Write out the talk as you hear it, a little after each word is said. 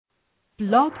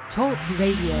Blog Talk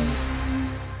Radio.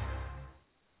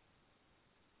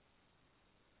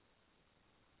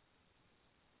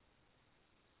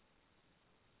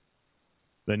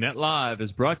 The Net Live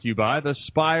is brought to you by the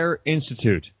Spire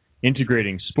Institute,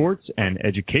 integrating sports and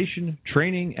education,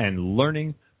 training and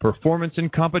learning, performance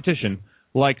and competition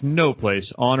like no place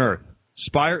on earth.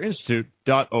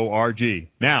 SpireInstitute.org.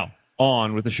 Now,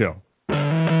 on with the show.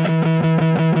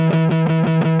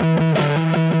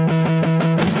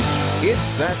 It's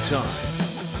that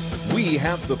time. We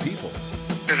have the people.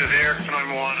 This is Eric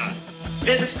from Moana.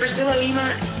 This is Priscilla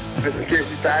Lima. This is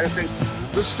Casey Patterson.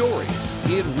 The stories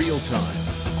in real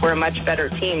time. We're a much better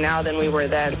team now than we were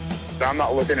then. I'm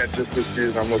not looking at just this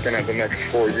season. I'm looking at the next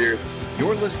 4 years.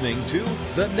 You're listening to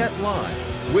The Net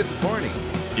Live with Barney.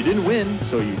 You didn't win,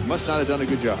 so you must not have done a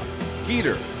good job.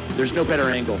 Geeter. There's no better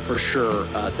angle for sure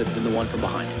than the one from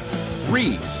behind.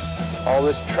 Reeves. All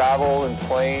this travel and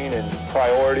playing and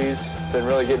priorities has been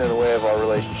really getting in the way of our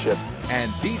relationship. And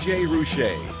DJ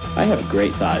Rouchet. I have great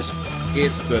thighs.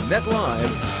 It's The Net Live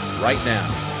right now.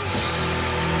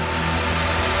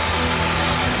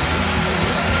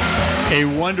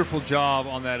 A wonderful job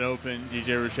on that open,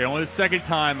 DJ Rouchet. Only the second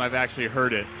time I've actually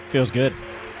heard it. Feels good.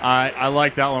 I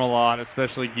like that one a lot,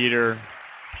 especially Geeter.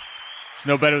 It's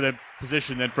no better than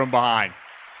position than from behind.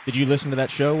 Did you listen to that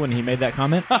show when he made that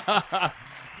comment?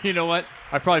 You know what?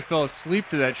 I probably fell asleep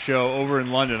to that show over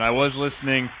in London. I was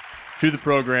listening to the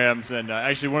programs, and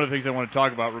actually one of the things I want to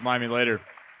talk about, remind me later,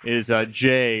 is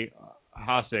Jay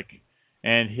Hosick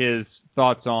and his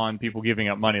thoughts on people giving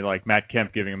up money, like Matt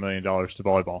Kemp giving $1 million to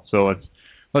volleyball. So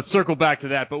let's circle back to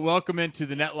that. But welcome into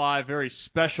the Net Live, very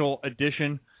special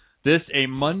edition. This a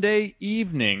Monday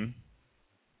evening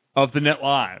of the Net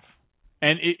Live.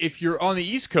 And if you're on the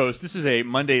East Coast, this is a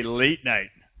Monday late night.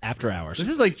 After hours. This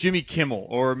is like Jimmy Kimmel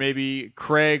or maybe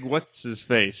Craig, what's his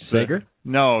face? Sager?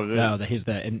 No. He's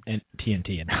the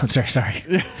TNT announcer, sorry.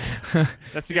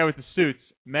 That's the guy with the suits.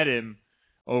 Met him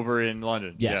over in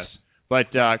London. Yes.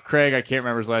 But Craig, I can't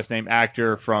remember his last name,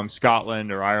 actor from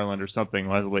Scotland or Ireland or something,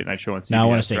 who has a late night show on CBS. Now I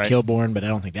want to say right? Kilborn, but I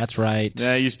don't think that's right.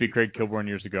 Yeah, it used to be Craig Kilborn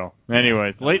years ago.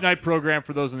 Anyway, late night program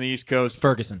for those on the East Coast.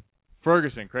 Ferguson,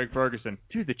 Craig Ferguson.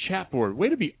 Dude, the chat board, way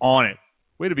to be on it.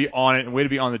 Way to be on it and way to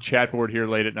be on the chat board here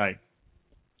late at night.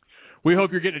 We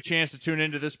hope you're getting a chance to tune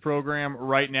into this program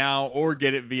right now or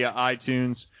get it via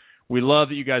iTunes. We love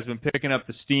that you guys have been picking up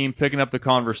the steam, picking up the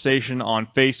conversation on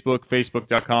Facebook,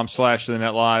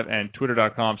 facebook.com/thenetlive, and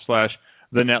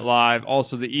twitter.com/thenetlive.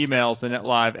 Also, the email,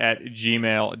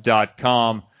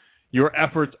 thenetlive@gmail.com. Your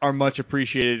efforts are much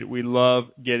appreciated. We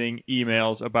love getting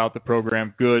emails about the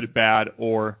program, good, bad,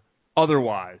 or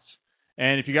otherwise.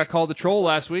 And if you got called the troll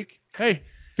last week, hey,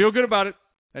 feel good about it.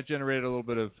 That generated a little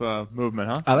bit of movement,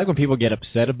 huh? I like when people get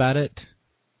upset about it.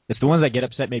 It's the ones that get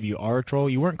upset maybe you are a troll.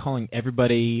 You weren't calling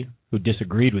everybody who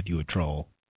disagreed with you a troll.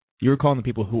 You were calling the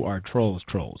people who are trolls.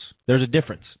 There's a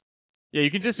difference. Yeah,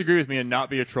 you can disagree with me and not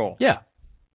be a troll. Yeah.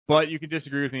 But you can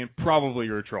disagree with me and probably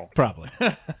you're a troll. Probably.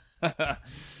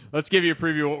 Let's give you a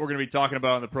preview of what we're going to be talking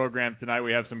about on the program tonight.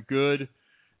 We have some good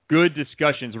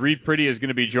discussions. Reed Priddy is going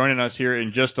to be joining us here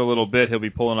in just a little bit. He'll be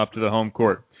pulling up to the home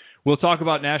court. We'll talk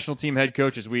about national team head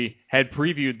coaches. We had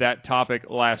previewed that topic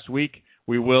last week.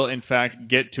 We will, in fact,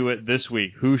 get to it this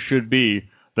week. Who should be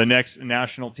the next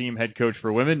national team head coach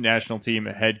for women, national team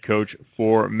head coach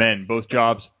for men? Both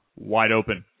jobs wide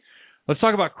open. Let's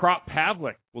talk about Krop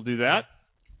Pavlik. We'll do that.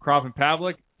 Krop and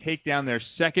Pavlik take down their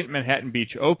second Manhattan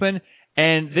Beach Open,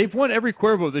 and they've won every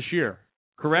Cuervo this year,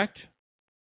 correct?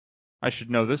 I should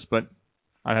know this, but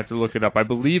I'd have to look it up. I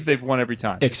believe they've won every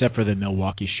time. Except for the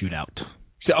Milwaukee shootout.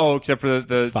 Except for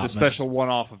the special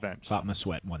one-off event. Fatma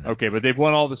Sweat won that. Okay, but they've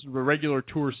won all the regular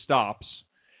tour stops.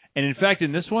 And, in fact,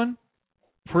 in this one,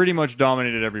 pretty much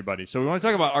dominated everybody. So we want to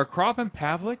talk about, are Krop and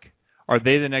Pavlik, are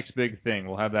they the next big thing?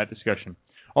 We'll have that discussion.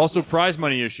 Also, prize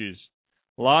money issues.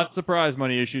 Lots of prize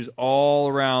money issues all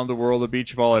around the world of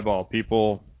beach volleyball.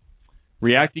 People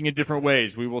reacting in different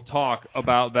ways. We will talk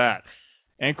about that.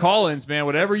 And call-ins, man,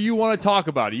 whatever you want to talk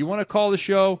about. You want to call the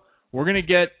show? We're going to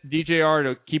get DJR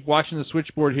to keep watching the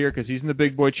switchboard here because he's in the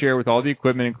big boy chair with all the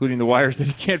equipment, including the wires that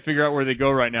he can't figure out where they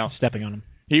go right now. Stepping on him.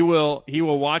 He will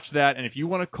watch that, and if you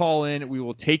want to call in, we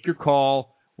will take your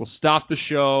call. We'll stop the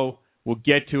show. We'll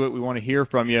get to it. We want to hear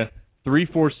from you.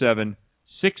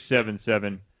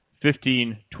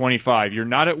 347-677-1525. You're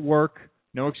not at work.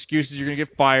 No excuses. You're going to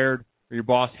get fired or your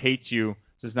boss hates you.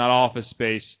 This is not office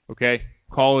space, okay?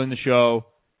 Call in the show.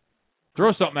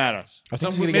 Throw something at us.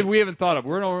 Maybe we haven't thought of.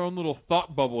 We're in our own little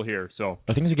thought bubble here. So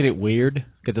are things going to get weird?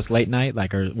 Get this late night?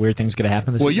 Like, are weird things going to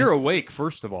happen this season? You're awake,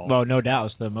 first of all. Well, no doubt.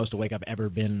 It's the most awake I've ever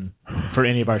been for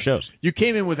any of our shows. You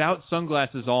came in without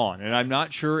sunglasses on, and I'm not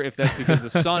sure if that's because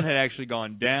the sun had actually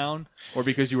gone down or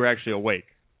because you were actually awake.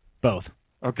 Both.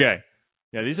 Okay.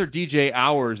 Yeah, these are DJ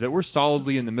hours that we're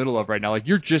solidly in the middle of right now. Like,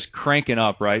 you're just cranking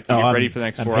up, right, to get ready for the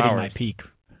next 4 hours. I'm hitting my peak.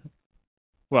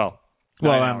 Well,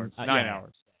 9 hours. 9 yeah.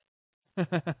 hours.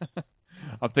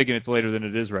 I'm thinking it's later than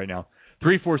it is right now.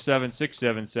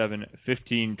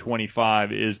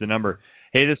 347-677-1525 is the number.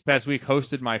 Hey, this past week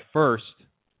hosted my first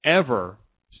ever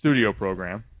studio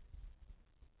program.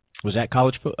 Was that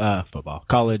college football?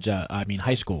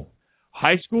 High school.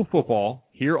 High school football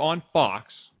here on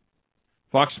Fox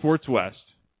Sports West.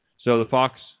 So the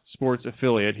Fox Sports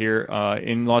affiliate here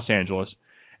in Los Angeles,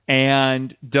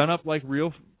 and done up like a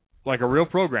real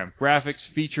program. Graphics,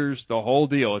 features, the whole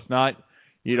deal. It's not,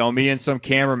 me and some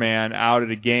cameraman out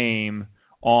at a game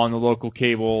on the local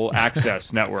cable access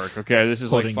network. Okay, this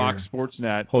is like Fox Sports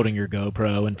Net. Holding your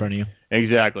GoPro in front of you.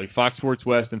 Exactly. Fox Sports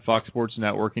West and Fox Sports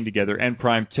Net working together, and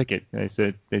Prime Ticket.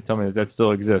 They tell me that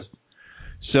still exists.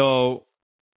 So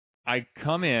I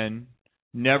come in,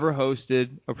 never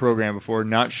hosted a program before,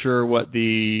 not sure what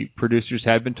the producers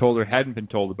had been told or hadn't been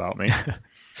told about me.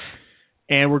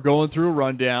 And we're going through a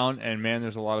rundown, and, man,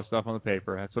 there's a lot of stuff on the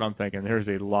paper. That's what I'm thinking. There's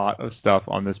a lot of stuff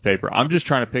on this paper. I'm just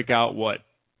trying to pick out what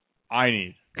I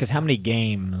need. Because how many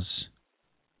games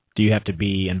do you have to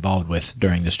be involved with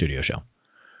during the studio show?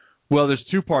 Well, there's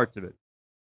two parts of it.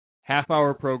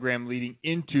 Half-hour program leading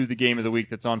into the game of the week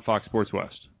that's on Fox Sports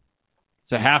West.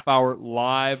 It's a half-hour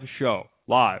live show.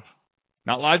 Live.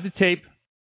 Not live to tape.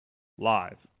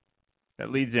 Live.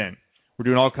 That leads in. We're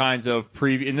doing all kinds of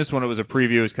preview. In this one, it was a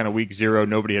preview. It's kind of week 0.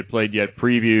 Nobody had played yet.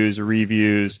 Previews,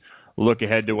 reviews, look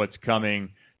ahead to what's coming,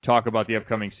 talk about the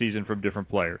upcoming season from different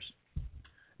players.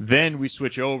 Then we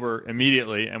switch over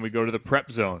immediately, and we go to the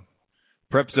Prep Zone.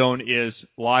 Prep Zone is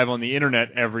live on the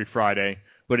Internet every Friday,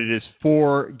 but it is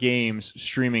 4 games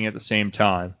streaming at the same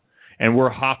time. And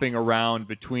we're hopping around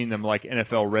between them like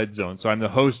NFL Red Zone. So I'm the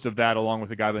host of that along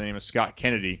with a guy by the name of Scott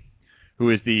Kennedy,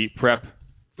 who is the prep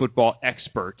football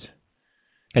expert.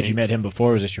 Had you met him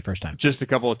before, or was this your first time? Just a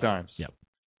couple of times. Yep.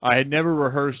 I had never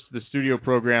rehearsed the studio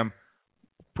program.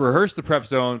 Rehearsed the Prep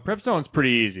Zone. Prep Zone's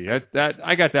pretty easy. I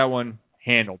got that one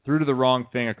handled. Threw to the wrong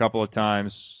thing a couple of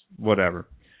times, whatever.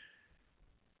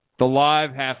 The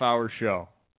live half-hour show.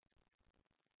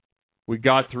 We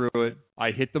got through it.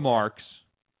 I hit the marks.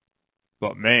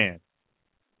 But, man,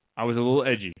 I was a little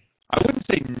edgy. I wouldn't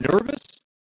say nervous.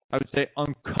 I would say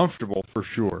uncomfortable for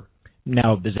sure.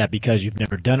 Now, is that because you've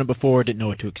never done it before, didn't know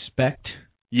what to expect?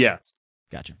 Yes.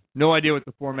 Gotcha. No idea what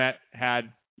the format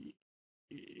had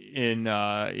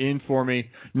in for me.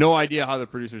 No idea how the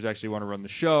producers actually want to run the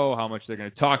show, how much they're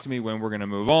going to talk to me, when we're going to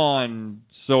move on,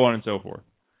 so on and so forth.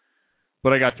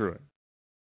 But I got through it.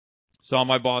 Saw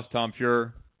my boss, Tom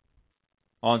Fuhr,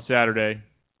 on Saturday.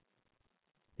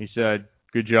 He said,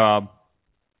 "Good job."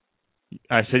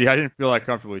 I said, "Yeah, I didn't feel that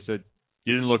comfortable." He said,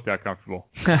 "You didn't look that comfortable."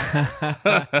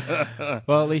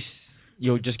 Well, at least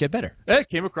you'll just get better. It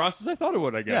came across as I thought it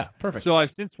would, I guess. Yeah, perfect. So I've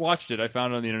since watched it. I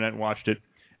found it on the internet and watched it.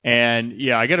 And,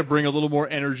 yeah, I got to bring a little more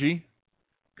energy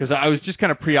because I was just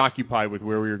kind of preoccupied with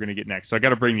where we were going to get next. So I got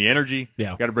to bring the energy.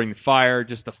 Yeah. Got to bring the fire,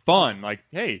 just the fun. Like,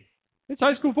 hey, it's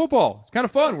high school football. It's kind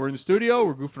of fun. We're in the studio.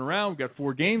 We're goofing around. We've got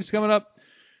 4 games coming up.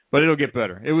 But it'll get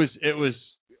better. It was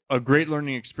a great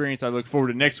learning experience. I look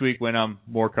forward to next week when I'm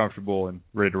more comfortable and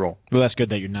ready to roll. Well, that's good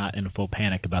that you're not in a full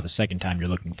panic about the second time you're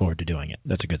looking forward to doing it.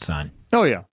 That's a good sign. Oh,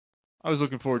 yeah. I was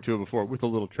looking forward to it before with a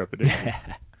little trepidation.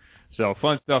 So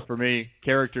fun stuff for me,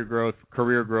 character growth,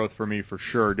 career growth for me for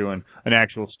sure, doing an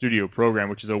actual studio program,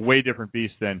 which is a way different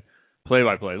beast than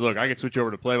play-by-play. Look, I could switch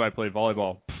over to play-by-play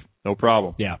volleyball, no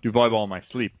problem. Yeah. Do volleyball in my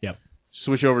sleep. Yep.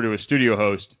 Switch over to a studio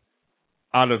host.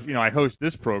 I host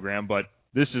this program, but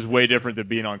this is way different than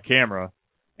being on camera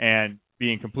and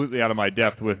being completely out of my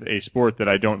depth with a sport that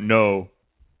I don't know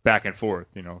back and forth,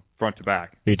 front to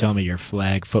back. Are you telling me your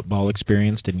flag football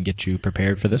experience didn't get you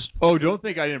prepared for this? Oh, don't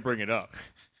think I didn't bring it up.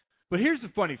 But here's the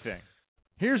funny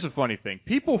thing.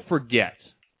 People forget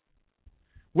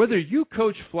whether you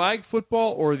coach flag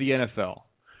football or the NFL,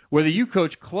 whether you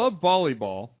coach club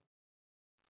volleyball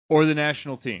or the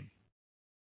national team.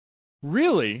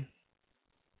 Really,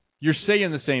 you're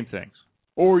saying the same things,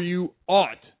 or you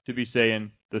ought to be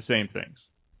saying the same things.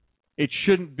 It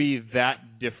shouldn't be that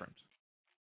different.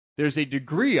 There's a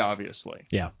degree, obviously,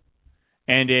 yeah,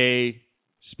 and a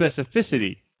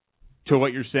specificity to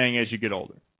what you're saying as you get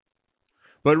older.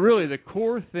 But really, the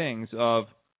core things of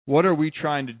what are we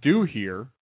trying to do here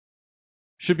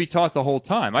should be taught the whole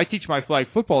time. I teach my flag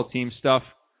football team stuff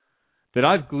that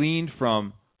I've gleaned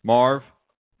from Marv,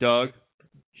 Doug,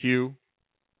 Hugh,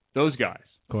 those guys.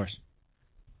 Of course.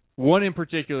 One in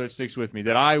particular that sticks with me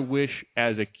that I wish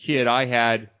as a kid I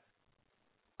had,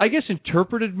 I guess,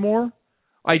 interpreted more.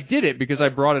 I did it because I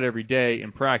brought it every day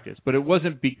in practice, but it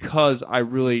wasn't because I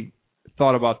really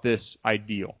thought about this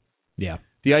ideal. Yeah.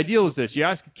 The ideal is this. You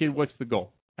ask a kid, what's the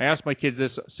goal? I asked my kids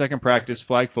this second practice,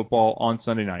 flag football on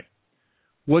Sunday night.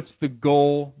 What's the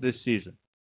goal this season?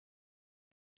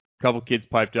 A couple kids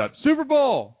piped up, Super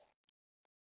Bowl!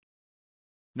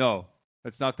 No,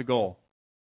 that's not the goal.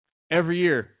 Every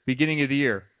year, beginning of the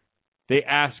year, they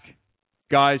ask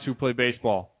guys who play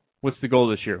baseball, what's the goal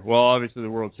this year? Well, obviously the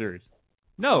World Series.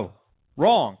 No,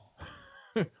 wrong.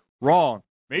 Wrong.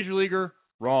 Major leaguer,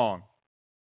 wrong.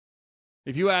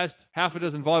 If you asked half a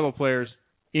dozen volleyball players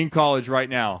in college right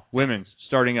now, women's,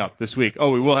 starting up this week. Oh,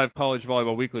 we will have College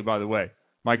Volleyball Weekly, by the way.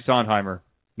 Mike Sondheimer,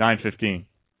 9:15.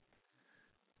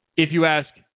 If you ask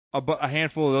a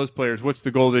handful of those players, what's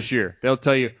the goal this year? They'll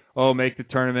tell you, oh, make the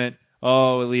tournament,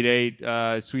 oh, Elite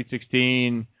Eight, Sweet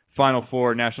 16, Final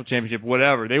Four, National Championship,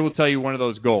 whatever. They will tell you one of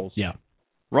those goals. Yeah.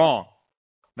 Wrong.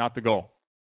 Not the goal.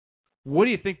 What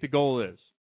do you think the goal is?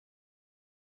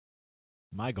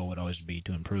 My goal would always be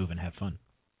to improve and have fun.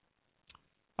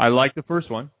 I like the first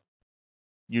one.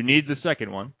 You need the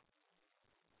second one.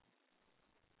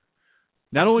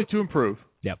 Not only to improve,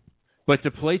 yep, but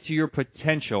to play to your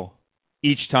potential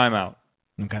each time out.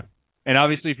 Okay. And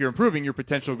obviously, if you're improving, your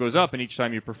potential goes up, and each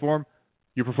time you perform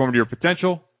to your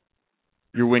potential,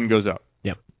 your win goes up.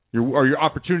 Yep. Your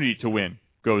opportunity to win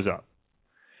goes up.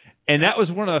 And that was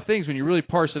one of the things when you really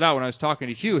parse it out. When I was talking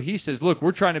to Hugh, he says, look,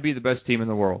 we're trying to be the best team in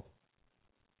the world.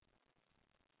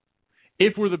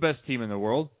 If we're the best team in the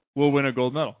world, we'll win a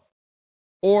gold medal.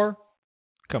 Or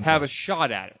have a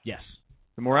shot at it. Yes.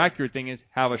 The more accurate thing is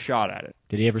have a shot at it.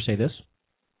 Did he ever say this?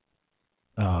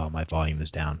 Oh, my volume is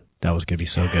down. That was going to be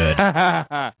so good.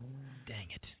 Dang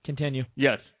it. Continue.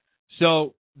 Yes.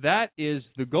 So that is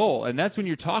the goal. And that's when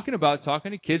you're talking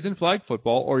to kids in flag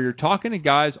football or you're talking to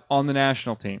guys on the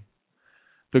national team.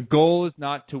 The goal is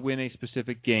not to win a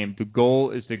specific game. The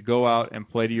goal is to go out and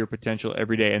play to your potential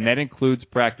every day, and that includes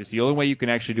practice. The only way you can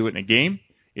actually do it in a game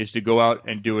is to go out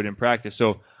and do it in practice.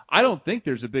 So I don't think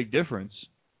there's a big difference,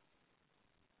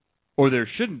 or there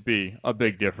shouldn't be a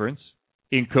big difference,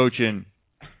 in coaching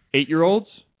 8-year-olds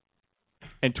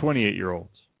and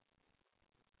 28-year-olds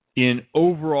in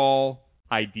overall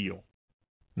ideal.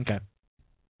 Okay.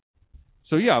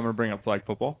 So, yeah, I'm going to bring up flag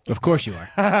football. Of course you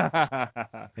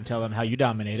are. And tell them how you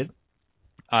dominated.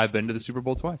 I've been to the Super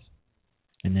Bowl twice.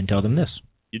 And then tell them this.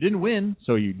 You didn't win,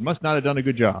 so you must not have done a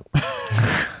good job.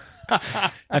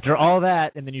 After all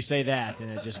that, and then you say that, and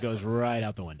it just goes right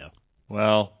out the window.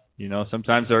 Well,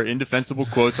 sometimes there are indefensible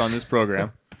quotes on this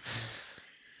program.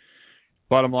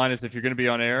 Bottom line is, if you're going to be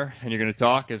on air and you're going to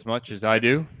talk as much as I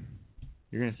do,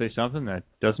 you're going to say something that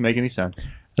doesn't make any sense.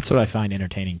 That's what I find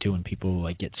entertaining, too, when people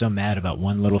get so mad about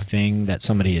one little thing that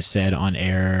somebody has said on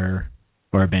air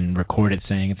or been recorded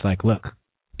saying. It's like, look,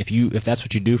 if that's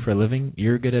what you do for a living,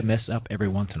 you're going to mess up every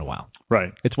once in a while.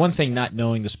 Right. It's one thing not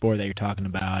knowing the sport that you're talking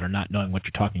about or not knowing what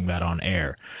you're talking about on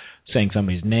air. Saying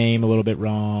somebody's name a little bit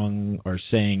wrong or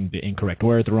saying the incorrect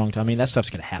word at the wrong time. I mean, that stuff's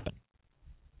going to happen.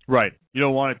 Right. You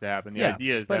don't want it to happen. The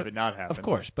idea is to have it not happen. Of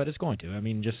course, but it's going to. I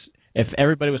mean, just if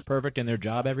everybody was perfect in their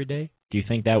job every day, do you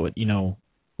think that would,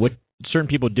 what certain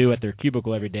people do at their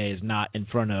cubicle every day is not in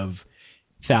front of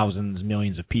thousands,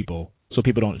 millions of people, so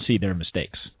people don't see their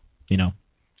mistakes.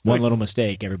 One little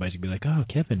mistake, everybody's going to be like, oh,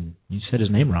 Kevin, you said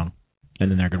his name wrong. And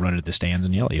then they're going to run into the stands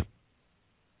and yell at you.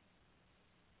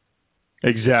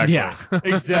 Exactly. Yeah.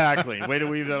 Exactly. Way to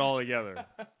weave that all together.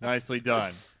 Nicely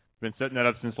done. Been setting that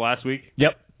up since last week?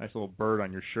 Yep. Nice little bird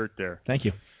on your shirt there. Thank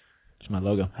you. It's my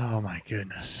logo. Oh, my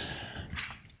goodness.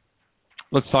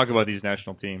 Let's talk about these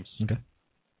national teams. Okay.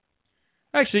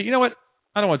 Actually, you know what?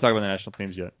 I don't want to talk about the national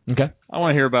teams yet. Okay. I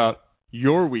want to hear about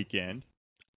your weekend.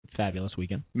 Fabulous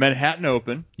weekend. Manhattan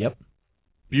Open. Yep.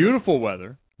 Beautiful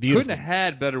weather. Beautiful. Couldn't have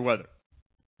had better weather.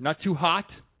 Not too hot.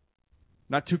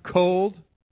 Not too cold.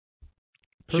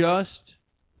 Just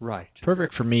right.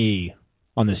 Perfect for me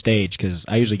on the stage because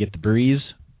I usually get the breeze.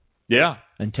 Yeah.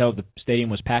 Until the stadium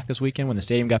was packed this weekend. When the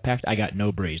stadium got packed, I got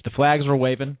no breeze. The flags were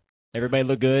waving. Everybody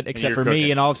looked good except for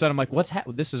me, and all of a sudden I'm like, what's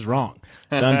happening? This is wrong.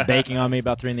 Sun's baking on me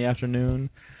about 3 p.m.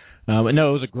 But no,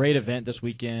 it was a great event this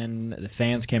weekend. The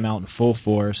fans came out in full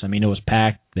force. I mean, it was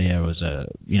packed. There was a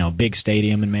big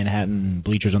stadium in Manhattan.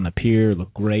 Bleachers on the pier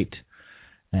looked great,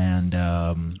 and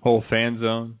whole fan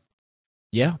zone.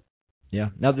 Yeah.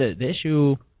 Now the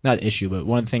issue, not issue, but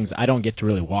one of the things I don't get to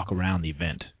really walk around the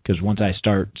event because once I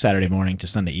start Saturday morning to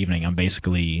Sunday evening, I'm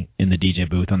basically in the DJ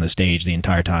booth on the stage the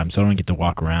entire time, so I don't get to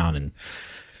walk around. And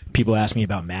people ask me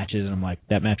about matches, and I'm like,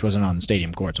 that match wasn't on the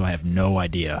stadium court, so I have no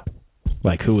idea,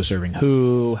 like, who was serving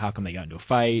who, how come they got into a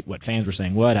fight, what fans were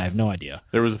saying what. I have no idea.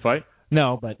 There was a fight?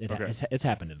 No, but it's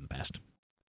happened in the past.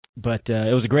 But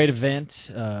it was a great event.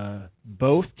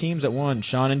 Both teams that won,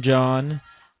 Sean and John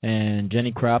and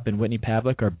Jenny Kropp and Whitney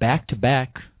Pavlik, are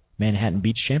back-to-back Manhattan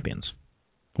Beach champions,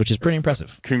 which is pretty impressive.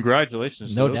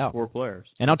 Congratulations no to those doubt. 4 players.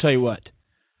 And I'll tell you what,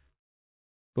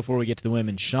 before we get to the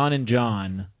women, Sean and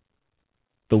John,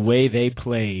 the way they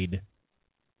played,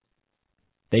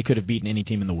 they could have beaten any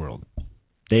team in the world.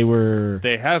 They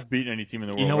have beaten any team in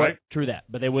the world, you know right? What? True that,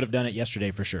 but they would have done it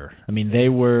yesterday for sure. I mean, they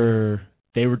were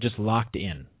just locked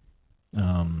in.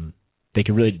 They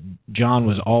could really. John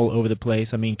was all over the place.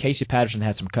 I mean, Casey Patterson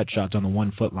had some cut shots on the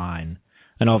 1-foot line,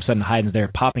 and all of a sudden Hyden's there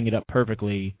popping it up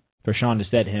perfectly for Sean to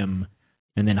set him,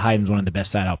 and then Hyden's one of the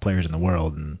best side-out players in the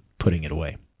world and putting it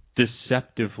away.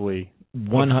 Deceptively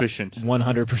efficient.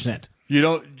 100%.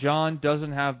 John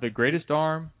doesn't have the greatest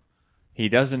arm. He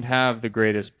doesn't have the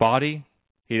greatest body.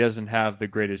 He doesn't have the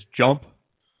greatest jump.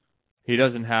 He's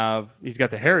got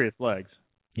the hairiest legs.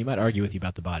 He might argue with you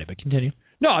about the body, but continue.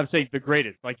 No, I'm saying the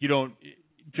greatest.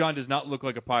 John does not look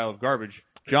like a pile of garbage.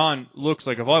 John looks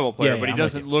like a volleyball player, but he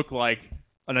doesn't look like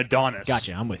an Adonis.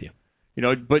 Gotcha, I'm with you.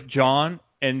 But John,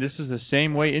 and this is the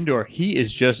same way indoor, he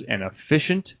is just an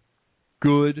efficient,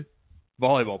 good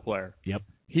volleyball player. Yep.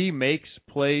 He makes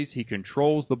plays. He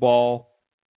controls the ball.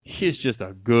 He is just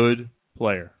a good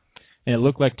player. And it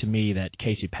looked like to me that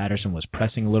Casey Patterson was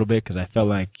pressing a little bit because I felt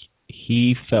like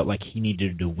he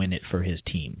needed to win it for his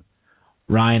team.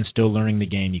 Ryan's still learning the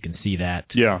game. You can see that.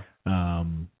 Yeah.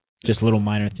 Just little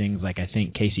minor things like I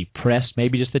think Casey pressed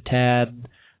maybe just a tad.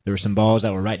 There were some balls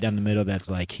that were right down the middle that's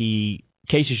like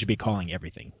Casey should be calling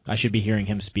everything. I should be hearing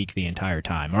him speak the entire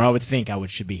time. Or I would think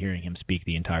should be hearing him speak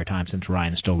the entire time since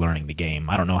Ryan's still learning the game.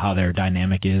 I don't know how their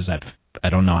dynamic is. I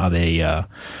don't know how they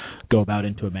go about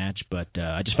into a match, but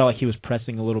I just felt like he was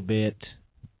pressing a little bit.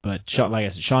 But like I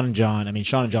said, Sean and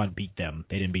John beat them.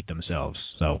 They didn't beat themselves.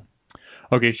 So,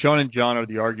 okay, Sean and John are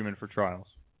the argument for trials.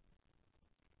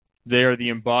 They are the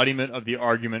embodiment of the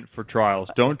argument for trials.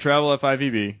 Don't travel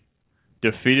FIVB.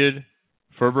 Defeated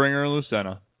Furbringer and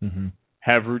Lucena. Mm-hmm.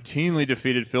 Have routinely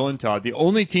defeated Phil and Todd. The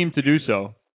only team to do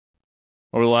so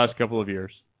over the last couple of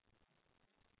years.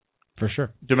 For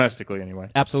sure. Domestically, anyway.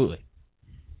 Absolutely.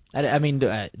 I mean,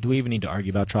 do we even need to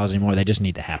argue about trials anymore? They just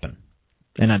need to happen.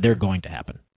 And they're going to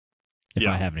happen if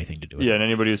I have anything to do with it. Yeah, and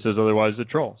anybody who says otherwise is a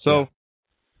troll. So,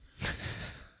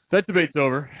 that debate's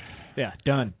over. Yeah,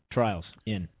 done. Trials,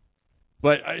 in.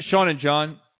 But Sean and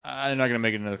John, they're not going to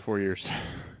make it another 4 years.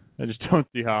 I just don't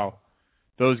see how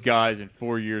those guys in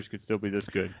 4 years could still be this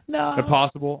good. No.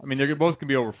 Impossible. I mean, they're both going to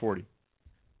be over 40.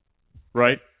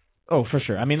 Right? Oh, for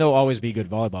sure. I mean, they'll always be good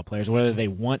volleyball players. Whether they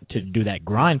want to do that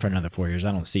grind for another 4 years,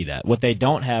 I don't see that. What they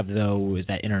don't have, though, is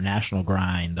that international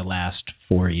grind the last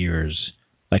 4 years,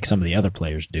 like some of the other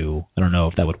players do. I don't know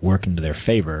if that would work into their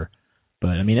favor,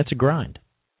 but, I mean, it's a grind.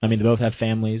 I mean, they both have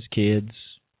families, kids.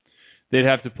 They'd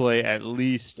have to play at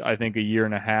least, I think, a year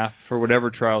and a half for whatever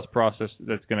trials process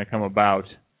that's going to come about.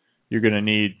 You're going to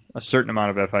need a certain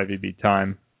amount of FIVB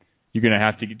time. You're going to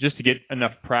have to, just to get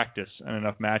enough practice and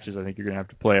enough matches, I think you're going to have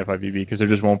to play FIVB because there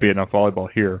just won't be enough volleyball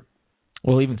here.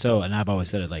 Well, even so, and I've always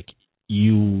said it, like,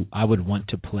 I would want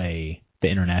to play the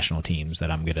international teams that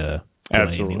I'm going to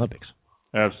play in the Olympics.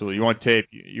 Absolutely. You want tape,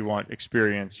 you want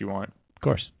experience, you want, of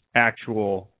course,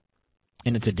 actual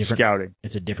and it's a different scouting.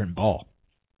 It's a different ball.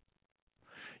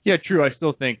 Yeah, true. I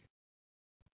still think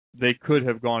they could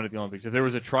have gone to the Olympics. If there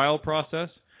was a trial process,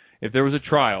 if there was a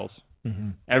trials,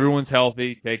 everyone's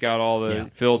healthy, take out all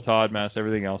the Phil, Todd mess,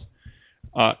 everything else,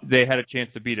 they had a chance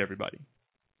to beat everybody.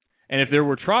 And if there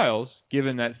were trials,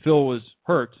 given that Phil was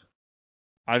hurt,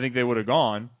 I think they would have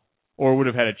gone or would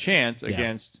have had a chance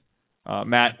against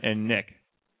Matt and Nick.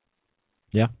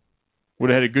 Yeah. Would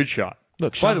have had a good shot.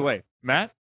 Look, by the way,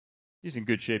 Matt, he's in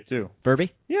good shape too.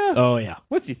 Furby? Yeah. Oh, yeah.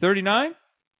 What's he, 39?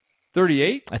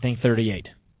 38? I think 38.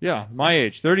 Yeah, my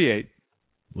age, 38.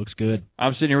 Looks good.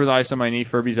 I'm sitting here with ice on my knee.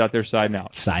 Furby's out there siding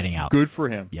out. Siding out. Good for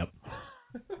him. Yep.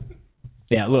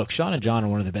 Yeah, look, Sean and John are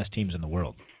one of the best teams in the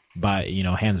world, by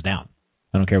hands down.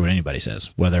 I don't care what anybody says,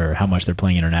 how much they're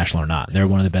playing international or not. They're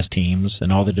one of the best teams,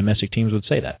 and all the domestic teams would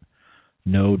say that.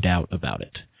 No doubt about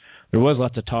it. There was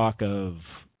lots of talk of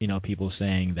people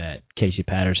saying that Casey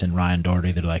Patterson, Ryan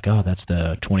Doherty, they're like, oh, that's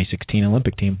the 2016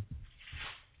 Olympic team.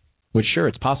 Which, sure,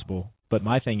 it's possible, but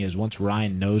my thing is once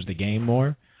Ryan knows the game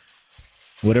more,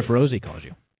 what if Rosie calls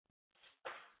you?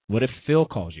 What if Phil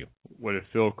calls you? What if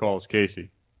Phil calls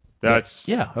Casey? That's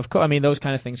of course. I mean, those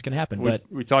kind of things can happen. But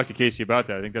we talked to Casey about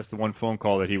that. I think that's the one phone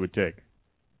call that he would take.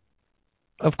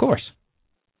 Of course.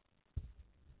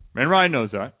 And Ryan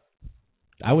knows that.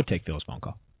 I would take Phil's phone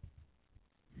call.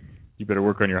 You better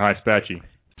work on your high spatchy.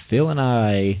 Phil and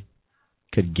I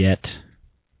could get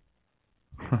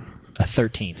a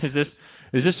 13th.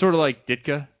 Is this sort of like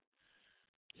Ditka?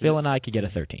 Phil and I could get a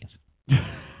 13th.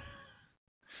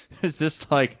 Is this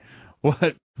like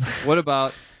what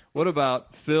about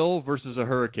Phil versus a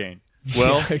hurricane?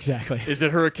 Well, yeah, exactly. Is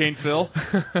it Hurricane Phil?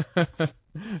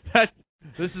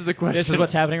 This is the question. This is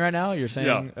what's happening right now? You're saying?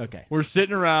 Yeah. Okay. We're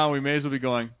sitting around. We may as well be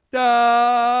going,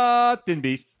 da, thin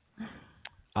beast.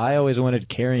 I always wanted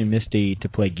Carrie and Misty to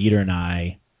play Geeter and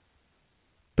I,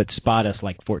 but spot us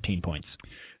like 14 points.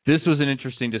 This was an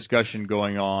interesting discussion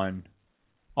going on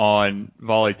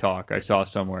Volley Talk I saw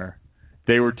somewhere.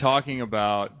 They were talking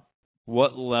about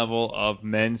what level of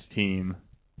men's team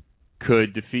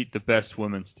could defeat the best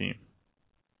women's team.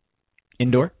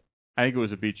 Indoor? I think it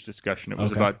was a beach discussion. It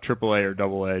was about AAA or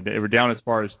AA. They were down as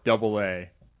far as AA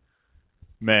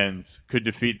men's could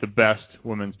defeat the best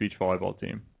women's beach volleyball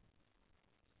team.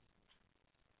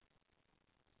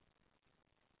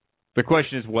 The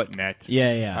question is what net?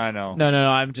 Yeah. I know. No.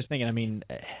 I'm just thinking, I mean,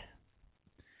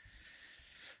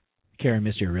 Carrie and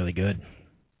Misty are really good.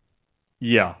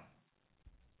 Yeah.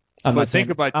 I'm not saying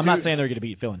they're going to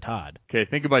beat Phil and Todd. Okay,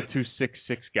 think about 2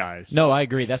 6'6" guys. No, I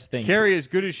agree. That's the thing. Carrie, as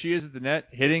good as she is at the net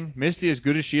hitting, Misty, as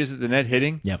good as she is at the net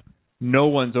hitting, yep. No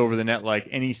one's over the net like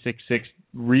any 6'6"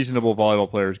 reasonable volleyball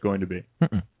player is going to be.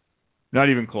 Mm-mm. Not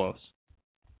even close.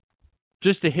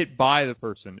 Just to hit by the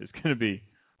person is going to be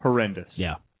horrendous.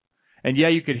 Yeah. And yeah,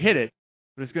 you could hit it,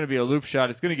 but it's going to be a loop shot.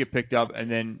 It's going to get picked up,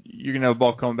 and then you're going to have a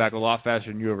ball coming back a lot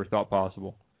faster than you ever thought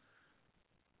possible.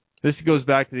 This goes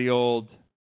back to the old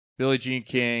Billie Jean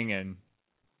King and,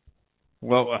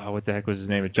 what the heck was his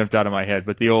name? It jumped out of my head.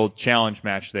 But the old challenge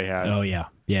match they had. Oh, yeah.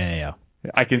 Yeah.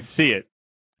 I can see it.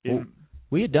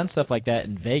 We had done stuff like that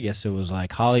in Vegas. It was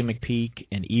like Holly McPeak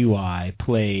and EY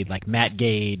played like Matt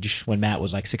Gage when Matt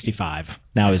was like 65.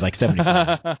 Now he's like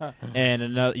 75. And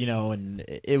another, and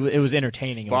it was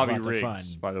entertaining. It Bobby was lots Riggs, of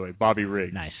fun. by the way. Bobby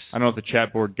Riggs. Nice. I don't know if the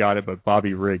chat board got it, but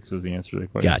Bobby Riggs was the answer to the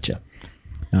question. Gotcha.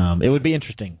 It would be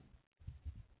interesting.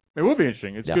 It will be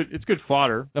interesting. It's good. It's good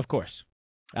fodder. Of course.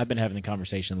 I've been having the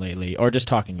conversation lately, or just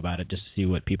talking about it, just to see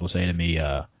what people say to me.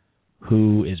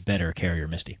 Who is better, Carrie or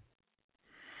Misty?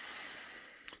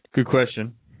 Good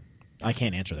question. I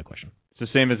can't answer the question. It's the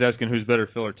same as asking who's better,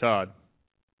 Phil or Todd.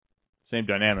 Same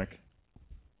dynamic.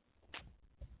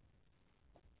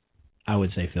 I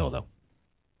would say Phil, though.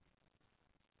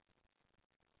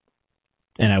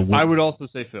 And I would also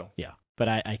say Phil. Yeah, but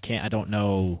I can't. I don't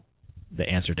know the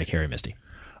answer to Carrie Misty.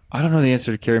 I don't know the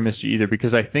answer to Carrie Misty either,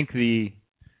 because I think the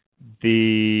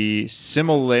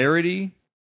similarity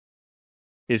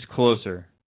is closer,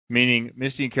 meaning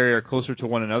Misty and Carrie are closer to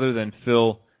one another than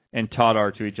Phil and Todd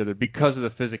are to each other because of the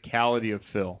physicality of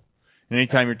Phil. And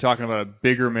anytime you're talking about a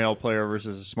bigger male player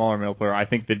versus a smaller male player, I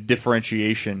think the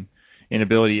differentiation in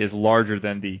ability is larger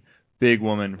than the big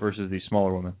woman versus the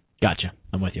smaller woman. Gotcha.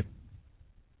 I'm with you.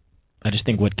 I just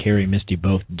think what Carrie and Misty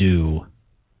both do,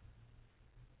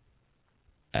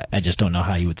 I just don't know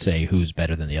how you would say who's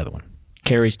better than the other one.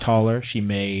 Carrie's taller. She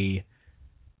may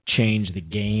change the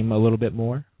game a little bit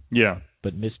more. Yeah.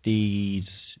 But Misty's,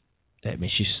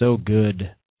 she's so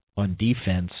good on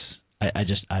defense. I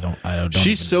don't.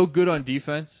 She's so good on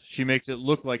defense. She makes it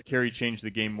look like Carrie changed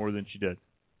the game more than she did.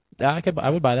 I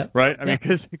would buy that. Right? I mean,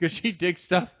 because she digs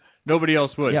stuff nobody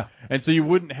else would. Yeah. And so you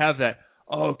wouldn't have that.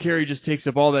 Oh, Carrie just takes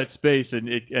up all that space and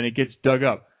it gets dug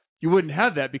up. You wouldn't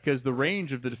have that because the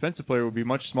range of the defensive player would be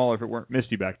much smaller if it weren't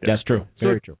Misty back there. That's true.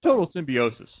 Very true. Total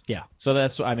symbiosis. Yeah. So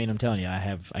I'm telling you,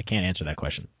 I can't answer that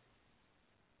question.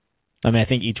 I mean, I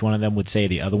think each one of them would say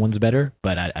the other one's better,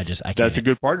 but I can't. That's a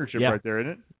good partnership right there,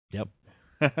 isn't it? Yep.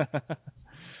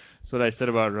 That's what I said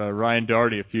about Ryan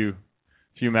Doherty a few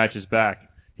matches back.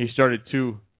 He started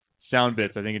 2 sound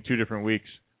bits, I think, in 2 different weeks.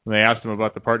 When they asked him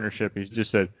about the partnership, he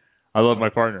just said, "I love my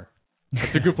partner."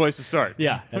 That's a good place to start.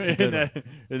 Yeah, that's a good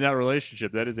in that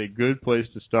relationship, that is a good place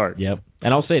to start. Yep.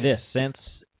 And I'll say this, since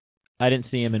I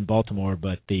didn't see him in Baltimore,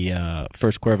 but the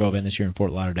first Cuervo event this year in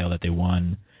Fort Lauderdale that they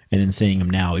won, and then seeing him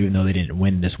now, even though they didn't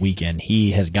win this weekend,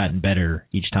 he has gotten better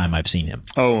each time I've seen him.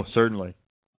 Oh, certainly.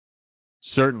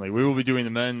 Certainly. We will be doing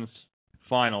the men's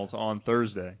finals on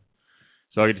Thursday,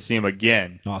 so I get to see him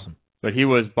again. Awesome. But he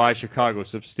was, by Chicago,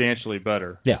 substantially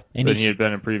better than he had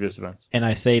been in previous events. And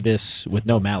I say this with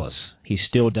no malice. He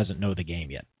still doesn't know the game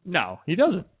yet. No, he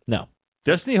doesn't. No.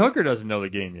 Destiny Hooker doesn't know the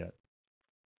game yet.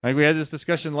 I think we had this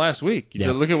discussion last week. You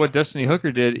yeah. look at what Destiny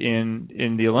Hooker did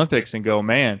in the Olympics and go,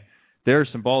 man, There are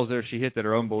some balls there she hit that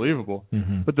are unbelievable.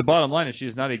 Mm-hmm. But the bottom line is she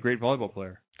is not a great volleyball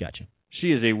player. Gotcha.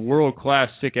 She is a world-class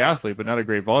sick athlete, but not a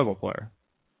great volleyball player.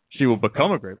 She will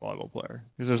become a great volleyball player.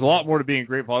 Because there's a lot more to being a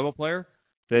great volleyball player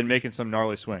than making some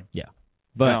gnarly swing. Yeah.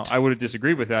 But now, I would have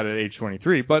disagreed with that at age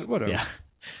 23, but whatever. Yeah.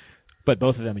 But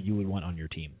both of them you would want on your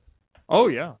team. Oh,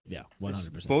 yeah. Yeah,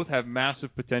 100%. Both have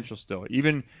massive potential still.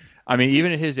 Even at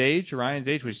his age, Ryan's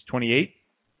age was 28,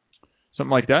 something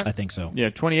like that. I think so. Yeah,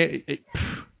 28.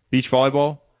 Beach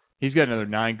volleyball, he's got another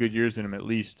 9 good years in him at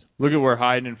least. Look at where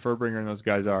Hayden and Furbringer and those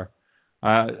guys are.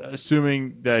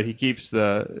 Assuming that he keeps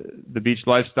the beach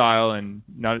lifestyle and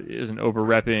isn't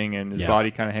over-repping and his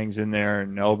body kind of hangs in there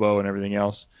and elbow and everything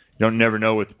else. You don't never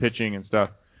know with the pitching and stuff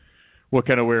what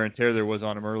kind of wear and tear there was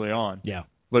on him early on. Yeah.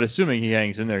 But assuming he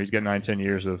hangs in there, he's got 9-10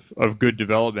 years of good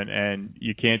development, and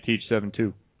you can't teach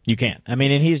 7-2. You can't. I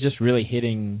mean, and he's just really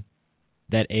hitting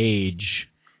that age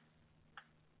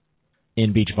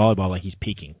in beach volleyball like he's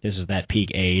peaking. This is that peak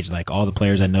age. Like all the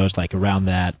players I noticed, like around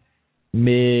that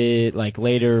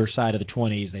later side of the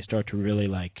 20s, they start to really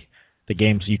the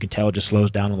games. You can tell just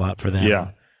slows down a lot for them.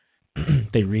 Yeah.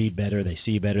 They read better, they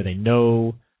see better, they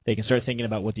know. They can start thinking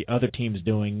about what the other team's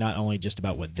doing, not only just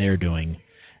about what they're doing.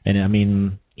 And I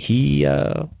mean, he's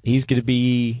going to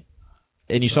be,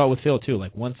 and you saw it with Phil too.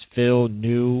 Like once Phil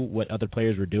knew what other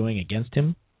players were doing against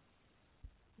him,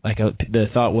 the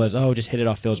thought was, just hit it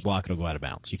off Phil's block, it'll go out of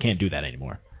bounds. You can't do that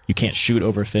anymore. You can't shoot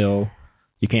over Phil.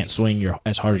 You can't swing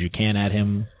as hard as you can at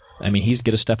him. I mean, he's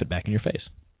going to stuff it back in your face.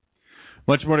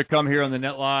 Much more to come here on the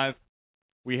Net Live.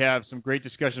 We have some great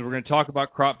discussions. We're going to talk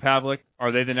about Krop Pavlik.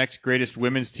 Are they the next greatest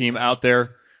women's team out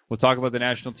there? We'll talk about the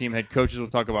national team head coaches. We'll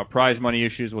talk about prize money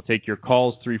issues. We'll take your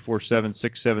calls,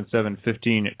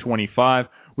 347-677-1525.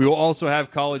 We will also have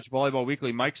College Volleyball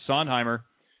Weekly. Mike Sondheimer,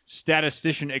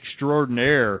 statistician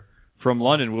extraordinaire from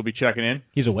London, will be checking in.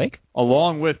 He's awake?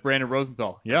 Along with Brandon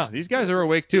Rosenthal. Yeah, these guys are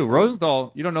awake too.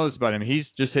 Rosenthal, you don't know this about him. He's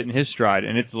just hitting his stride,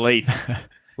 and it's late.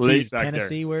 Late back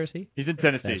Tennessee, there. Where is he? He's in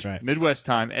Tennessee. That's right. Midwest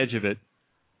time, edge of it.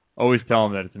 Always tell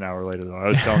him that it's an hour later, though. I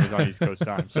always tell him it's on East Coast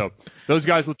time. So those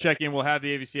guys will check in. We'll have the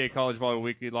AVCA College Volleyball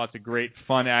Weekly. Lots of great,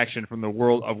 fun action from the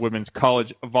world of women's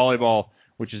college volleyball,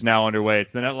 which is now underway. It's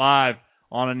the Net Live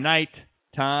on a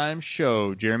nighttime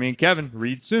show. Jeremy and Kevin,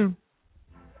 read soon.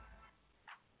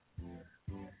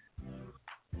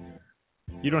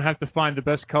 You don't have to find the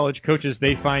best college coaches.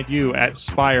 They find you at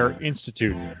Spire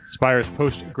Institute. Spire's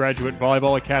postgraduate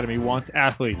volleyball academy wants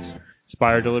athletes.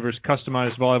 Spire delivers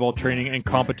customized volleyball training and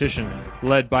competition,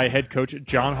 led by head coach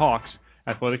John Hawks,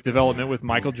 athletic development with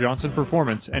Michael Johnson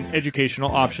Performance, and educational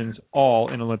options,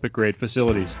 all in Olympic-grade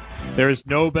facilities. There is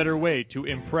no better way to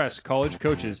impress college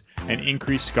coaches and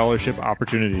increase scholarship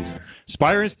opportunities.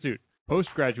 Spire Institute,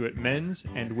 postgraduate men's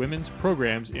and women's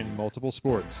programs in multiple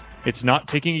sports. It's not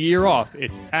taking a year off,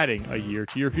 it's adding a year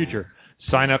to your future.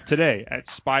 Sign up today at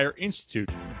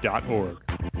spireinstitute.org.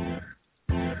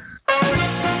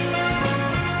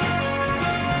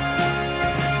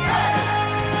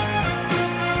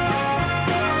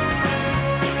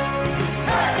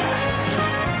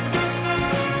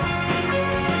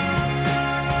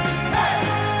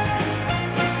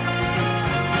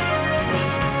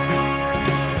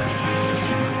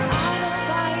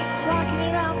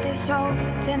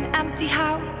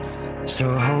 So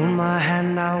hold my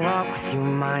hand, I'll walk with you,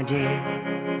 my dear.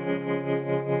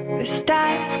 The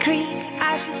stars creak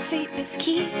as the sleep is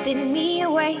keeping me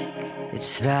awake.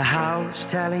 It's the house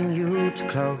telling you to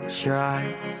close your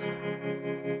eyes.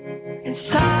 And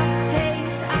some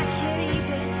days I can't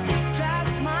even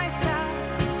trust myself.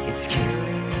 It's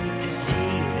killing me to see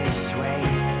this way.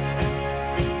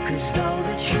 'Cause though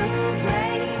the truth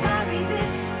may vary,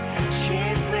 this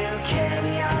ship will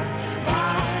carry our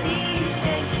bodies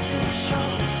safe to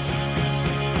shore.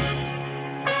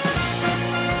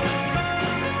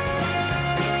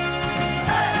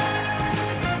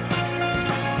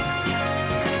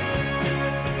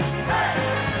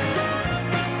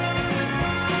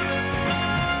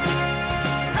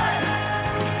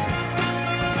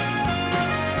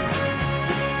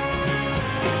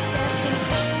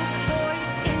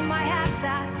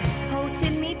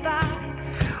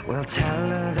 Well, tell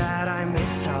her that I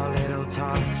miss our little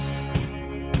talks.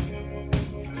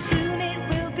 Soon it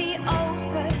will be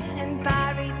over and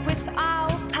buried with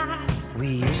our past.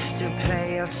 We used to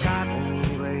play outside when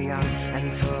we were young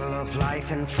and full of life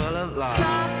and full of love.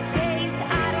 Some days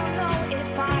I don't know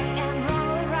if I am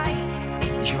wrong or right.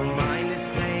 Your mind is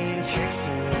playing tricks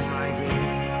on you, my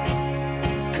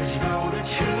dear. 'Cause though the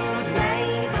truth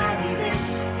may vary, this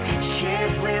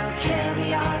ship will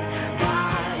carry our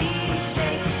bodies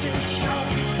safe to shore.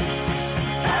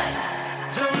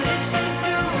 Don't listen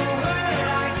to a word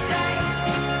I say.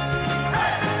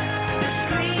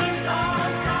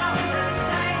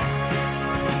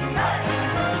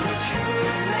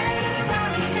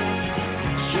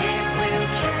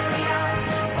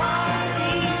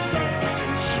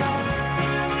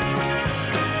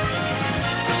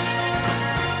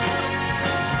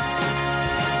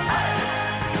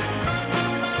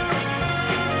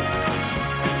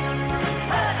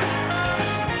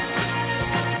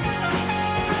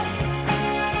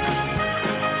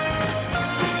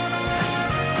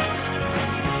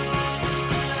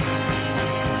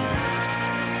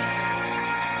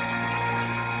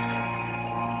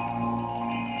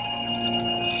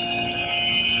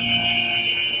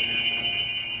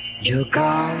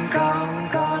 gone,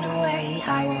 gone, gone away.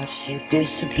 I watched you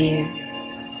disappear.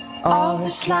 All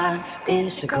that's left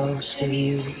is a ghost of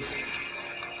you.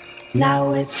 Now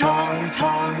we're torn,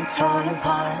 torn, torn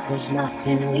apart. There's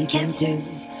nothing we can do.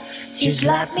 Just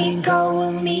let me go,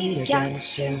 we'll meet again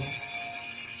soon.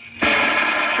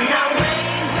 Now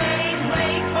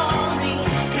wait for me.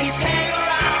 Please hang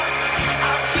around.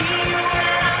 I'll see you when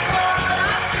I fall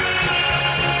asleep.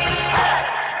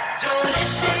 Don't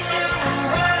listen to a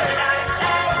word I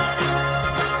say.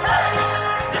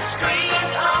 The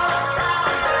screams all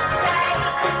around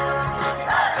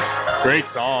the Great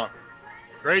song.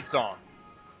 Great song.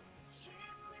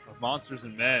 Of Monsters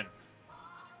and Men.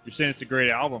 You're saying it's a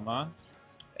great album, huh?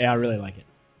 Yeah, I really like it.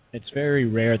 It's very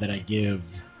rare that I give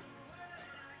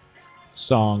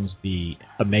songs the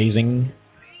amazing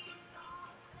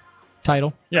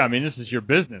title. Yeah, I mean, this is your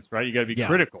business, right? You got to be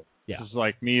critical. Yeah. This is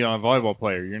like me on a volleyball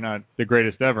player. You're not the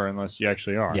greatest ever unless you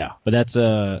actually are. Yeah, but that's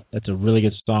a really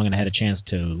good song, and I had a chance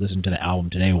to listen to the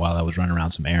album today while I was running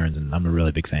around some errands, and I'm a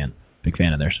really big fan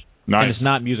of theirs. Nice. And it's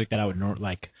not music that I would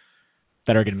like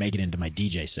that are going to make it into my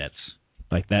DJ sets.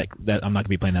 Like that I'm not going to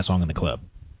be playing that song in the club.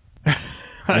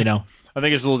 You know? I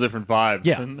think it's a little different vibe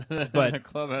than the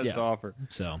club has to offer.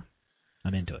 So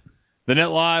I'm into it. The Net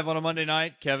Live on a Monday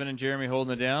night. Kevin and Jeremy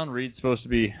holding it down. Reed's supposed to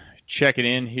be checking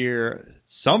in here at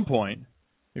some point.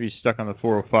 Maybe he's stuck on the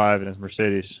 405 in his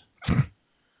Mercedes,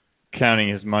 counting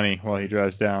his money while he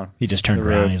drives down. He just turned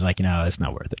around and he's like, no, it's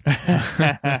not worth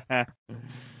it.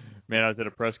 Man, I was at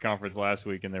a press conference last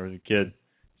week, and there was a kid.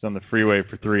 He's on the freeway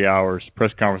for 3 hours.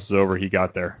 Press conference is over. He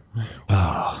got there.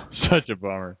 Oh, such a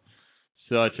bummer.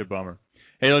 Such a bummer.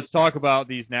 Hey, let's talk about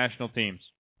these national teams.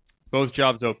 Both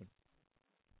jobs open.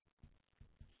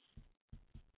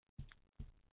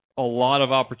 A lot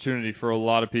of opportunity for a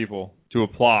lot of people to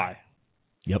apply.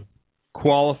 Yep.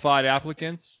 Qualified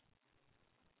applicants,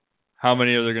 how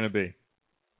many are there going to be?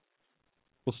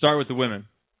 We'll start with the women.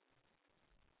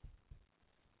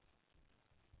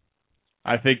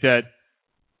 I think that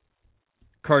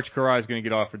Karch Kiraly is going to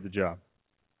get offered the job.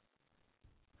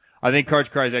 I think Karch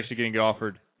Kiraly is actually going to get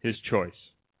offered his choice.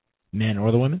 Men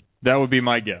or the women? That would be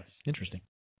my guess. Interesting.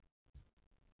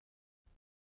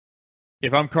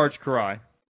 If I'm Karch Kiraly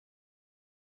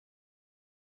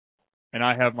and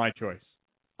I have my choice,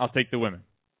 I'll take the women.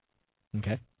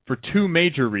 Okay. For two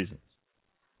major reasons.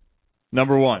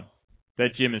 Number one, that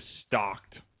gym is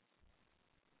stocked.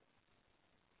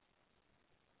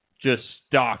 Just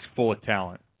stocked full of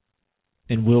talent.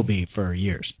 And will be for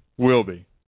years. Will be.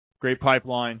 Great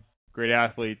pipeline, great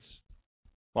athletes,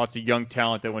 lots of young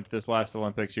talent that went to this last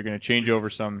Olympics. You're going to change over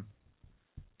some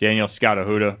Danielle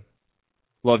Scott-Ahuda.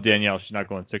 Love Danielle. She's not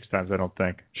going 6 times, I don't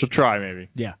think. She'll try, maybe.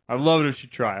 Yeah. I'd love it if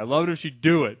she'd try. I'd love it if she'd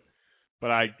do it.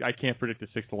 But I can't predict the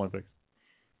 6th Olympics.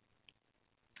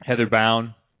 Heather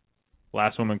Bound,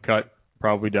 last woman cut,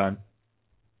 probably done.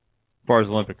 As far as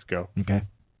Olympics go. Okay.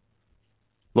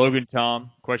 Logan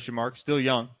Tom, question mark, still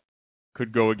young.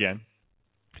 Could go again.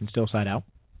 Can still side out.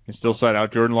 Can still side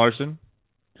out. Jordan Larson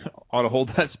ought to hold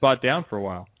that spot down for a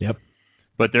while. Yep.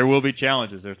 But there will be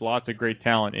challenges. There's lots of great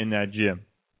talent in that gym.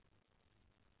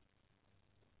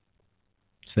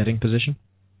 Setting position?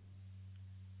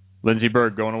 Lindsey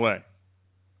Berg going away.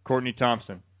 Courtney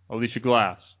Thompson. Alicia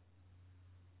Glass.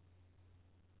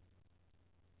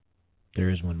 There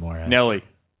is one more. Nelly.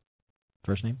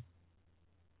 First name?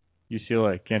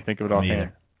 UCLA. Can't think of it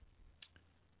offhand.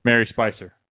 Mary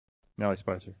Spicer. Nellie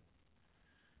Spicer.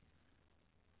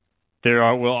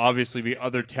 There will obviously be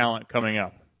other talent coming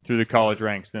up through the college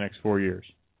ranks the next 4 years.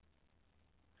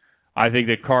 I think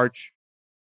that Karch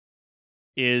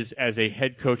is, as a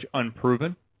head coach,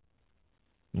 unproven.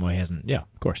 Well, he hasn't. Yeah,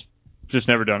 of course. Just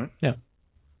never done it. Yeah.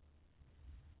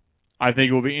 I think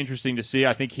it will be interesting to see.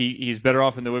 I think he's better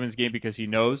off in the women's game because he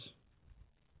knows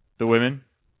the women.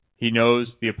 He knows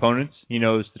the opponents. He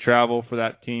knows the travel for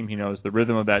that team. He knows the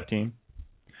rhythm of that team.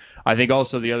 I think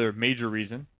also the other major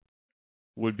reason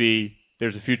would be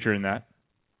there's a future in that.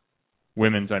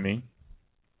 Women's, I mean.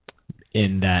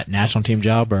 In that national team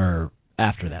job or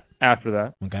after that? After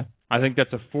that. Okay. I think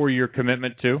that's a 4-year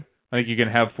commitment, too. I think you can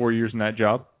have 4 years in that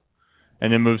job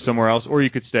and then move somewhere else, or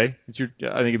you could stay. I think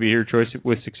it'd be your choice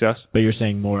with success. But you're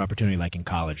saying more opportunity like in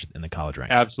college, in the college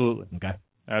rank? Absolutely. Okay.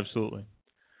 Absolutely.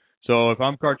 So if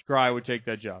I'm Karch Kiraly, I would take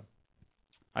that job.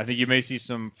 I think you may see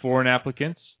some foreign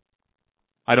applicants.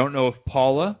 I don't know if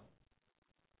Paula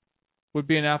would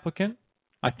be an applicant.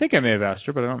 I think I may have asked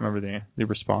her, but I don't remember the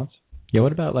response. Yeah,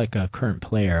 what about like a current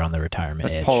player on the retirement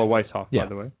edge? Paula Weishoff, by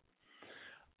the way.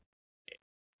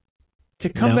 To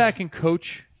come back and coach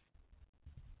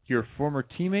your former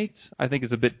teammates, I think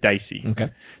is a bit dicey.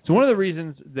 Okay. So one of the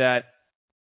reasons that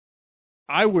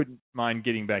I wouldn't mind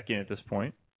getting back in at this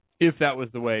point if that was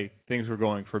the way things were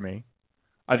going for me.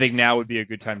 I think now would be a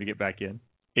good time to get back in,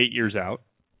 8 years out.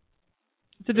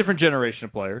 It's a different generation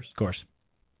of players. Of course.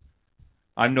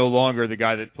 I'm no longer the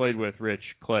guy that played with Rich,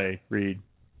 Clay, Reed,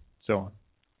 so on.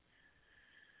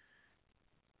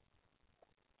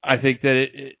 I think that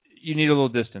you need a little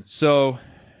distance. So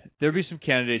there'll be some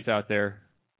candidates out there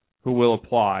who will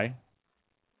apply,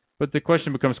 but the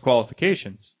question becomes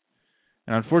qualifications.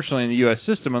 And unfortunately, in the U.S.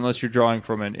 system, unless you're drawing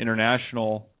from an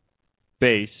international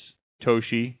base,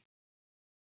 Toshi,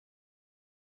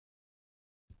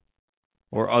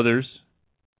 or others,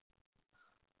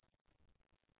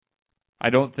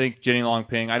 I don't think Jenny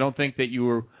Longping, I don't think that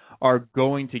you are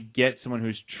going to get someone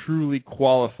who's truly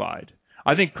qualified.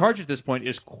 I think Karch at this point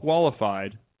is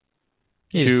qualified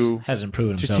hasn't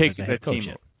proven himself take as a head coach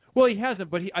yet. Well, he hasn't,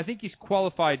 but I think he's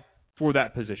qualified for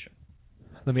that position.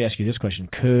 Let me ask you this question.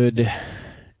 Could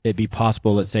it be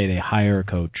possible, let's say they hire a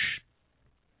coach,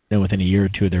 then within a year or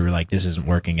two they're like, this isn't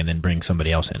working, and then bring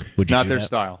somebody else in? Would you Not do their that?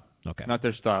 style. Okay. Not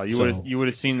their style. You would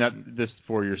have seen this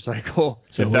 4-year cycle.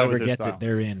 So whoever gets it,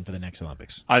 they're in for the next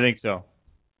Olympics. I think so.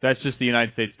 That's just the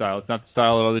United States style. It's not the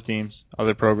style of other teams,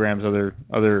 other programs,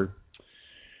 other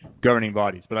governing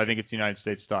bodies, but I think it's the United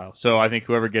States style. So I think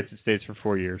whoever gets it stays for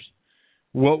 4 years.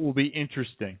 What will be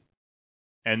interesting,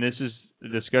 and this is the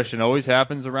discussion always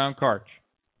happens around Karch.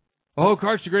 Oh,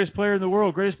 Karch, the greatest player in the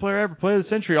world, greatest player ever, player of the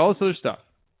century, all this other stuff.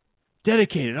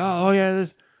 Dedicated. Oh yeah, this.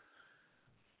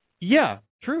 Yeah,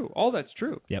 true. All that's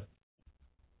true. Yep.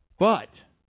 But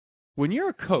when you're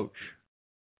a coach,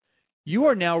 you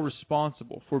are now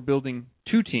responsible for building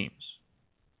two teams.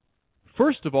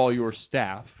 First of all, your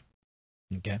staff.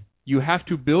 Okay. You have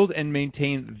to build and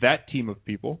maintain that team of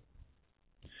people.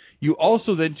 You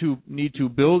also then need to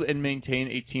build and maintain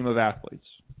a team of athletes.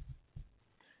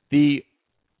 The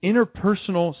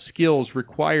interpersonal skills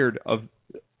required of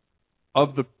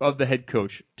the head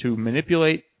coach to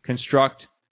manipulate, construct,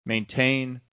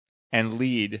 maintain, and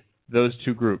lead those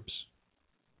two groups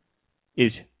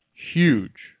is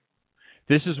huge.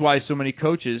 This is why so many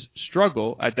coaches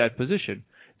struggle at that position.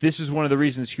 This is one of the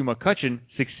reasons Hugh McCutcheon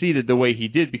succeeded the way he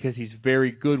did, because he's very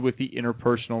good with the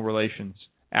interpersonal relations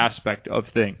aspect of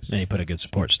things. And he put a good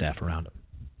support staff around him.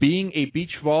 Being a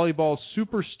beach volleyball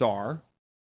superstar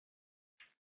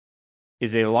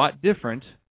is a lot different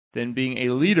than being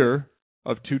a leader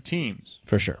of two teams.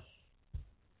 For sure.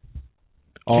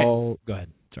 Go ahead.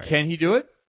 Sorry. Can he do it?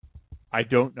 I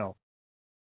don't know.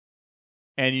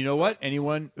 And you know what?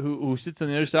 Anyone who sits on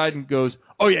the other side and goes,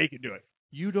 oh, yeah, he can do it.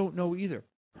 You don't know either.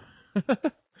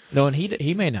 No, and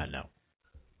he may not know.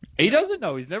 He doesn't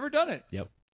know. He's never done it. Yep.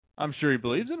 I'm sure he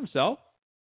believes in himself.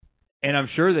 And I'm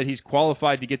sure that he's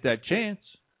qualified to get that chance.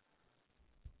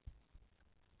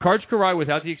 Karch Kiraly,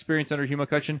 without the experience under Hugh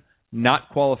McCutcheon, not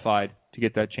qualified to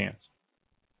get that chance.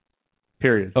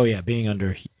 Period. Oh, yeah. Being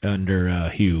under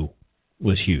Hugh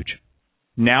was huge.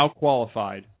 Now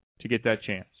qualified to get that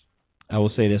chance. I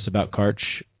will say this about Karch,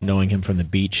 knowing him from the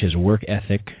beach, his work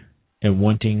ethic and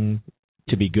wanting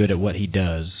to be good at what he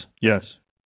does, yes,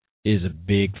 is a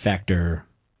big factor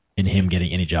in him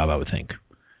getting any job, I would think.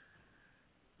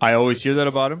 I always hear that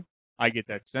about him. I get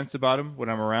that sense about him when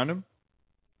I'm around him.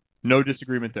 No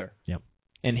disagreement there. Yep.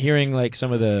 And hearing like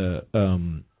some of the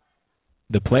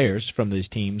players from these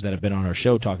teams that have been on our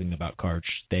show talking about Karch,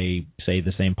 they say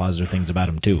the same positive things about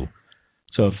him too.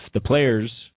 So if the players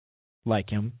like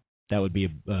him, that would be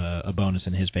a bonus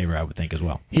in his favor, I would think, as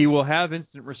well. He will have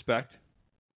instant respect,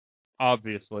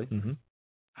 obviously. Mm-hmm.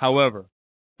 However,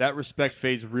 that respect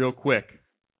fades real quick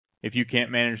if you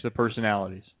can't manage the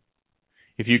personalities,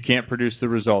 if you can't produce the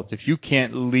results, if you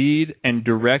can't lead and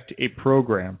direct a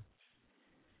program.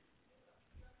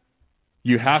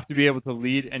 You have to be able to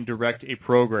lead and direct a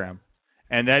program,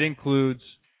 and that includes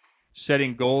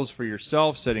setting goals for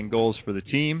yourself, setting goals for the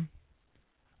team,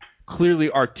 clearly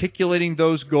articulating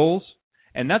those goals,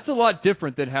 and that's a lot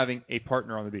different than having a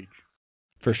partner on the beach.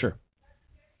 For sure.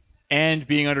 And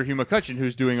being under Hugh McCutcheon,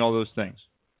 who's doing all those things.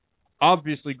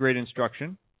 Obviously great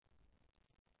instruction,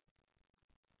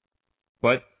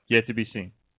 but yet to be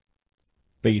seen.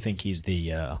 But you think he's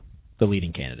the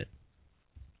leading candidate?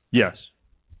 Yes.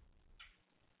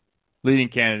 Leading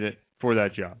candidate for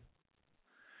that job.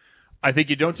 I think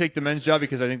you don't take the men's job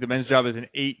because I think the men's job is an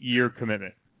 8-year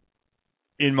commitment.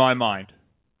 In my mind.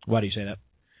 Why do you say that?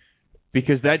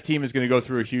 Because that team is going to go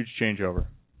through a huge changeover.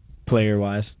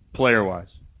 Player-wise? Player-wise.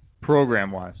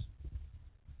 Program-wise.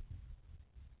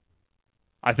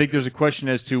 I think there's a question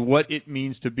as to what it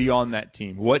means to be on that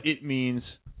team, what it means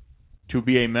to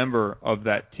be a member of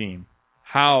that team,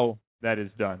 how that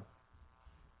is done.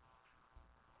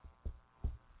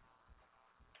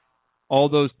 All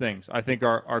those things I think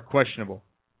are questionable.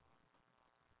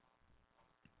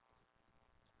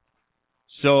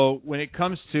 So when it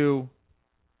comes to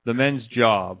the men's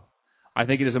job, I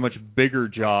think it is a much bigger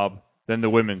job than the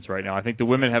women's right now. I think the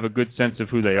women have a good sense of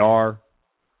who they are,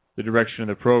 the direction of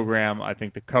the program. I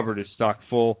think the cupboard is stock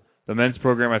full. The men's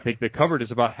program, I think the cupboard is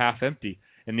about half empty.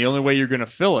 And the only way you're going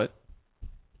to fill it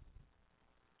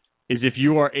is if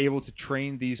you are able to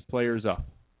train these players up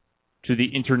to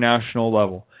the international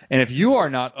level. And if you are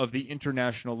not of the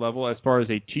international level as far as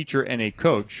a teacher and a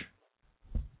coach,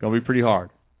 it's going to be pretty hard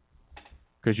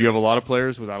because you have a lot of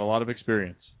players without a lot of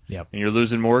experience. Yep. And you're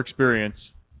losing more experience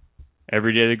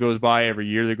every day that goes by, every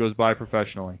year that goes by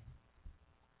professionally.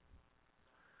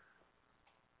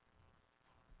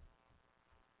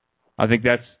 I think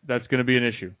that's going to be an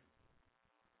issue.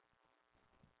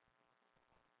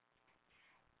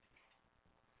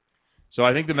 So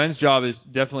I think the men's job is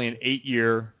definitely an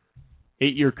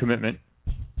 8-year commitment.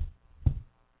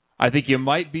 I think you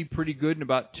might be pretty good in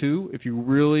about 2 if you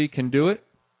really can do it.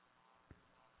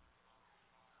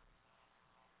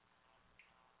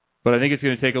 But I think it's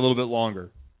going to take a little bit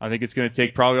longer. I think it's going to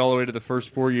take probably all the way to the first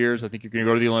 4 years. I think you're going to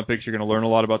go to the Olympics. You're going to learn a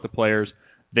lot about the players.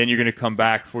 Then you're going to come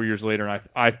back 4 years later, and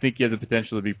I think you have the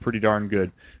potential to be pretty darn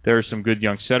good. There are some good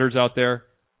young setters out there.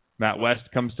 Matt West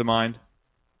comes to mind.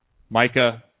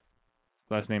 Micah,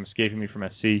 last name escaping me, from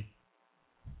SC.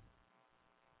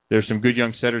 There's some good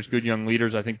young setters, good young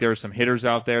leaders. I think there are some hitters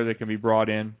out there that can be brought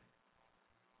in.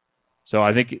 So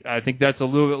I think that's a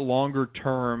little bit longer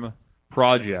term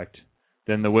project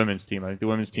than the women's team. I think the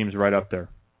women's team is right up there.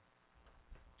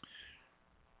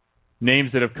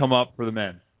 Names that have come up for the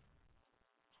men.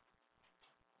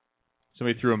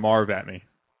 Somebody threw a Marv at me.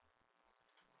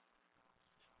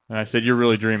 And I said, "You're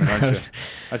really dreaming, aren't you?"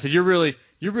 I said, You're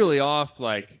really off,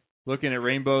 like, looking at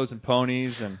rainbows and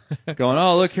ponies and going,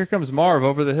 oh, look, here comes Marv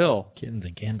over the hill. Kittens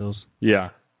and candles. Yeah.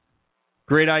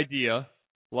 Great idea.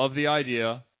 Love the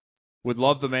idea. Would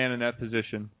love the man in that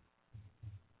position.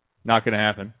 Not going to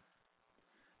happen.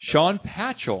 Sean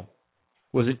Patchell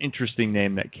was an interesting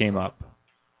name that came up.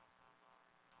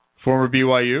 Former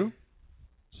BYU.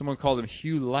 Someone called him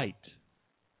Hugh Light.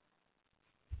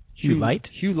 Hugh Light?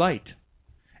 Hugh Light.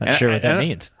 Not sure what that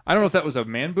means. I don't know if that was a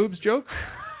man boobs joke.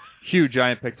 Huge,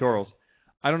 giant pectorals.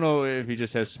 I don't know if he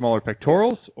just has smaller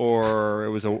pectorals or it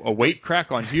was a weight crack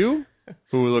on Hugh,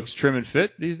 who looks trim and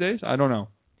fit these days. I don't know.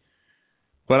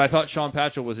 But I thought Sean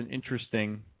Patchell was an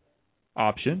interesting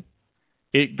option.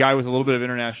 Guy with a little bit of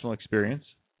international experience.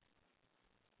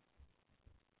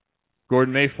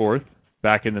 Gordon Mayforth,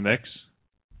 back in the mix.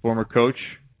 Former coach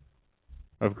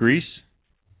of Greece.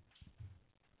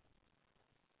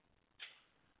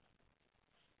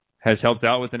 Has helped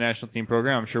out with the national team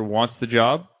program. I'm sure wants the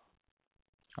job.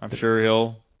 I'm sure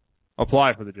he'll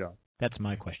apply for the job. That's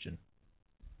my question.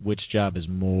 Which job is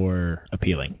more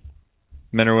appealing?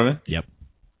 Men or women? Yep.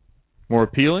 More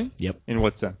appealing? Yep. In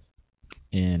what sense?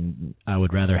 And I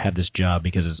would rather have this job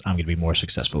because I'm going to be more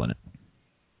successful in it.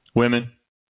 Women?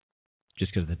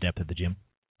 Just because of the depth of the gym?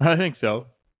 I think so.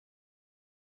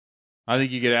 I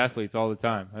think you get athletes all the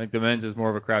time. I think the men's is more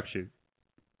of a crapshoot.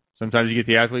 Sometimes you get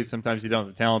the athletes, sometimes you don't.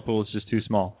 The talent pool is just too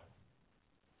small.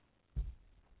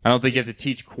 I don't think you have to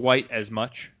teach quite as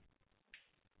much.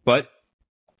 But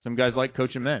some guys like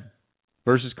coaching men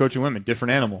versus coaching women.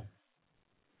 Different animal.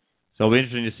 So it'll be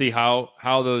interesting to see how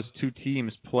those two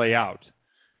teams play out.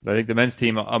 But I think the men's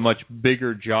team, a much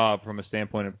bigger job from a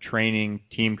standpoint of training,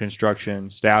 team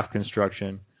construction, staff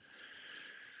construction.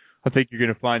 I think you're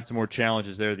going to find some more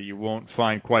challenges there that you won't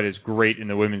find quite as great in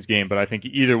the women's game. But I think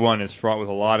either one is fraught with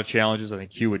a lot of challenges. I think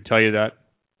Hugh would tell you that.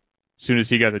 As soon as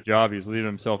he got the job, he was leaving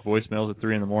himself voicemails at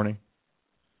 3 a.m.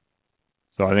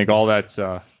 So I think all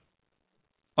that's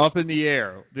up in the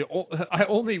air. I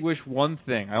only wish one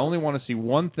thing. I only want to see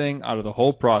one thing out of the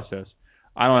whole process.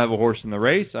 I don't have a horse in the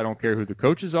race. I don't care who the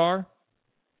coaches are.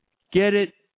 Get it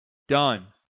done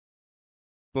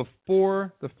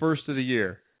before the first of the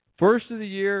year. First of the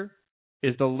year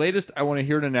is the latest I want to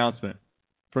hear an announcement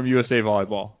from USA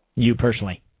Volleyball. You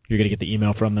personally. You're going to get the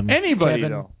email from them. Anybody,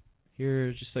 Kevin, though.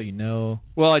 Here, just so you know.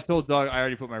 Well, I told Doug I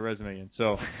already put my resume in,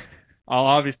 so I'll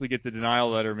obviously get the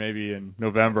denial letter maybe in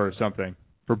November or something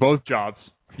for both jobs.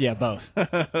 Yeah, both.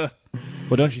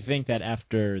 Well, don't you think that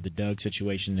after the Doug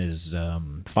situation is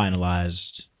finalized,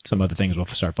 some other things will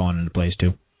start falling into place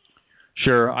too?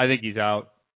 Sure. I think he's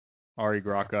out. Ari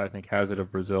Graca, I think, has it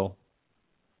of Brazil.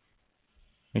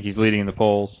 I think he's leading in the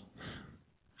polls.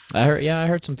 I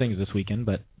heard some things this weekend,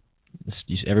 but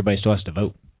everybody still has to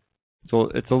vote. So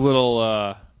it's a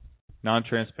little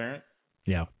non-transparent.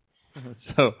 Yeah.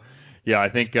 So Yeah, I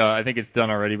think it's done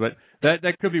already, but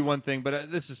that could be one thing.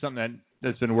 But this is something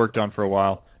that's been worked on for a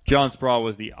while. John Sproul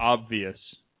was the obvious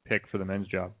pick for the men's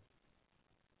job.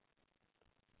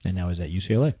 And now he's at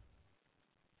UCLA.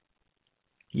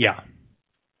 Yeah.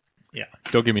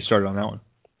 Don't get me started on that one.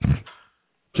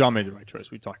 John made the right choice.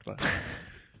 We talked about it.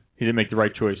 He didn't make the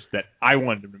right choice that I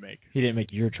wanted him to make. He didn't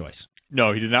make your choice.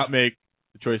 No, he did not make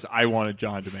the choice I wanted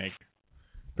John to make.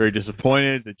 Very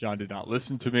disappointed that John did not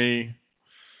listen to me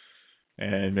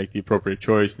and make the appropriate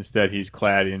choice. Instead, he's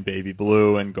clad in baby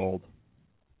blue and gold.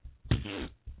 Is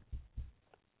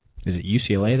it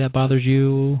UCLA that bothers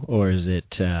you, or is it...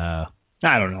 I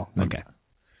don't know. Okay.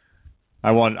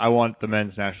 I want the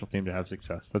men's national team to have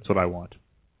success. That's what I want.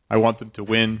 I want them to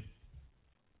win.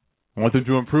 I want them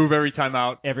to improve every time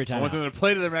out. I want them to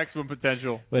play to their maximum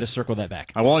potential. Way to circle that back.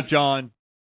 I want John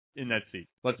in that seat.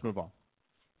 Let's move on.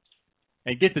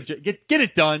 And get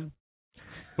it done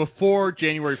before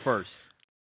January 1st.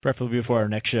 Preferably before our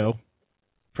next show.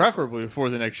 Preferably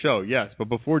before the next show, yes. But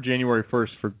before January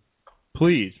 1st,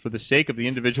 please, for the sake of the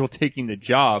individual taking the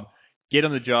job, get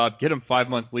him the job, get him 5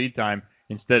 months lead time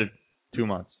instead of 2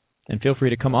 months. And feel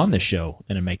free to come on this show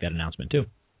and make that announcement, too.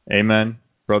 Amen,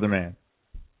 brother man.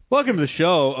 Welcome to the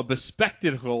show, a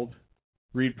bespectacled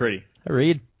Reed Pretty. Hi,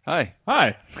 Reed. Hi.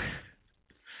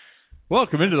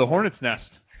 Welcome into the Hornet's Nest.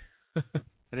 I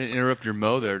didn't interrupt your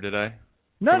mow there, did I?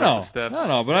 No. But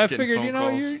I figured,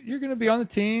 you're going to be on the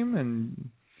team, and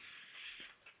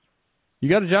you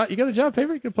got a job. You got a job,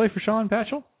 favorite? You can play for Sean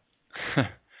Patchell.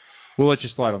 We'll let you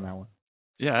slide on that one.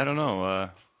 Yeah, I don't know.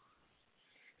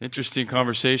 Interesting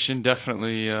conversation,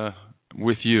 definitely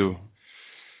with you.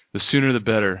 The sooner the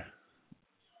better.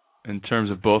 In terms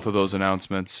of both of those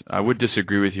announcements, I would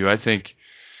disagree with you. I think,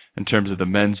 in terms of the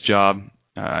men's job,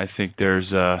 I think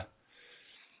the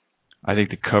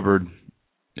cupboard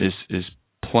is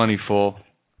plenty full,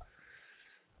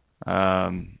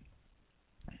 and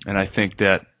I think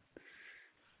that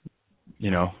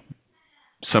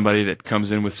somebody that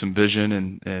comes in with some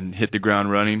vision and hit the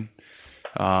ground running,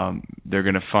 they're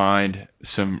going to find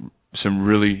some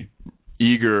really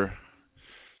eager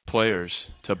players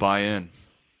to buy in.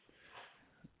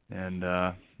 And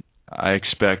I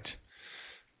expect,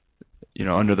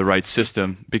 under the right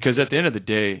system, because at the end of the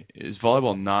day, is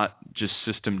volleyball not just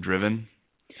system driven?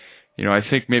 I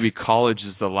think maybe college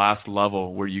is the last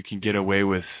level where you can get away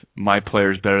with my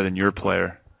player's better than your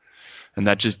player. And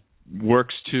that just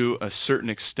works to a certain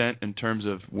extent in terms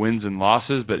of wins and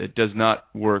losses, but it does not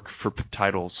work for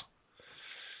titles.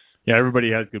 Yeah,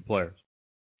 everybody has good players.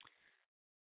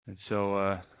 And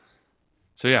so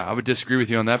yeah, I would disagree with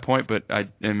you on that point, but I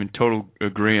am in total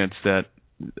agreement that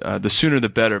the sooner the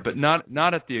better, but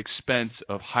not at the expense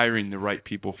of hiring the right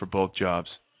people for both jobs.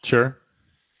 Sure.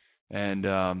 And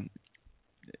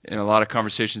in a lot of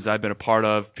conversations I've been a part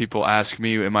of, people ask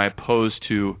me, am I opposed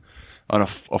to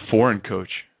a foreign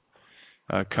coach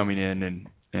coming in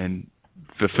and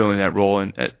fulfilling that role?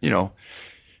 And,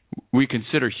 we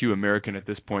consider Hugh American at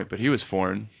this point, but he was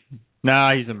foreign.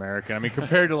 Nah, he's American. I mean,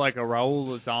 compared to like a Raul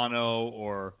Lozano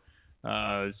or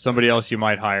somebody else you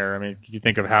might hire. I mean, you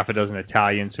think of half a dozen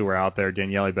Italians who are out there,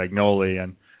 Daniele Bagnoli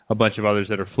and a bunch of others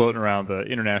that are floating around the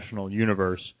international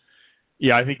universe.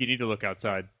 Yeah, I think you need to look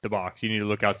outside the box. You need to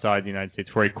look outside the United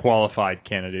States for a qualified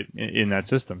candidate in that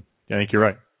system. I think you're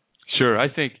right. Sure. I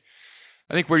think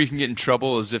where you can get in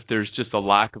trouble is if there's just a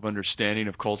lack of understanding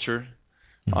of culture.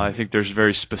 I think there's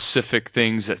very specific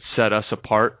things that set us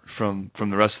apart from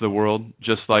the rest of the world,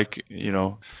 just like,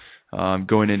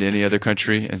 going into any other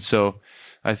country. And so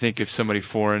I think if somebody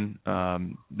foreign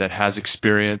that has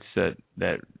experience that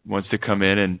wants to come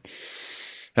in and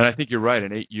I think you're right,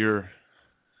 an 8-year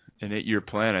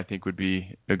plan I think would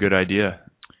be a good idea.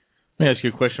 Let me ask you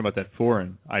a question about that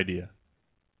foreign idea.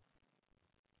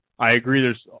 I agree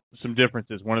there's some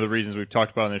differences. One of the reasons we've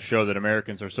talked about on this show that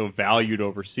Americans are so valued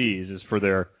overseas is for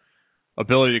their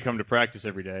ability to come to practice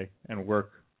every day and work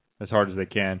as hard as they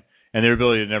can, and their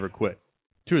ability to never quit.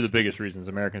 Two of the biggest reasons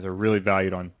Americans are really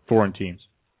valued on foreign teams.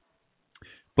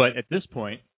 But at this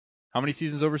point, how many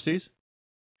seasons overseas?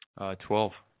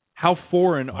 12. How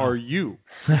foreign are you?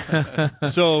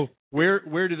 So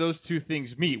where do those two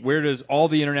things meet? Where does all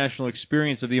the international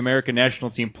experience of the American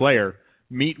national team player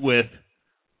meet with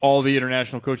all the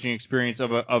international coaching experience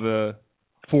of a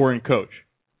foreign coach?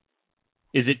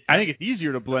 I think it's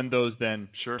easier to blend those than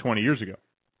 20 years ago.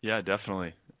 Yeah,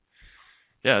 definitely.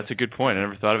 Yeah, that's a good point. I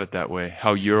never thought of it that way.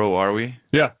 How Euro are we?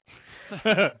 Yeah.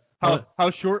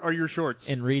 How short are your shorts?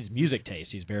 In Reed's music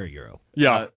taste, he's very Euro.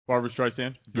 Yeah, Barbra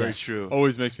Streisand. Very true.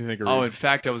 Always makes me think of Reed. Oh, in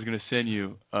fact, I was going to send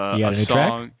you a a new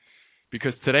song track?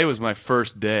 because today was my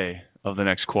first day of the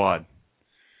next quad.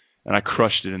 and I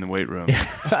crushed it in the weight room.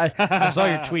 I saw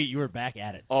your tweet. You were back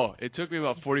at it. Oh, it took me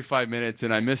about 45 minutes,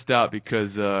 and I missed out because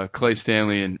Clay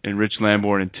Stanley and Rich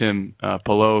Lamborn and Tim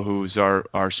Pelot, who's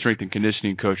our strength and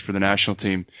conditioning coach for the national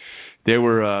team, they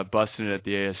were busting it at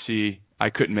the ASC. I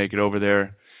couldn't make it over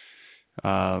there.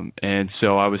 And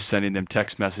so I was sending them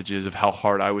text messages of how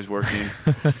hard I was working.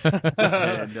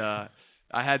 And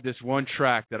I had this one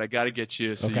track that I got to get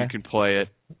you so you can play it.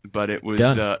 But it was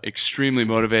extremely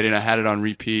motivating. I had it on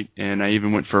repeat, and I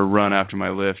even went for a run after my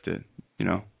lift.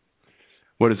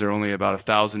 What is there, only about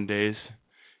 1,000 days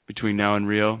between now and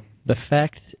Rio? The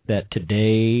fact that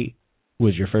today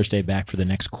was your first day back for the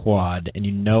next quad, and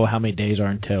you know how many days are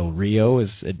until Rio,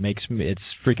 it's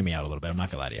freaking me out a little bit. I'm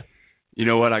not going to lie to you. You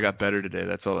know what? I got better today.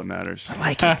 That's all that matters. I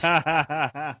like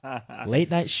it. Late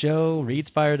night show. Reed's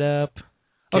fired up.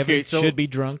 Kevin should be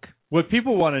drunk. What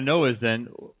people want to know is then,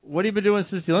 what have you been doing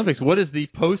since the Olympics? What does the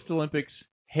post-Olympics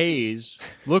haze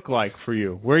look like for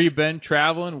you? Where have you been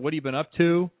traveling? What have you been up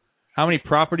to? How many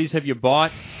properties have you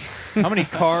bought? How many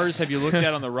cars have you looked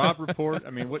at on the Rob Report?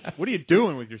 I mean, what are you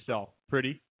doing with yourself,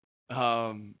 Pretty?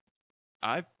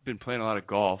 I've been playing a lot of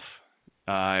golf.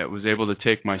 I was able to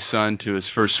take my son to his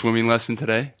first swimming lesson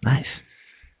today. Nice.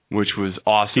 Which was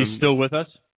awesome. He's still with us?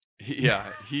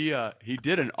 He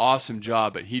did an awesome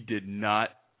job, but he did not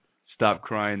stop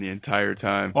crying the entire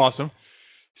time. Awesome.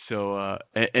 So,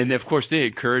 and of course they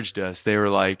encouraged us. They were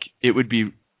like, it would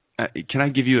be, can I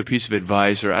give you a piece of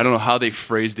advice? Or I don't know how they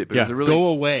phrased it, but it was a really, go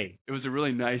away. It was a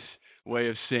really nice way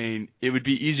of saying it would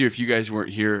be easier if you guys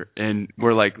weren't here. And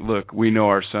we're like, look, we know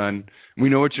our son. We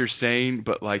know what you're saying,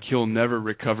 but like he'll never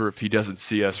recover if he doesn't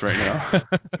see us right now.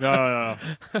 No.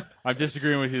 I'm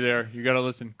disagreeing with you there. You got to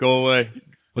listen. Go away.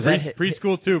 Was that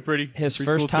preschool too, Pretty? His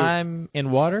first time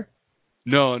in water?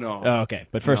 No. Oh, okay.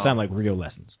 But first time like real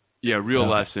lessons. Yeah, real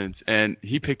lessons. And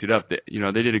he picked it up. They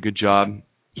did a good job.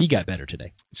 He got better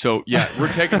today. So, yeah,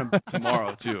 we're taking him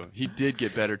tomorrow, too. He did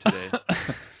get better today.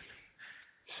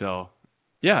 So,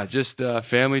 yeah, just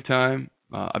family time.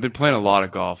 I've been playing a lot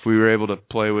of golf. We were able to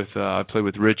play with I played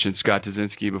with Rich and Scott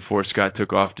Dzinski before Scott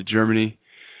took off to Germany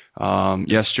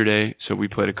yesterday. So we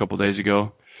played a couple days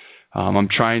ago. I'm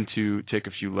trying to take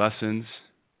a few lessons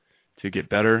to get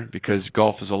better because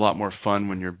golf is a lot more fun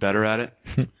when you're better at it.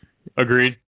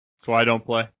 Agreed. That's why I don't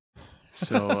play.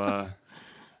 So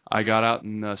I got out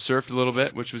and surfed a little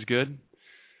bit, which was good.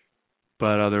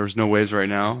 But there was no waves right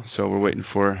now, so we're waiting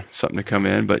for something to come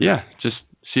in. But, yeah, just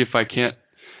see if I can't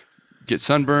get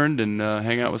sunburned and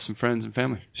hang out with some friends and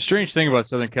family. Strange thing about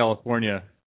Southern California,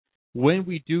 when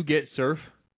we do get surf,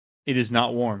 it is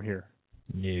not warm here.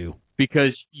 No.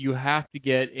 Because you have to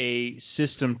get a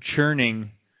system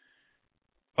churning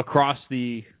across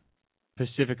the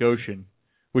Pacific Ocean,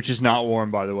 which is not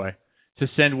warm, by the way, to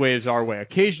send waves our way.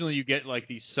 Occasionally you get like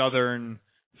the southern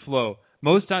flow.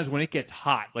 Most times when it gets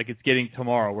hot, like it's getting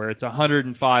tomorrow, where it's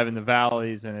 105 in the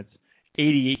valleys and it's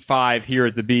 88.5 here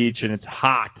at the beach and it's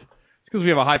hot. It's because we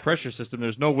have a high-pressure system.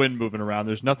 There's no wind moving around.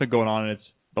 There's nothing going on, and it's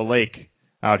the lake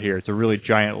out here. It's a really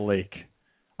giant lake.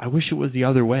 I wish it was the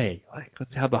other way. Like,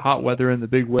 let's have the hot weather and the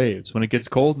big waves. When it gets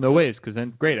cold, no waves, because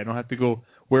then, great, I don't have to go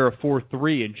wear a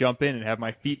 4.3 and jump in and have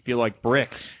my feet feel like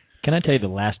bricks. Can I tell you the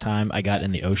last time I got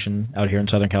in the ocean out here in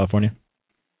Southern California?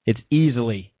 It's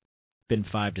easily been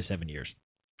 5 to 7 years.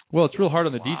 Well, it's real hard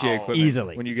on the DJ equipment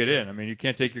easily when you get in. I mean, you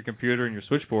can't take your computer and your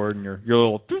switchboard and your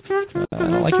little... I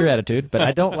don't like your attitude, but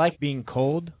I don't like being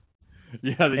cold.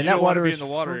 Yeah, and that water is in the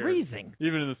water freezing. Here,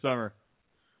 even in the summer.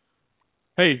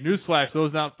 Hey, newsflash,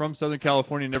 those not from Southern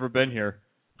California never been here.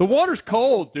 The water's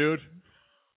cold, dude.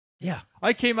 Yeah.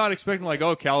 I came out expecting like,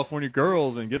 oh, California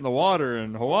girls and get in the water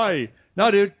and Hawaii. No,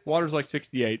 dude, water's like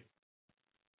 68.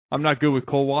 I'm not good with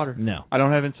cold water. No. I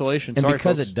don't have insulation. And sorry,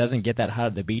 because folks. it doesn't get that hot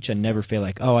at the beach, I never feel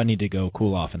like, oh, I need to go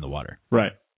cool off in the water.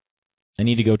 Right. I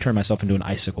need to go turn myself into an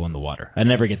icicle in the water. I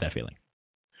never get that feeling.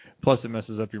 Plus, it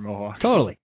messes up your mohawk.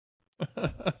 Totally.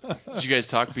 Did you guys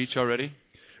talk beach already?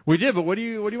 We did, but what do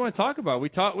you want to talk about? We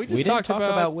didn't talk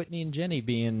about Whitney and Jenny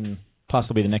being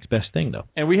possibly the next best thing, though.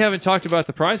 And we haven't talked about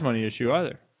the prize money issue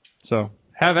either. So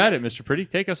have at it, Mr. Pretty.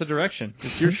 Take us a direction.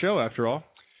 It's your show, after all.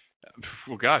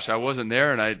 Well, gosh, I wasn't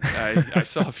there, and I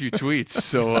saw a few tweets.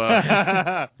 So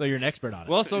so you're an expert on it.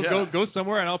 Well, so yeah. Go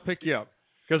somewhere, and I'll pick you up.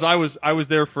 Because I was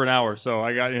there for an hour, so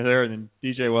I got you there, and then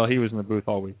DJ, well, he was in the booth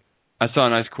all week. I saw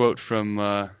a nice quote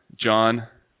from John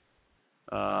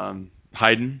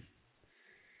Hayden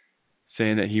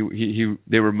saying that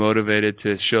they were motivated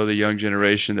to show the young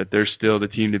generation that they're still the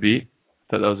team to beat.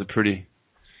 I thought that was a pretty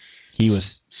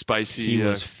spicy. He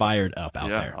was fired up out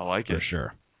there. I like it. For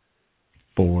sure.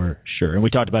 And we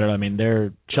talked about it. I mean,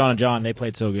 Sean and John, they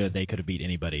played so good they could have beat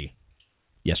anybody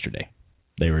yesterday.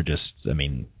 They were just,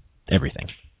 everything.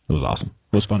 It was awesome.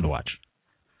 It was fun to watch.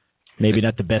 Maybe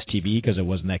not the best TV because it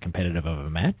wasn't that competitive of a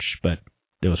match, but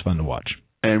it was fun to watch.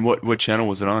 And what channel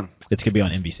was it on? It's going to be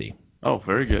on NBC. Oh,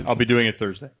 very good. I'll be doing it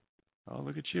Thursday. Oh,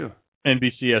 look at you.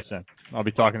 NBCSN. I'll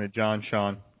be talking to John,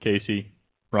 Sean, Casey,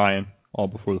 Ryan, all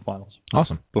before the finals.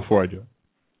 Awesome. Before I do it.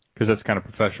 Because that's kind of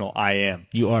professional I am.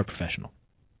 You are professional.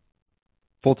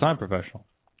 Full-time professional.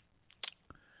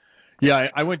 Yeah,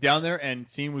 I went down there and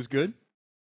scene was good.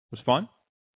 It was fun.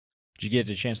 Did you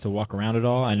get a chance to walk around at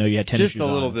all? I know you had tennis shoes on.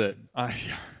 Just a little bit.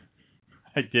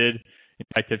 I did. In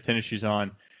fact, I have tennis shoes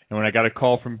on. And when I got a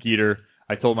call from Geeter,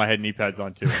 I told him I had knee pads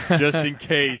on too, just in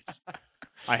case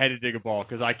I had to dig a ball,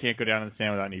 because I can't go down in the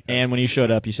sand without knee pads. And when you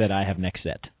showed up, you said, I have next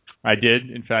set. I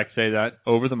did, in fact, say that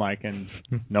over the mic, and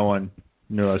no one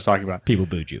knew what I was talking about. People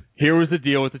booed you. Here was the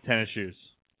deal with the tennis shoes.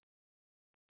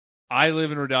 I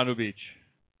live in Redondo Beach.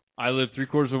 I live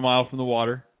 3/4 of a mile from the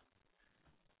water.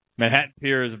 Manhattan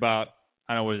Pier is about,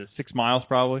 6 miles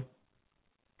probably?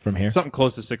 From here? Something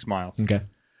close to 6 miles. Okay.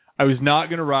 I was not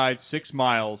going to ride 6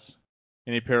 miles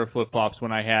in a pair of flip-flops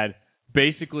when I had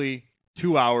basically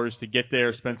 2 hours to get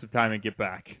there, spend some time, and get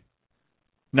back.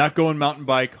 Not going mountain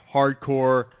bike,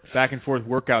 hardcore, back-and-forth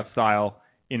workout style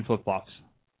in flip-flops.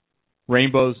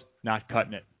 Rainbows, not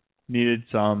cutting it. Needed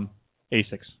some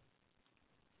Asics.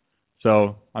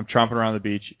 So I'm tromping around the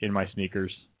beach in my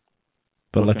sneakers.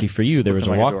 But lucky for you, there was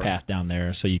a walk door. path down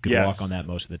there, so you could Yes. walk on that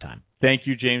most of the time. Thank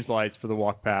you, James Lights, for the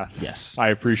walk path. Yes. I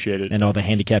appreciate it. And all the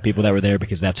handicapped people that were there,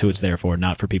 because that's who it's there for,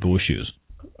 not for people with shoes.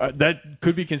 That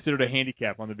could be considered a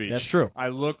handicap on the beach. That's true. I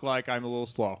look like I'm a little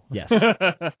slow. Yes.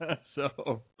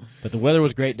 So. But the weather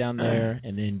was great down there,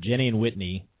 and then Jenny and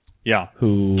Whitney, Yeah.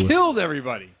 who killed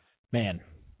everybody. Man,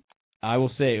 I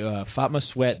will say Fatma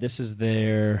Sweat. This is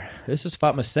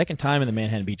Fatma's second time in the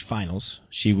Manhattan Beach Finals.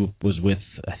 She was with,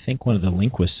 I think, one of the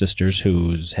Lindquist sisters,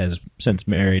 who has since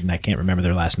married, and I can't remember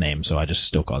their last name, so I just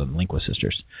still call them Lindquist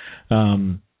sisters.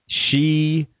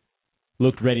 She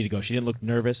looked ready to go. She didn't look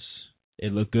nervous.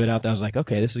 It looked good out there. I was like,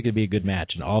 okay, this is going to be a good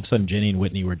match. And all of a sudden, Jenny and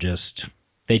Whitney were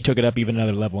they took it up even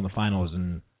another level in the finals,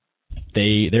 and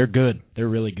they're good. They're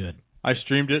really good. I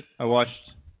streamed it. I watched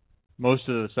most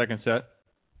of the second set.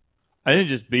 I didn't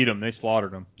just beat them. They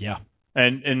slaughtered them. Yeah.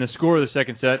 And the score of the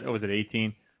second set, was it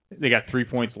 18? They got 3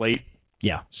 points late.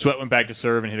 Yeah. Sweat went back to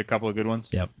serve and hit a couple of good ones.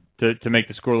 Yep. To make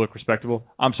the score look respectable.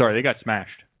 I'm sorry, they got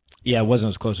smashed. Yeah, it wasn't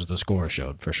as close as the score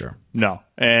showed, for sure. No.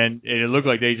 And it looked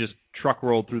like they just truck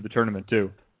rolled through the tournament,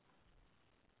 too.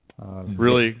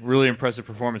 Really, really impressive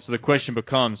performance. So the question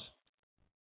becomes,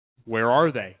 where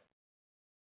are they?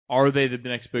 Are they the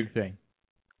next big thing?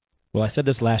 Well, I said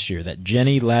this last year, that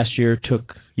Jenny last year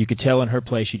you could tell in her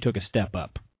play she took a step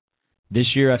up.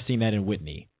 This year I've seen that in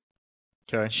Whitney.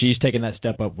 Okay. She's taken that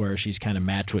step up where she's kind of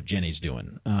matched what Jenny's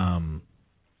doing.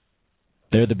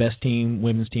 They're the best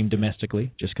women's team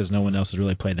domestically, just because no one else has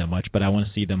really played that much, but I want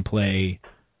to see them play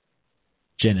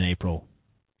Jen and April,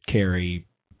 Carrie,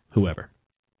 whoever.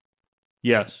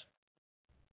 Yes.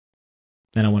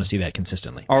 And I want to see that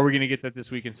consistently. Are we going to get that this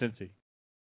week in Cincy?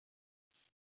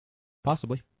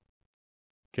 Possibly.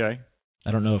 Okay.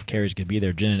 I don't know if Carrie's going to be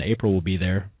there. Jen and April will be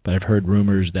there, but I've heard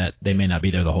rumors that they may not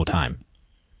be there the whole time.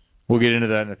 We'll get into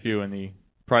that in a few in the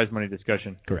prize money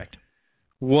discussion. Correct.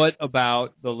 What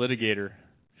about the litigator,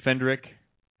 Fendrick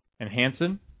and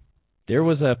Hansen? There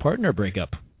was a partner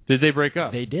breakup. Did they break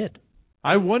up? They did.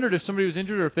 I wondered if somebody was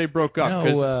injured or if they broke up.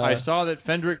 No, I saw that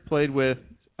Fendrick played with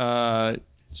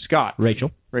Scott.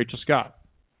 Rachel Scott.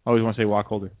 I always want to say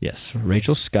Wacholder. Yes,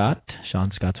 Rachel Scott,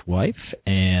 Sean Scott's wife,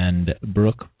 and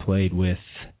Brooke played with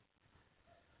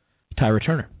Tyra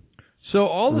Turner. So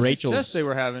all the success they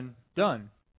were having,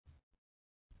 done.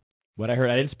 What I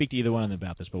heard, I didn't speak to either one of them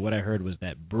about this, but what I heard was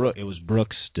that it was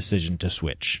Brooke's decision to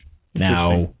switch.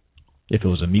 Now, if it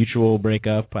was a mutual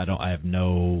breakup, I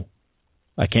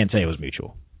can't say it was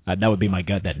mutual. That would be my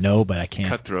gut, that no, but I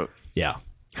can't. Cutthroat. Yeah,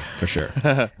 for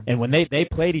sure. And when they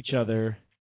played each other,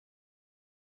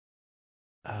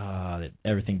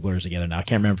 everything blurs together now. I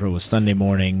can't remember if it was Sunday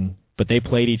morning, but they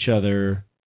played each other,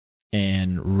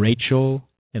 and Rachel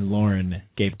and Lauren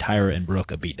gave Tyra and Brooke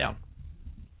a beatdown.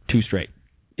 2 straight.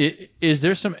 Is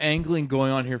there some angling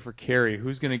going on here for Carrie?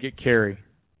 Who's going to get Carrie?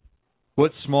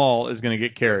 What small is going to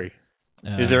get Carrie?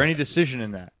 Is there any decision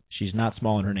in that? She's not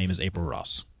small, and her name is April Ross.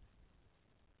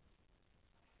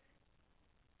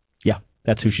 Yeah,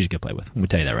 that's who she's going to play with. I'm going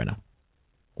to tell you that right now.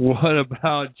 What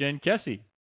about Jen Kessie?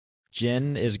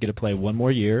 Jen is going to play one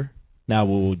more year. Now,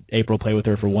 will April play with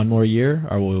her for one more year,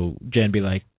 or will Jen be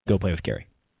like, go play with Carrie?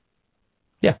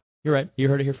 Yeah, you're right. You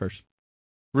heard it here first.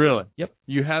 Really? Yep.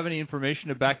 You have any information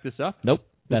to back this up? Nope.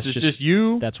 That's just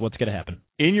you. That's what's going to happen.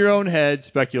 in your own head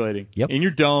speculating. Yep. In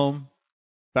your dome,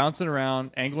 bouncing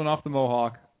around, angling off the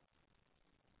Mohawk.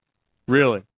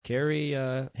 Really? Kerry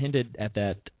hinted at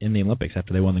that in the Olympics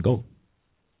after they won the gold.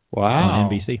 Wow.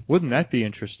 On NBC. Wouldn't that be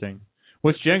interesting?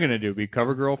 What's Jen going to do? Be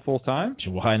cover girl full time?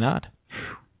 Why not?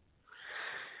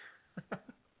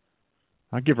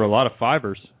 I'd give her a lot of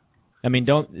fibers. Jen's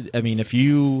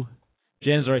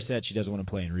already said she doesn't want to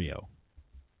play in Rio.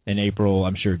 And April,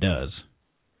 I'm sure, does.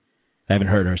 I haven't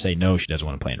heard her say no, she doesn't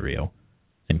want to play in Rio.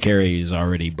 And Kerry's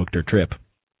already booked her trip.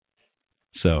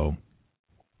 So,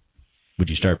 would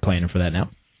you start planning for that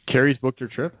now? Kerry's booked her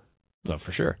trip? Oh,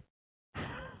 for sure.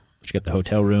 She got the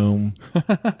hotel room,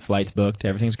 flights booked,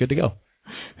 everything's good to go.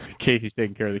 Casey's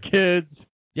taking care of the kids.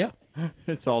 Yeah.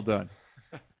 It's all done.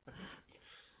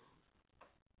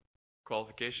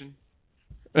 Qualification?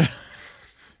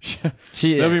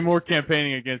 There'll be more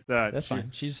campaigning against that. That's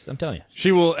fine. I'm telling you.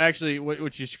 She will actually, what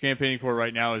she's campaigning for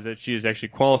right now is that she is actually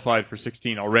qualified for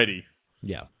 16 already.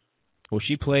 Yeah. Well,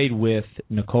 she played with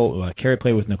Nicole, Kerry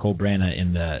played with Nicole Brana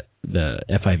in the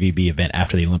FIVB event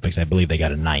after the Olympics. I believe they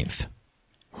got a 9th.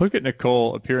 Look at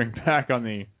Nicole appearing back on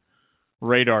the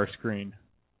radar screen.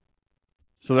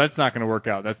 So that's not going to work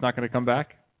out. That's not going to come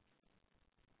back?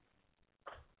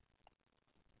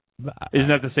 Isn't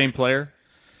that the same player?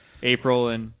 April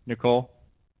and Nicole?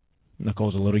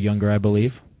 Nicole's a little younger, I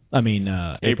believe.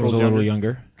 April's a little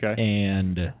younger. Okay.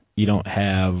 And you don't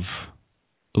have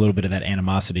a little bit of that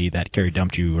animosity that Kerry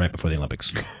dumped you right before the Olympics.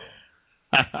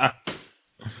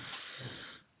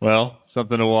 Well,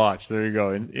 something to watch. There you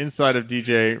go. Inside of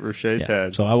DJ Roche's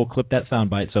head. So I will clip that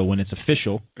soundbite. So when it's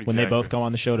official, when they both come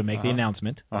on the show to make the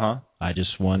announcement, I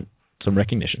just want some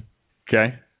recognition.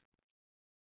 Okay.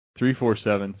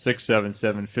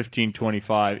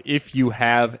 347-677-1525 if you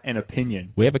have an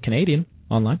opinion. We have a Canadian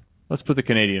online. Let's put the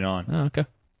Canadian on. Oh, okay.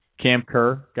 Cam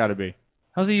Kerr, got to be.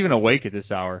 How's he even awake at this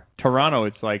hour? Toronto,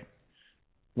 it's like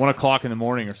 1 o'clock in the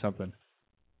morning or something.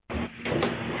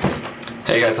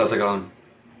 Hey guys, how's it going?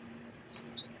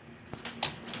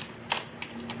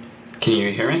 Can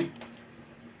you hear me?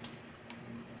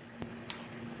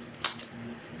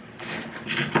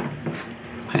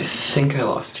 I think I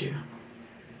lost you.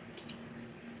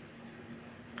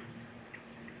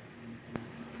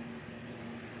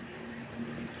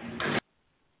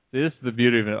 This is the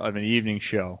beauty of an evening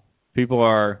show. People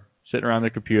are sitting around their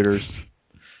computers,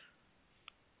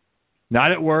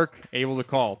 not at work, able to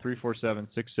call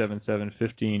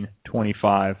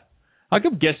 347-677-1525. How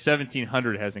come Guest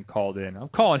 1700 hasn't called in? I'm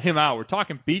calling him out. We're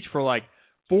talking beach for like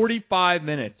 45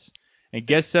 minutes, and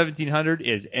Guest 1700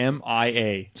 is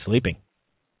MIA. Sleeping.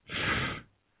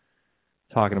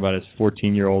 Talking about his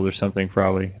 14-year-old or something,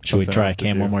 probably. Should we try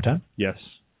Cam one more time? Yes.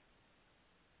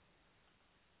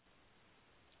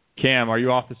 Cam, are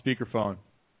you off the speakerphone?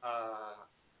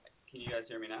 Can you guys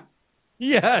hear me now?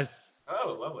 Yes.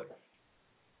 Oh, lovely.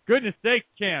 Goodness sakes,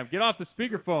 Cam, get off the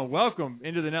speakerphone. Welcome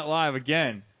into the Net Live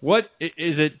again. What,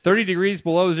 is it 30 degrees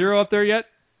below zero up there yet?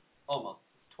 Almost.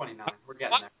 29. We're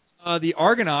getting there. The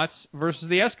Argonauts versus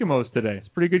the Eskimos today. It's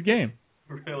a pretty good game.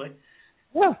 Really?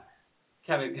 Yeah.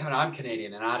 Kevin, I'm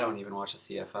Canadian, and I don't even watch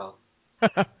the CFL.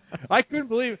 I couldn't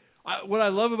believe what I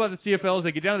love about the CFL is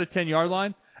they get down to the 10-yard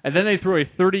line, and then they throw a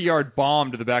 30-yard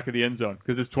bomb to the back of the end zone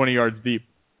because it's 20 yards deep.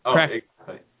 Oh,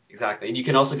 exactly. And you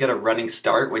can also get a running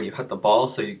start when you hit the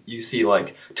ball, so you see, like,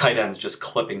 tight ends just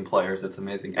clipping players. It's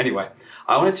amazing. Anyway,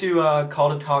 I wanted to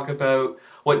call to talk about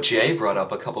what Jay brought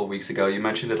up a couple of weeks ago. You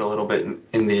mentioned it a little bit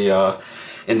in the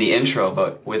intro,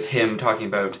 but with him talking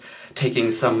about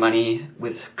taking some money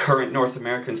with current North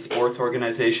American sports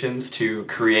organizations to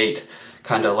create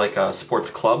kind of like a sports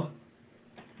club.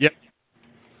 Yep.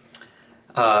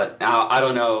 Now, I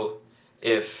don't know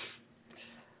if...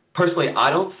 Personally,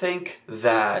 I don't think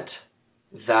that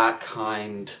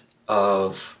kind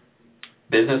of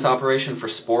business operation for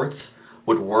sports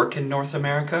would work in North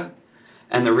America.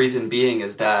 And the reason being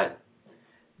is that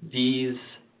these,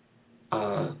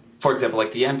 for example,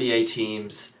 like the NBA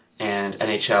teams and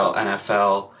NHL,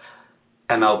 NFL,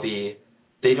 MLB,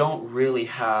 they don't really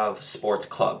have sports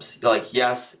clubs. Like,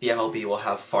 yes, the MLB will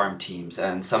have farm teams,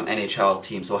 and some NHL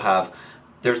teams will have,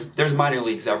 there's minor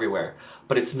leagues everywhere.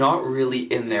 But it's not really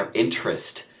in their interest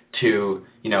to,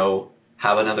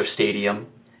 have another stadium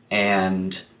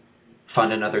and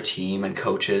fund another team and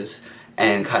coaches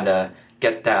and kind of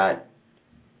get that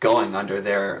going under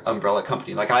their umbrella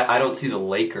company. Like, I don't see the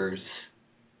Lakers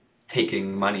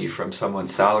taking money from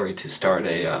someone's salary to start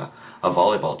a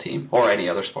volleyball team or any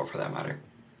other sport for that matter.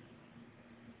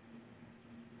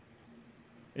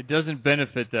 It doesn't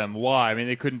benefit them. Why? I mean,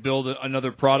 they couldn't build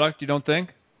another product, you don't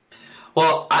think?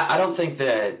 Well, I don't think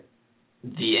that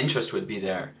the interest would be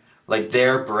there. like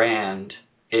their brand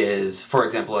is, for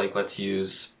example, like let's use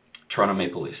Toronto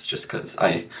Maple Leafs just because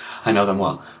I know them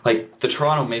well. Like the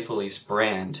Toronto Maple Leafs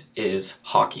brand is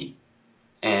hockey,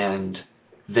 and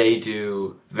they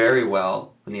do very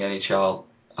well in the NHL,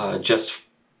 just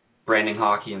branding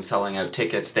hockey and selling out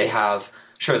tickets. They have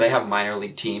minor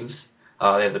league teams.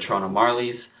 They have the Toronto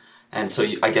Marlies, and so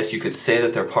I guess you could say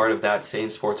that they're part of that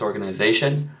same sports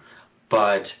organization,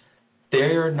 but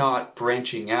they're not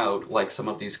branching out like some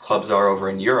of these clubs are over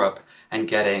in Europe and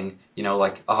getting,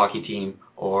 like a hockey team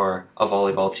or a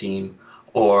volleyball team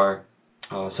or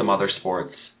some other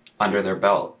sports under their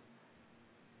belt.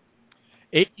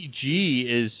 AEG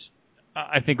is,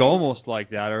 I think, almost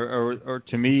like that, or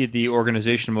to me, the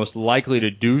organization most likely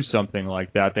to do something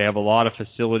like that. They have a lot of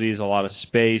facilities, a lot of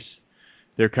space.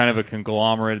 They're kind of a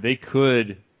conglomerate. They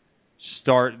could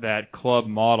start that club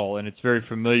model, and it's very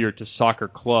familiar to soccer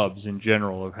clubs in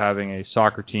general, of having a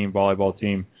soccer team, volleyball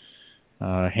team,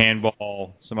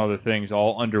 handball, some other things,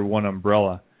 all under one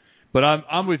umbrella. But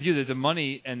I'm with you that the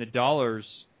money and the dollars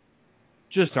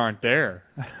just aren't there.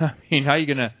 I mean,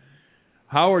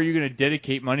 how are you gonna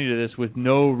dedicate money to this with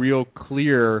no real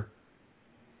clear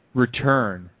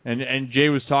return? And Jay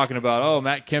was talking about,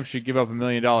 Matt Kemp should give up $1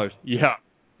 million. Yeah,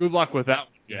 good luck with that.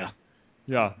 Yeah.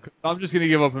 I'm just gonna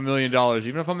give up $1 million,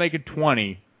 even if I'm making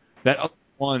 20. That other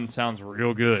one sounds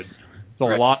real good. It's a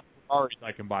lot of cars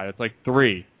I can buy. It's like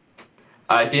 3.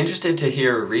 I'd be interested to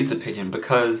hear Reed's opinion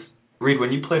because, Reed,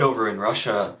 when you played over in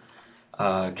Russia,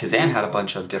 Kazan had a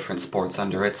bunch of different sports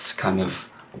under its kind of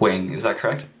wing. Is that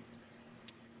correct?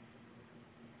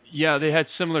 Yeah, they had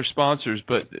similar sponsors,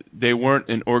 but they weren't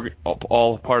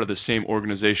all part of the same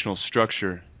organizational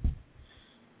structure.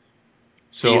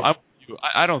 So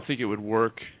I don't think it would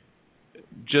work.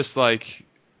 Just like,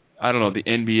 I don't know, the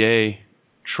NBA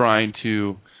trying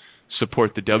to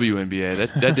support the WNBA.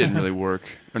 That didn't really work.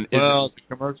 Well, it's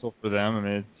a commercial for them. I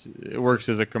mean, it works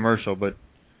as a commercial, but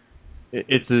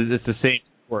it's the same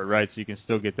sport, right? So you can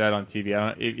still get that on TV.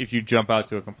 If you jump out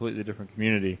to a completely different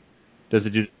community, does it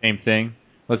do the same thing?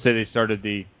 Let's say they started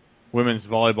the Women's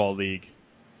Volleyball League.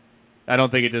 I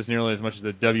don't think it does nearly as much as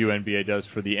the WNBA does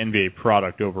for the NBA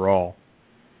product overall.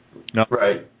 No.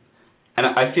 Right. And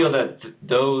I feel that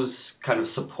those kind of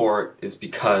support is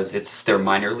because it's their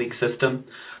minor league system.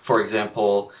 For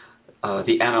example,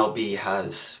 the MLB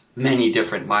has many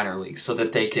different minor leagues so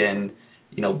that they can,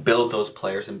 build those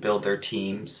players and build their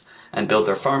teams and build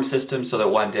their farm system so that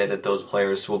one day that those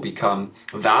players will become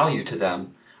value to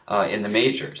them in the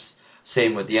majors.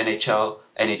 Same with the NHL.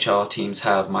 NHL teams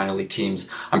have minor league teams.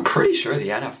 I'm pretty sure the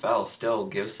NFL still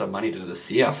gives some money to the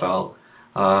CFL.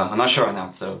 I'm not sure on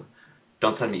that, so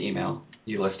don't send me email,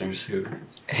 you listeners who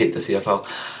hate the CFL.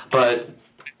 But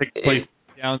play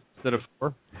down instead of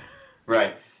 4.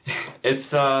 Right.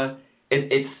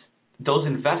 It's those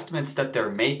investments that they're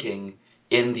making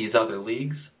in these other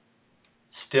leagues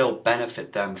still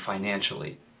benefit them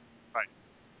financially. Right.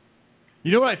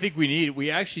 You know what I think we need? We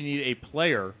actually need a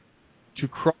player to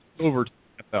cross over to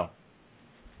the NFL.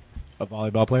 A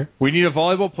volleyball player? We need a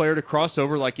volleyball player to cross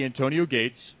over like Antonio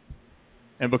Gates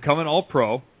and become an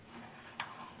all-pro.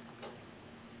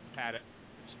 At it.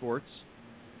 Sports.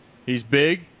 He's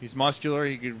big. He's muscular.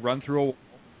 He could run through a wall.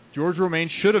 George Romain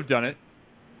should have done it.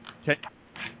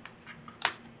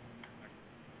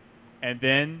 And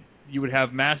then you would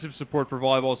have massive support for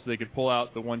volleyball so they could pull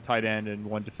out the one tight end and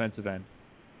one defensive end.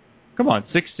 Come on,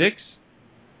 6'6".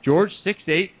 George,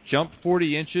 6'8", jump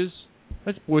 40 inches.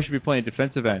 That boy should be playing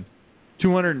defensive end.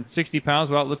 260 pounds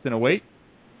without lifting a weight.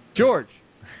 George,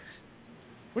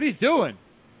 what are you doing?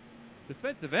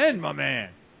 Defensive end, my man.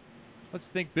 Let's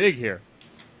think big here.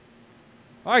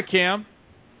 All right, Cam.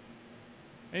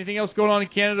 Anything else going on in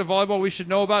Canada volleyball we should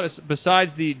know about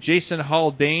besides the Jason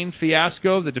Haldane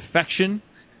fiasco, the defection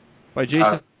by Jason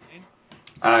Haldane?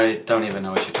 I don't even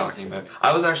know what you're talking about.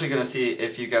 I was actually going to see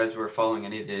if you guys were following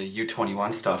any of the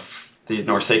U21 stuff, the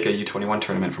NORCECA U21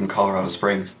 tournament from Colorado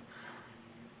Springs.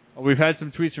 Well, we've had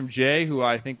some tweets from Jay, who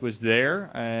I think was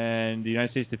there, and the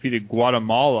United States defeated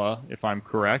Guatemala, if I'm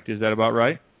correct. Is that about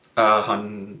right?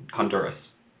 Honduras.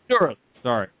 Honduras,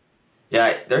 sorry. Yeah,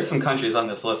 there's some countries on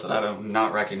this list that I do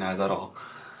not recognize at all.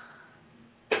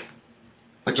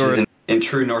 Which is in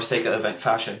true NORCECA event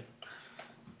fashion.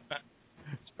 That's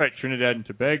right, Trinidad and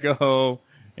Tobago,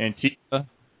 Antigua.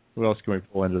 Who else can we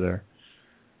pull into there?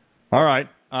 All right.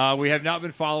 We have not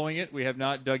been following it. We have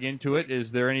not dug into it. Is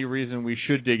there any reason we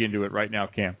should dig into it right now,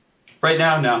 Cam? Right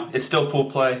now, no. It's still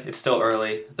pool play. It's still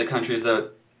early. The countries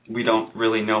that we don't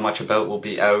really know much about will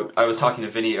be out. I was talking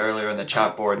to Vinny earlier in the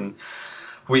chat board, and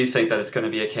we think that it's going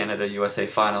to be a Canada-USA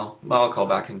final. I'll call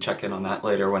back and check in on that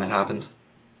later when it happens.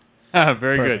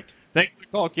 Very Perfect. Good. Thanks for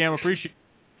the call, Cam. Appreciate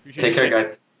Take care,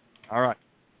 guys. All right.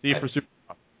 See you for Super.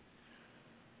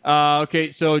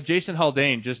 Okay, so Jason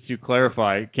Haldane, just to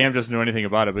clarify, Cam doesn't know anything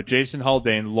about it, but Jason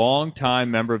Haldane, longtime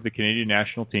member of the Canadian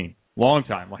national team, long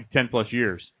time, like 10-plus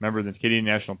years, member of the Canadian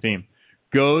national team,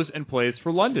 goes and plays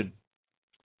for London,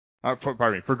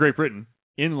 for Great Britain,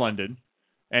 in London,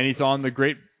 and he's on the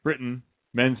Great Britain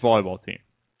men's volleyball team.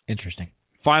 Interesting.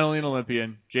 Finally an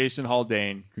Olympian, Jason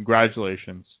Haldane,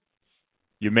 congratulations.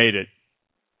 You made it.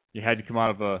 You had to come out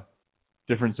of a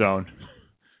different zone,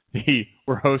 the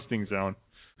we're hosting zone,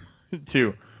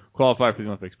 to qualify for the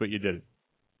Olympics, but you did it.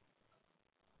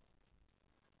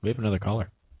 We have another caller.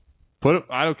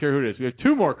 I don't care who it is. We have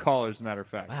 2 more callers, as a matter of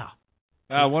fact.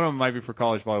 Wow. One of them might be for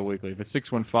College Volleyball Weekly. If it's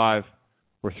 615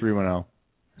 or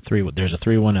 310. There's a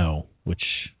 310,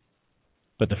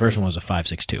 but the first one was a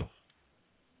 562.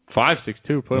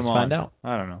 562. Put them on. Let's find out.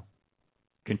 I don't know.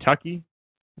 Kentucky?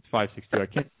 It's 562. I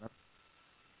can't remember.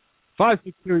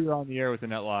 562. You're on the air with the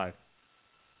Net Live.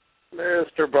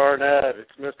 Mr. Barnett,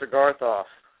 it's Mr. Garthoff.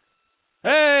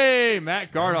 Hey,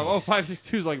 Matt Gardoff. Oh,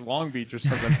 562 is like Long Beach or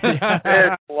something.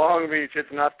 It's Long Beach.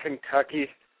 It's not Kentucky.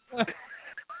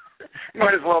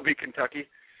 Might as well be Kentucky.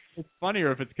 It's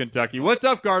funnier if it's Kentucky. What's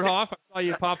up, Gardoff? I saw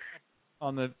you pop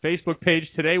on the Facebook page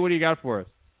today. What do you got for us?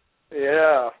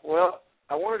 Yeah, well,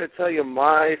 I wanted to tell you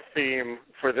my theme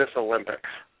for this Olympics.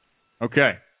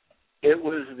 Okay. It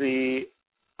was the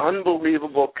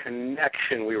unbelievable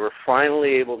connection we were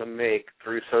finally able to make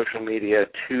through social media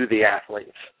to the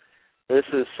athletes. This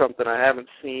is something I haven't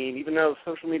seen, even though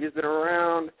social media's been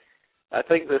around. I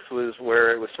think this was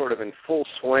where it was sort of in full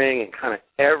swing, and kind of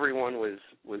everyone was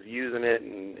using it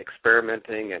and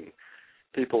experimenting, and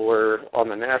people were on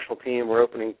the national team were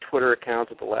opening Twitter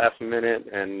accounts at the last minute,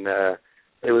 and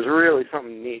it was really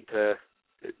something neat to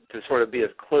sort of be as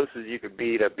close as you could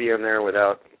be to being there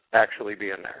without actually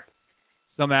being there.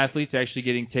 Some athletes actually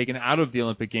getting taken out of the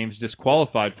Olympic Games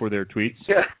disqualified for their tweets.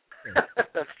 Yeah,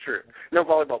 that's true. No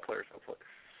volleyball players, hopefully.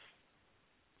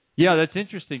 Yeah, that's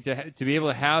interesting. To be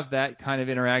able to have that kind of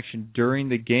interaction during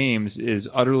the games is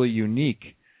utterly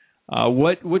unique.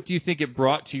 What do you think it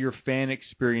brought to your fan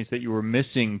experience that you were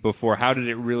missing before? How did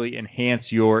it really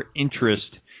enhance your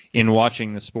interest in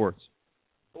watching the sports?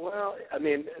 Well, I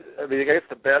mean, I guess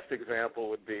the best example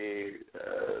would be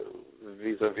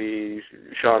vis-a-vis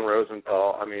Sean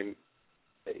Rosenthal. I mean,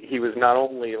 he was not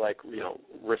only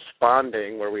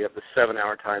responding where we have the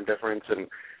 7-hour time difference and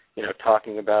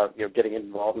talking about getting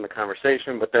involved in the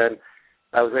conversation, but then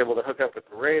I was able to hook up with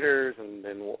the Raiders, and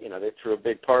then they threw a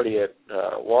big party at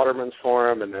Waterman's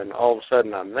Forum, and then all of a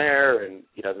sudden I'm there, and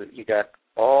you got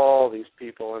all these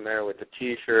people in there with the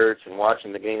T-shirts and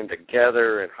watching the game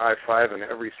together and high-fiving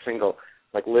every single,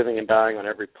 living and dying on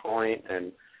every point.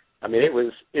 And, I mean, it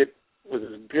was as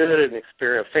good an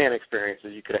experience, fan experience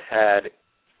as you could have had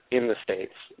in the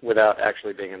States without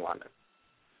actually being in London.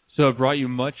 So it brought you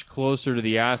much closer to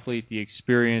the athlete, the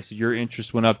experience, your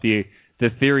interest went up, the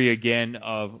theory, again,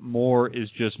 of more is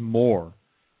just more.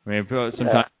 I mean,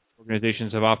 sometimes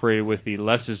organizations have operated with the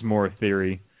less is more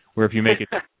theory, where if you make it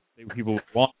people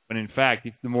want, but in fact,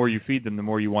 the more you feed them, the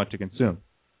more you want to consume.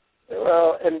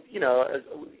 Well, and as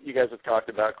you guys have talked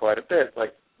about quite a bit,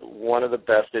 one of the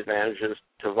best advantages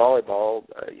to volleyball,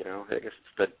 I guess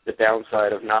it's the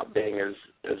downside of not being as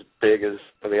big as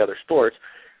the other sports,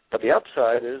 but the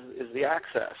upside is the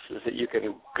access, is that you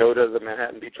can go to the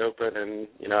Manhattan Beach Open, and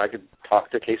I could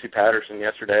talk to Casey Patterson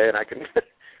yesterday, and I can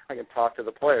I can talk to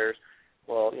the players.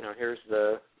 Well, here's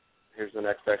the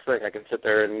next best thing. I can sit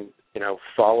there and,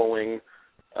 following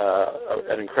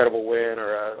an incredible win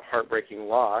or a heartbreaking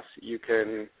loss, you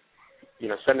can,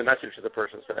 send a message to the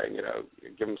person saying,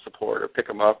 give them support or pick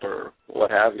them up or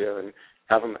what have you, and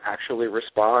have them actually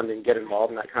respond and get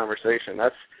involved in that conversation.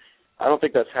 I don't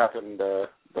think that's happened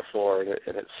before, and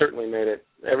it certainly made it,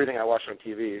 everything I watched on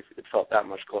TV, it felt that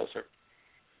much closer.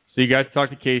 So you got to talk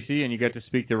to Casey, and you got to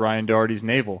speak to Ryan Doherty's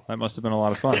navel. That must have been a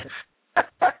lot of fun.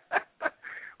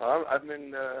 Well, I've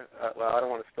been. I don't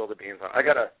want to spill the beans on. I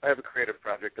have a creative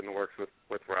project in the works with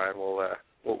Ryan. We're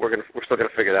still gonna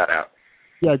figure that out.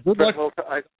 Yeah, good luck.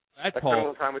 I spent a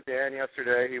little time with Dan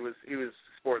yesterday. He was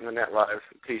sporting the Net Live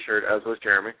T-shirt, as was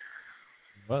Jeremy.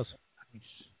 Was.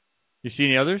 You see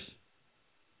any others?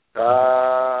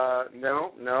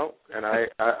 No. And I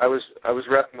was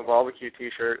repping the barbecue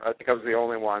T-shirt. I think I was the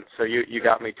only one. So you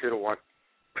got me 2-1.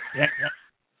 Yeah.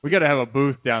 We got to have a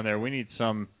booth down there. We need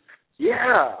some.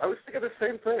 Yeah, I was thinking the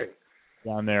same thing.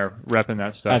 Down there, repping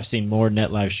that stuff. I've seen more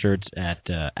Net Live shirts at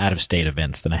out-of-state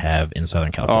events than I have in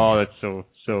Southern California. Oh, that's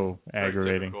so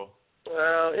aggravating. Well,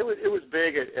 it was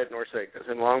big at North St.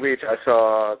 In Long Beach, I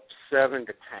saw 7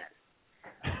 to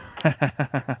 10.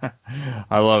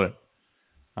 I love it.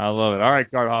 All right,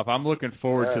 Gardhoff, I'm looking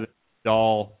forward to the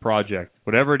doll project.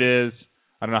 Whatever it is,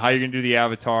 I don't know how you're going to do the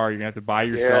avatar. You're going to have to buy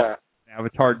yourself an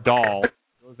avatar doll.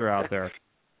 Those are out there.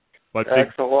 But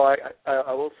excellent. Well,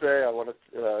 I will say I want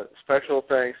to special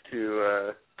thanks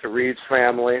to Reed's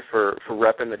family for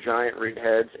repping the giant Reed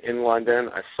heads in London.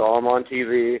 I saw them on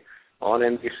TV on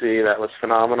NBC. That was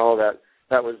phenomenal.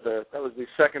 That was the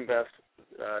second best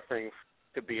thing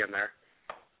to be in there.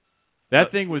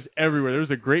 That thing was everywhere. There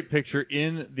was a great picture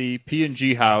in the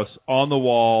P&G house on the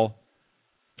wall,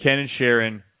 Ken and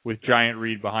Sharon with giant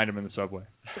Reed behind him in the subway.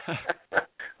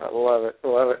 I love it.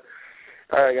 All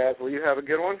right, guys. Well, you have a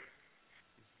good one.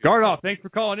 Gardhoff, thanks for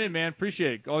calling in, man.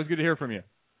 Appreciate it. Always good to hear from you.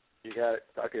 You got it.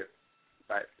 Talk to you.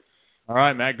 Bye. All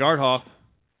right, Matt Gardhoff,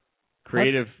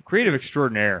 creative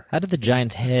extraordinaire. How did the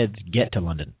Giants' heads get to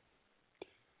London?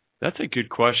 That's a good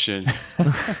question.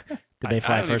 Did they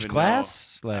fly first class?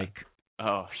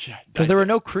 Because there were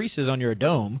no creases on your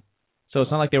dome, so it's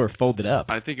not like they were folded up.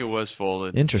 I think it was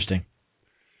folded. Interesting.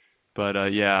 But,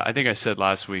 I think I said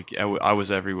last week I was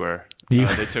everywhere.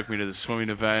 They took me to the swimming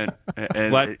event.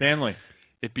 And Flat Stanley.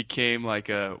 It became like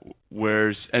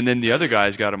and then the other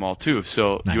guys got them all too.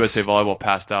 So nice. USA Volleyball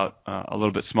passed out a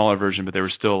little bit smaller version, but they were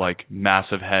still like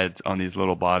massive heads on these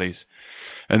little bodies.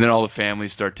 And then all the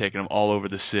families start taking them all over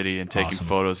the city and taking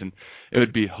photos. And it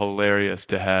would be hilarious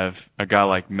to have a guy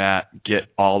like Matt get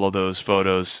all of those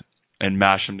photos and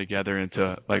mash them together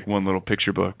into like one little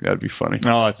picture book. That would be funny.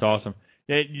 Oh, that's awesome.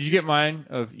 Did you get mine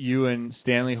of you and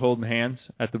Stanley holding hands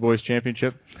at the boys'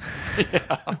 championship?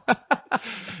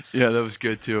 Yeah, that was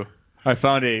good too. I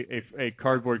found a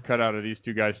cardboard cutout of these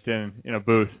two guys standing in a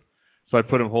booth, so I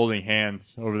put them holding hands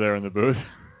over there in the booth.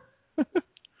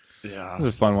 Yeah, it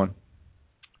was a fun one.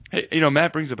 Hey,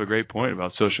 Matt brings up a great point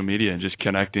about social media and just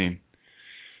connecting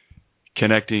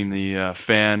the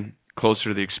fan closer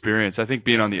to the experience. I think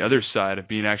being on the other side of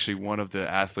being actually one of the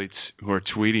athletes who are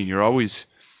tweeting, you're always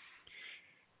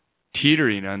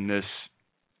teetering on this.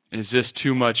 Is this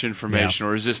too much information,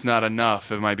 or is this not enough?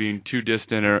 Am I being too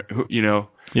distant, or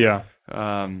Yeah.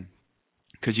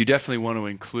 Because you definitely want to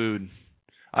include.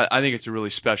 I think it's a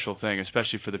really special thing,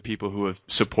 especially for the people who have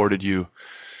supported you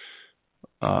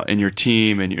in your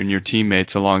team and your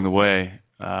teammates along the way.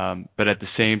 But at the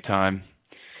same time,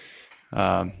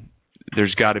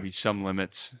 there's got to be some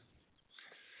limits.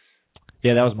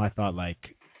 Yeah, that was my thought.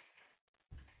 Like,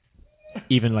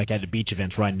 even like at the beach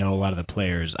events where I know a lot of the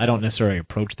players, I don't necessarily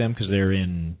approach them because they're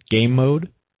in game mode.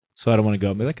 So I don't want to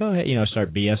go and be like, oh, hey,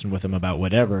 start BSing with them about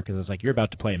whatever, because it's like you're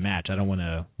about to play a match. I don't want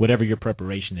to, whatever your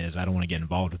preparation is, I don't want to get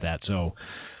involved with that. So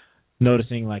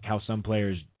noticing like how some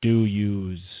players do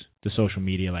use the social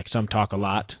media, like some talk a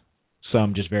lot,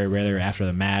 some just very rarely after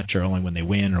the match or only when they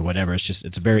win or whatever.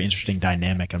 It's a very interesting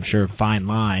dynamic. I'm sure fine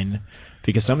line,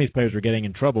 because some of these players were getting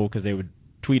in trouble because they would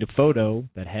tweet a photo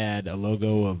that had a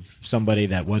logo of somebody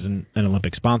that wasn't an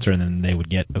Olympic sponsor, and then they would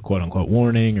get a quote-unquote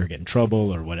warning or get in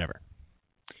trouble or whatever.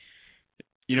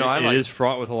 It is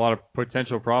fraught with a lot of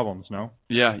potential problems, no?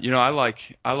 Yeah, I like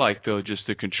though just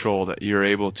the control that you're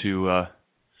able to.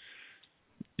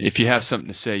 If you have something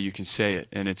to say, you can say it,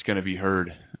 and it's going to be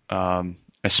heard.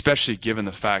 Especially given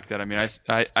the fact that I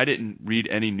didn't read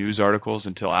any news articles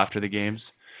until after the games,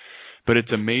 but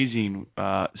it's amazing.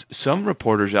 Some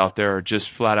reporters out there are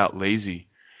just flat out lazy,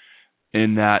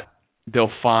 in that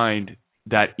they'll find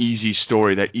that easy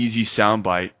story, that easy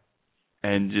soundbite,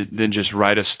 and then just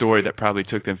write a story that probably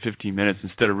took them 15 minutes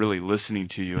instead of really listening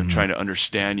to you and trying to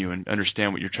understand you and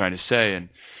understand what you're trying to say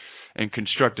and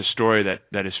construct a story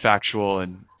that is factual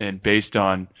and based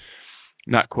on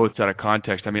not quotes out of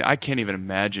context. I can't even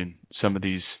imagine some of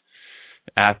these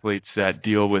athletes that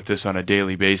deal with this on a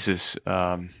daily basis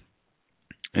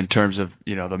in terms of,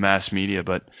 the mass media.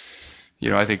 But,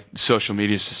 I think social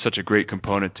media is such a great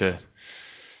component to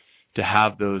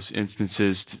have those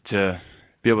instances to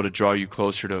be able to draw you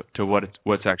closer to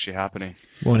what's actually happening.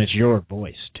 Well, and it's your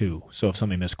voice too. So if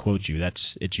somebody misquotes you,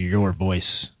 it's your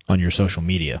voice on your social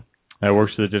media. That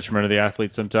works to the detriment of the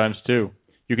athlete sometimes too.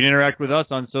 You can interact with us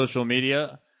on social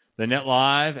media, The Net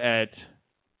Live at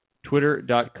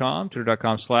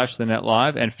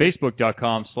twitter.com/thenetlive, and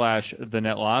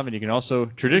facebook.com/thenetlive. And you can also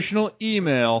traditional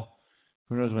email.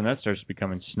 Who knows when that starts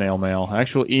becoming snail mail?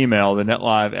 Actual email,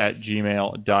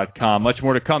 thenetlive@gmail.com. Much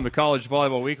more to come. The College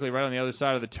Volleyball Weekly right on the other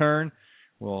side of the turn.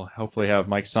 We'll hopefully have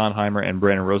Mike Sonheimer and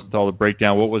Brandon Rosenthal to break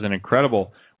down what was an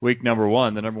incredible week number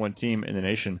one. The number one team in the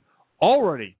nation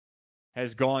already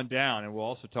has gone down. And we'll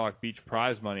also talk beach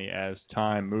prize money as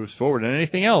time moves forward. And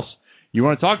anything else you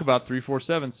want to talk about,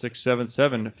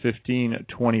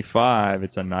 347-677-1525.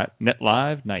 It's a Net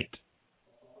Live night.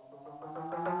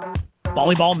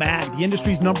 Volleyball Mag, the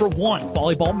industry's #1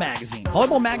 volleyball magazine.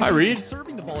 Volleyball Magazine. Hi, Reed. Is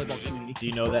serving the volleyball community. Do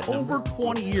you know that number? Over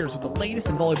 20 years with the latest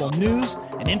in volleyball news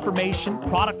and information,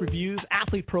 product reviews,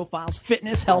 athlete profiles,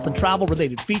 fitness, health, and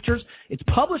travel-related features. It's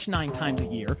published 9 times a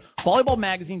year. Volleyball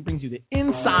Magazine brings you the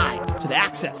inside to the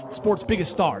access to sports'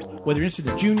 biggest stars. Whether you're interested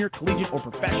in the junior, collegiate, or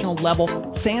professional level,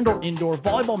 sand or indoor,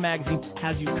 Volleyball Magazine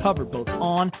has you covered both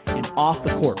on and off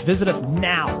the court. Visit us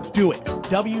now. Do it.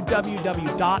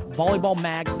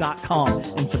 www.volleyballmag.com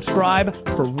and subscribe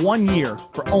for 1 year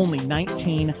for only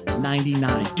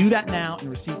 $19.99. Do that now and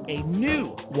receive a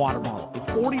new water bottle, a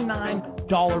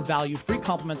 $49 value, free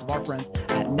compliments of our friends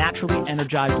at Naturally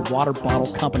Energized Water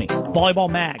Bottle Company. Volleyball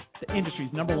Mag, the industry's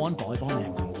 #1 volleyball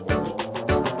magazine.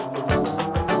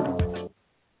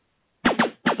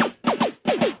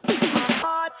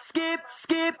 Hot skip,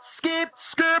 skip, skip,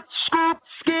 skip, scoop,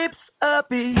 skips a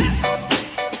beat.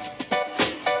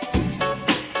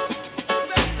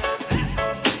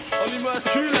 Only my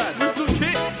true lad, Whistle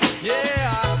Kick,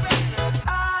 yeah. I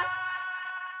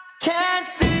can't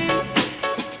see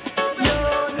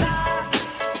you're not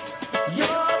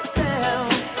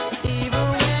yourself, even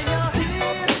when you're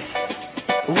here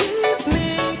with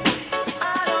me. I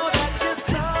know that you're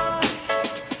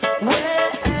somewhere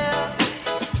else.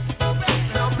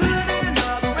 Now put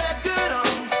another record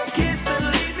on, kiss and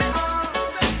leave it on.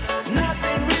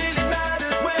 Nothing really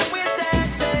matters when we're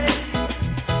dancing.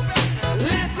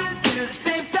 Listen to the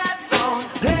same sad song,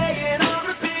 playing on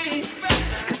repeat.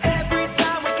 'Cause every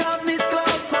time we come this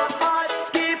close, my heart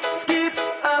skips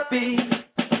a beat.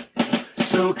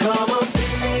 So come on,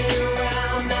 spin me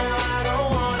around now. I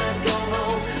don't wanna go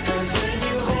home. 'Cause when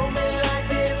you hold me like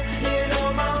this, you know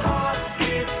my heart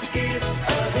skips a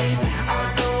beat. I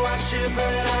know I should,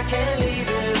 but I can't leave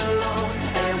it alone.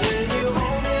 And when you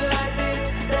hold me like this,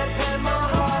 that's when my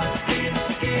heart skips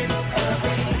a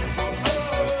beat.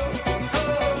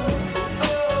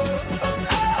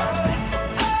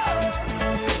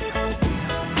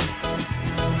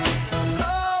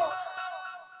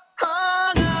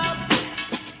 Hung up,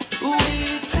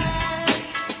 we can't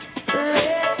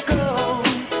let go.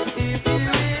 If you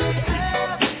really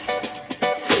have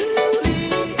to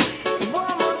leave,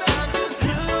 one more time to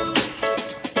prove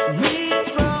me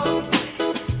wrong.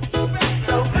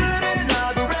 So put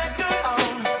another record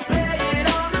on, play it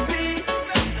on repeat.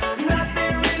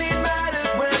 Nothing really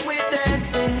matters when we're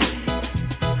dancing.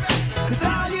 'Cause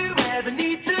all you ever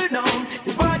need to know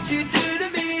is what you do to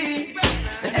me.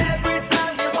 And every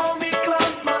time you hold me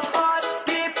close, my heart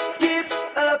skips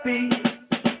a beat.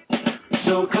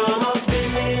 So come on,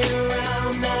 spin me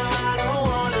around now. I don't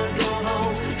wanna go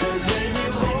home. 'Cause when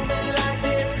you hold me like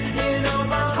this, you know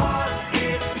my heart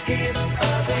skips a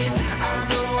beat. I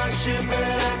know I should, but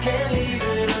I can't leave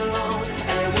it alone.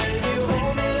 And when you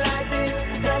hold me like this,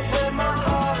 that's when my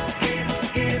heart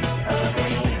skips a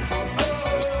beat.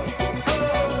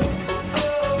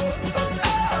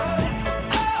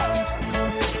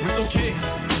 Whistle Kick,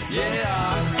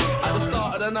 yeah. At the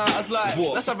start of the night, I was like,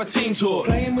 let's have a team talk.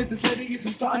 Playing with this lady,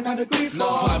 you're starting out a grief.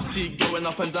 No, 5T going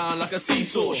up and down like a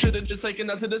seesaw. Should've just taken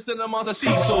her to the cinema to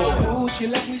seesaw. Ooh, she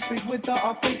let me speak with her.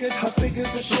 I figured her figure's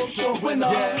a short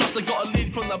winner. Yeah, plus I got a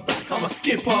lead from the back, I'm a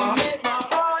skipper. You make my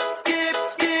heart skip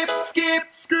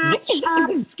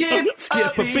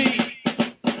Skip a beat.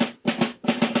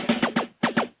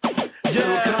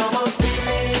 Yeah. Come on, spin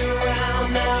me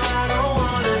around now. I don't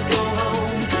wanna go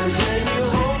home. 'Cause when you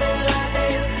hold me like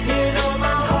this, you know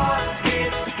my heart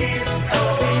skips a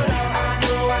beat. I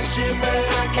know I should, but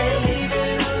I can't leave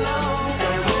it alone.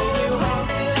 And when you hold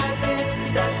me like this,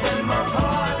 that's when my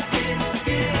heart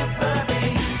skips a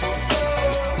beat.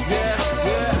 Yeah.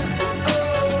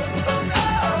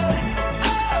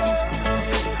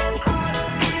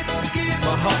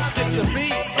 My heart skips a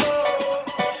beat.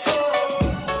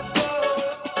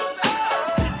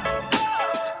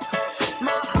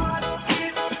 My heart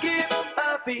skips a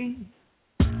beat.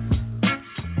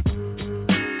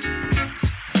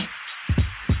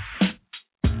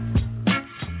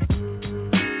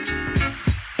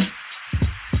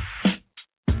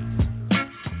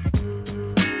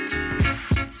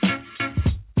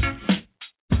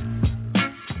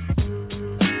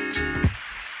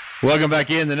 Welcome back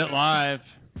in the Net Live.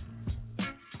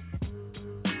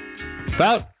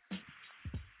 About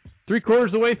 3/4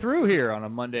 of the way through here on a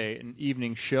Monday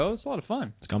evening show. It's a lot of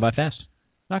fun. It's gone by fast.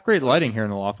 Not great lighting here in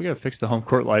the loft. We got to fix the home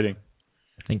court lighting.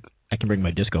 I think I can bring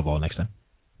my disco ball next time.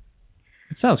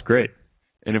 It sounds great.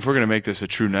 And if we're going to make this a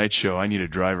true night show, I need a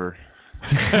driver.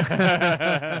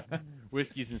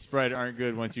 Whiskeys and Sprite aren't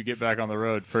good once you get back on the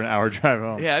road for an hour drive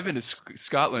home. Yeah, I've been to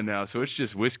Scotland now, so it's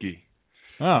just whiskey.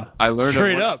 Oh, I learned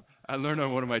straight up. I learned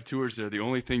on one of my tours there, the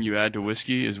only thing you add to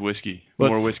whiskey is whiskey. Well,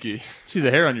 more whiskey. See the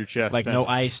hair on your chest. Like no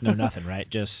ice, no nothing, right?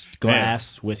 Just glass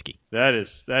whiskey. That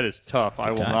is tough.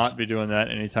 I will not be doing that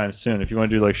anytime soon. If you want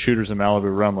to do like Shooters and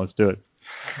Malibu rum, let's do it.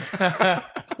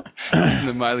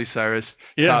 The Miley Cyrus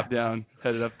top down,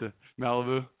 headed up to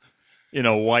Malibu. In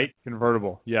a white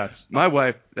convertible, yes. My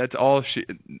wife, that's all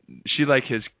she like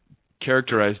has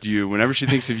characterized you. Whenever she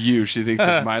thinks of you, she thinks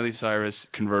of Miley Cyrus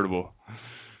convertible.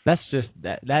 That's just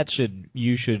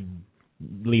you should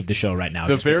leave the show right now.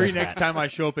 The very next time I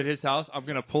show up at his house, I'm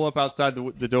going to pull up outside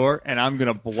the door, and I'm going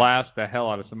to blast the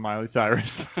hell out of some Miley Cyrus.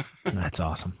 That's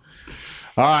awesome.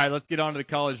 All right, let's get on to the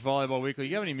College Volleyball Weekly.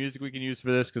 You have any music we can use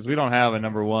for this? Because we don't have a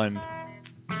number one.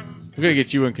 We're going to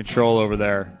get you in control over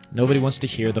there. Nobody wants to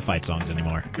hear the fight songs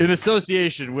anymore. In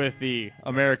association with the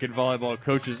American Volleyball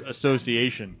Coaches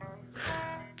Association,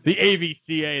 the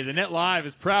AVCA, the Net Live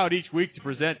is proud each week to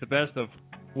present the best of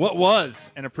what was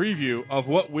and a preview of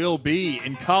what will be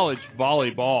in college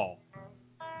volleyball.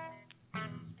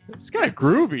 It's kind of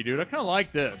groovy, dude. I kind of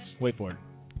like this. Wait for it.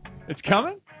 It's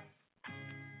coming?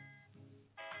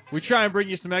 We try and bring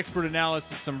you some expert analysis,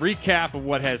 some recap of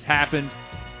what has happened.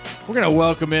 We're going to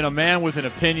welcome in a man with an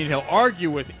opinion. He'll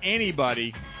argue with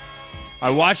anybody. I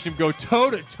watched him go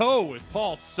toe-to-toe with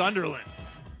Paul Sunderland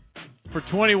for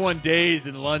 21 days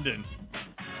in London.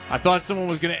 I thought someone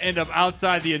was going to end up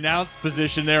outside the announce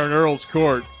position there in Earl's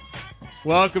Court.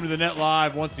 Welcome to the Net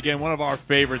Live. Once again, one of our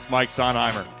favorites, Mike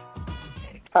Sonheimer.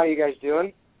 How you guys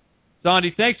doing?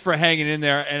 Sondi, thanks for hanging in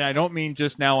there, and I don't mean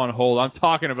just now on hold. I'm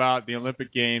talking about the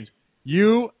Olympic Games.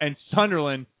 You and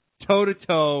Sunderland,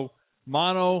 toe-to-toe,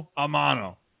 mano a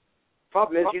mano.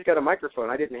 Problem is, he's got a microphone.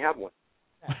 I didn't have one.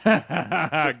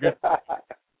 Good.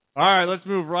 All right, let's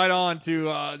move right on to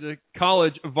the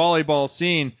college volleyball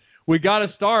scene. We got to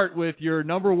start with your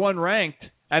number one ranked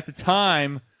at the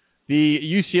time, the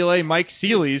UCLA Mike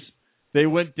Seelys. They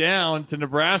went down to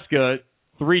Nebraska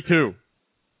 3-2.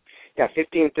 Yeah,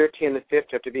 15-13 in the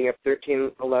fifth after being up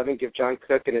 13-11. Give John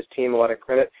Cook and his team a lot of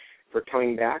credit for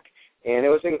coming back. And it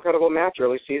was an incredible match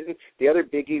early season. The other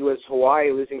biggie was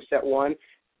Hawaii losing set one,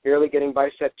 barely getting by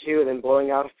set two, and then blowing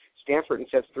out Stanford in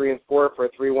sets 3 and 4 for a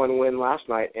 3-1 win last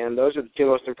night. And those are the two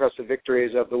most impressive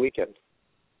victories of the weekend.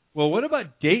 Well, what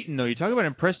about Dayton, though? You talk about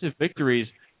impressive victories.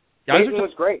 Dayton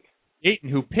was great. Dayton,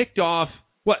 who picked off,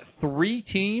 3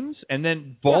 teams and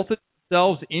then vaulted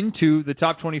themselves into the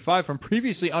top 25 from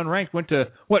previously unranked, went to,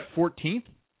 14th?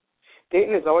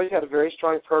 Dayton has always had a very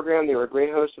strong program. They were a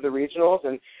great host of the regionals,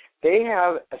 and they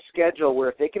have a schedule where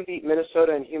if they can beat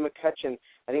Minnesota and Hugh McCutcheon,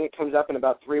 I think it comes up in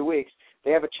about 3 weeks,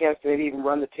 they have a chance to maybe even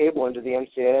run the table into the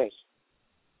NCAAs.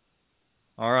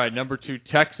 All right, number 2,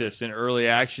 Texas, in early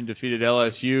action, defeated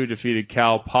LSU, defeated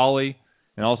Cal Poly,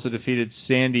 and also defeated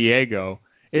San Diego.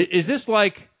 Is this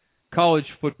like college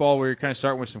football where you're kind of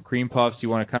starting with some cream puffs? You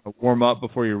want to kind of warm up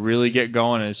before you really get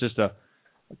going, and it's just a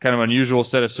kind of unusual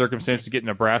set of circumstances to get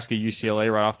Nebraska,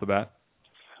 UCLA right off the bat?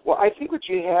 Well, I think what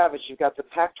you have is you've got the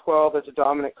Pac-12 as a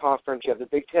dominant conference, you have the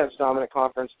Big Ten as a dominant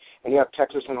conference, and you have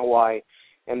Texas and Hawaii,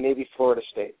 and maybe Florida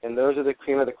State. And those are the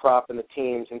cream of the crop in the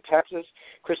teams. In Texas,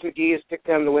 Chris McGee has picked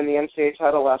them to win the NCAA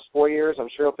title the last 4 years. I'm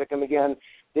sure he'll pick them again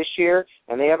this year,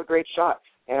 and they have a great shot.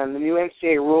 And the new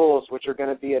NCAA rules, which are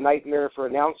going to be a nightmare for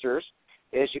announcers,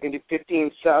 is you can do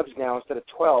 15 subs now instead of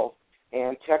 12.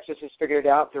 And Texas has figured it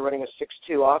out. They're running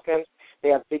a 6-2 offense. They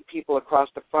have big people across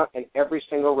the front in every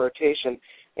single rotation,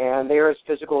 and they're as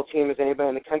physical a team as anybody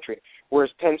in the country.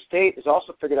 Whereas Penn State has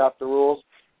also figured out the rules,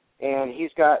 and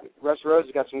Russ Rose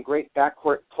has got some great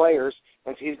backcourt players,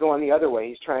 and so he's going the other way.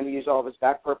 He's trying to use all of his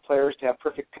backcourt players to have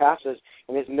perfect passes,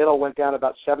 and his middle went down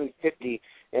about 750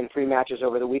 in 3 matches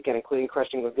over the weekend, including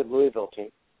crushing a good Louisville team.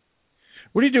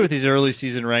 What do you do with these early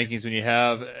season rankings when you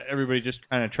have everybody just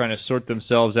kind of trying to sort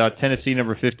themselves out? Tennessee,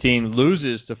 number 15,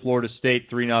 loses to Florida State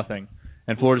 3-0,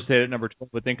 and Florida State at number 12,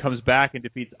 but then comes back and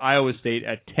defeats Iowa State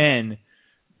at 10,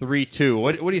 3-2.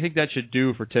 What do you think that should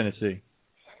do for Tennessee?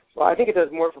 Well, I think it does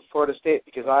more for Florida State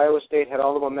because Iowa State had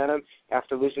all the momentum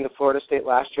after losing to Florida State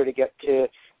last year to get to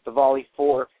the Volley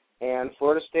 4. And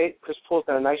Florida State, Chris Poole's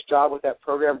done a nice job with that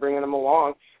program bringing them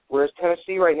along, whereas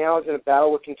Tennessee right now is in a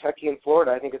battle with Kentucky and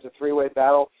Florida. I think it's a 3-way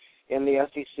battle in the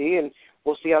SEC, and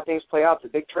we'll see how things play out. The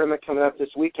big tournament coming up this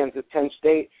weekend is at Penn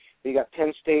State. You got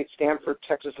Penn State, Stanford,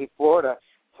 Texas, and Florida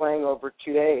playing over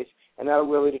 2 days, and that'll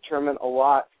really determine a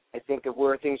lot, I think, of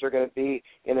where things are going to be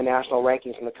in the national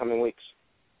rankings in the coming weeks.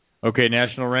 Okay,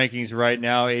 national rankings right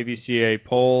now, AVCA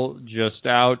poll just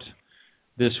out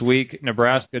this week.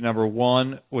 Nebraska, number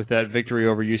 1 with that victory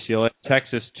over UCLA.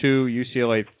 Texas, 2.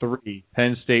 UCLA, 3.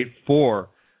 Penn State, 4.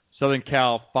 Southern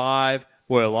Cal, 5.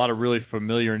 Boy, a lot of really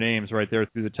familiar names right there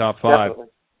through the top 5. Definitely.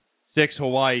 6,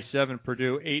 Hawaii. 7,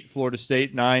 Purdue. 8, Florida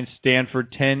State. 9,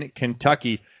 Stanford. 10,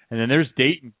 Kentucky. And then there's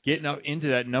Dayton getting up into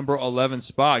that number 11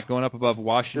 spot, going up above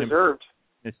Washington, Deserved.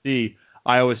 Tennessee,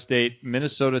 Iowa State,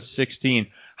 Minnesota 16.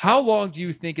 How long do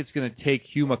you think it's going to take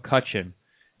Hugh McCutcheon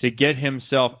to get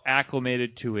himself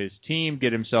acclimated to his team,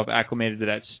 get himself acclimated to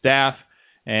that staff,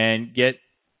 and get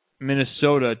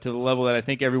Minnesota to the level that I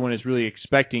think everyone is really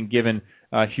expecting given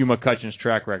Hugh McCutcheon's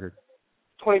track record?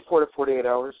 24 to 48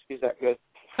 hours. He's that good.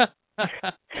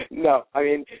 No, I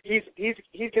mean he's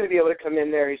going to be able to come in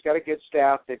there. He's got a good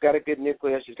staff. They've got a good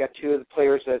nucleus. He's got 2 of the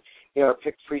players that are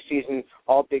picked preseason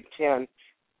All Big Ten,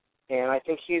 and I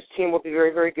think his team will be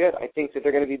very, very good. I think that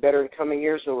they're going to be better in coming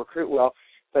years. They'll recruit well,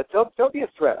 but they'll be a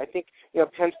threat. I think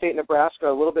Penn State, Nebraska are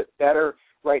a little bit better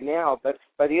right now, but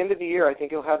by the end of the year, I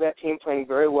think he'll have that team playing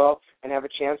very well and have a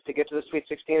chance to get to the Sweet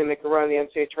 16 and make a run in the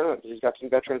NCAA tournament because he's got some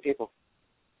veteran people.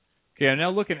 Okay, I'm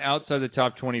now looking outside the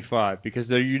top 25 because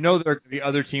there are going to be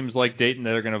other teams like Dayton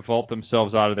that are going to vault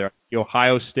themselves out of there.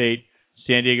 Ohio State,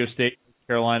 San Diego State,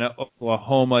 Carolina,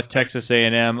 Oklahoma, Texas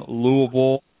A&M,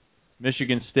 Louisville,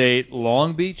 Michigan State,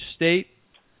 Long Beach State,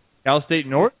 Cal State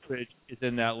Northridge is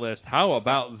in that list. How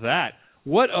about that?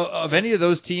 What of any of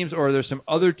those teams, or are there some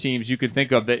other teams you could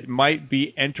think of that might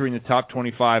be entering the top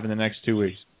 25 in the next 2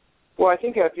 weeks? Well, I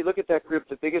think if you look at that group,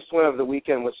 the biggest win of the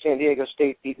weekend was San Diego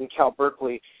State beating Cal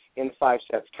Berkeley in 5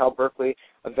 sets. Cal Berkeley,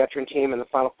 a veteran team in the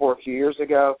Final Four a few years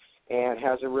ago, and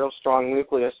has a real strong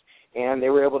nucleus, and they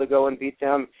were able to go and beat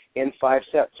them in 5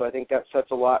 sets. So I think that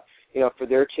sets a lot, for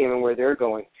their team and where they're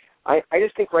going. I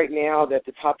just think right now that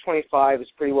the top 25 is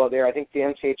pretty well there. I think the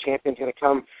NCAA champion is going to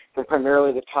come from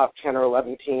primarily the top 10 or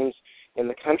 11 teams in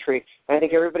the country. And I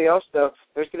think everybody else, though,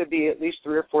 there's going to be at least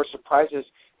 3 or 4 surprises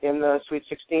in the Sweet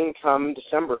 16 come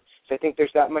December. So I think there's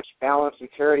that much balance and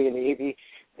parity in the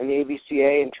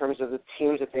ABCA in terms of the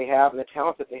teams that they have and the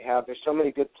talent that they have. There's so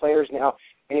many good players now,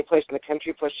 any place in the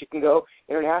country, plus you can go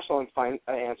international and find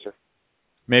an answer.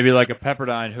 Maybe like a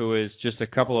Pepperdine, who is just a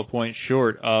couple of points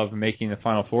short of making the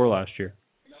Final Four last year.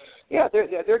 Yeah, they're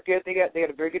good. They got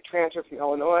a very good transfer from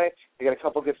Illinois. They got a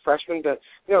couple of good freshmen, but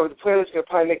the player that's going to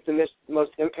probably make the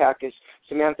most impact is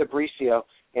Samantha Bricio,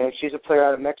 and she's a player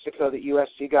out of Mexico that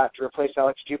USC got to replace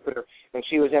Alex Jupiter, and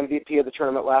she was MVP of the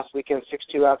tournament last weekend,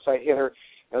 6'2" outside hitter,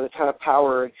 with a ton of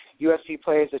power. And USC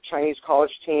plays a Chinese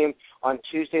college team on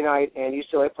Tuesday night, and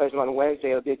UCLA plays them on Wednesday.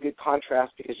 It'll be a good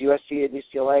contrast because USC and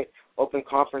UCLA open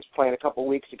conference playing a couple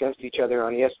weeks against each other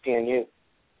on ESPNU.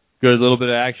 Good, little bit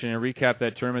of action. And recap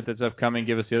that tournament that's upcoming.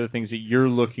 Give us the other things that you're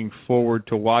looking forward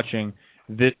to watching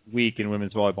this week in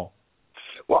women's volleyball.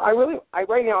 Well,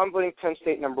 right now I'm voting Penn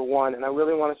State number 1, and I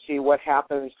really want to see what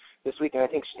happens this weekend. I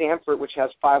think Stanford, which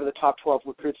has 5 of the top 12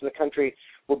 recruits in the country,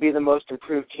 will be the most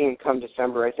improved team come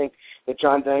December. I think that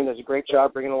John Dunning does a great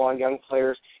job bringing along young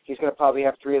players. He's going to probably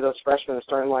have 3 of those freshmen in the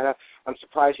starting lineup. I'm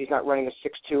surprised he's not running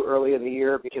a 6'2" early in the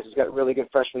year because he's got a really good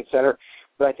freshman center.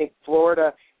 But I think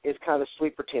Florida is kind of a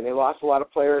sleeper team. They lost a lot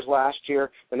of players last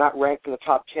year. They're not ranked in the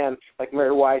top 10 like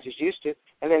Mary Wise is used to.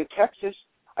 And then Texas,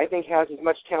 I think, has as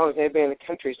much talent as anybody in the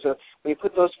country. So when you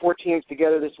put those 4 teams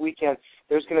together this weekend,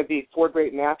 there's going to be 4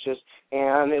 great matches,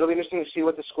 and it'll be interesting to see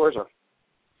what the scores are.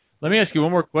 Let me ask you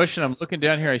one more question. I'm looking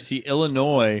down here. I see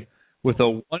Illinois with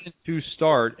a 1-2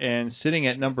 start and sitting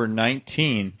at number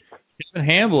 19. Kevin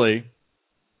Hambly,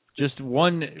 just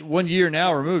one year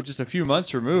now removed, just a few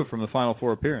months removed from the Final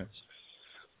Four appearance.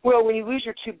 Well, when you lose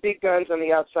your 2 big guns on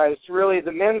the outside, it's really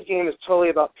the men's game is totally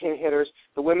about pin hitters.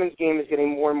 The women's game is getting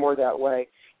more and more that way.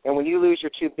 And when you lose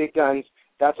your 2 big guns,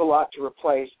 that's a lot to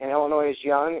replace. And Illinois is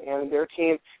young, and their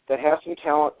team that has some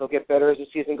talent, they'll get better as the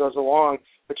season goes along.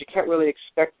 But you can't really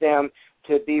expect them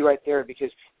to be right there because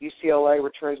UCLA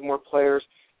returns more players,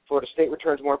 Florida State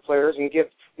returns more players, and give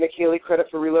Nick Healy credit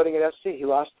for reloading at SC. He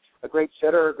lost a great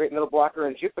setter, a great middle blocker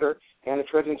in Jupiter, and the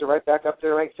Trojans are right back up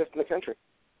there ranked 5th in the country.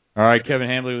 All right, Kevin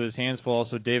Hambly with his hands full.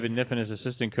 Also, David Niffen, his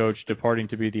assistant coach, departing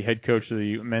to be the head coach of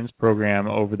the men's program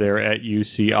over there at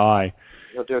UCI.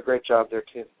 He'll do a great job there,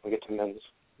 too, when we get to men's.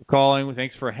 Calling.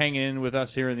 Thanks for hanging in with us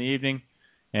here in the evening,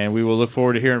 and we will look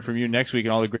forward to hearing from you next week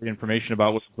and all the great information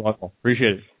about what's going on.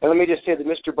 Appreciate it. And let me just say that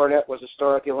Mr. Barnett was a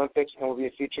star at the Olympics and will be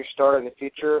a future star in the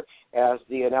future as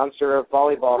the announcer of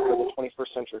volleyball for the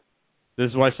 21st century.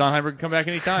 This is why Sondheimer can come back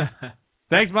anytime.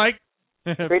 Thanks, Mike.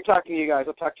 Great talking to you guys.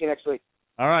 I'll talk to you next week.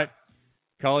 All right.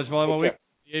 College Volleyball Week,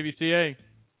 the ABCA.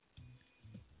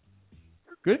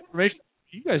 Good information.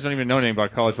 You guys don't even know anything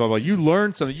about college volleyball. You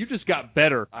learned something. You just got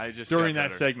better during that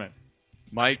segment.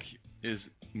 Mike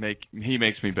he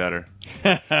makes me better.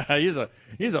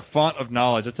 He's a font of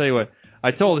knowledge. I'll tell you what.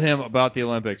 I told him about the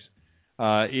Olympics.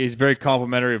 He's very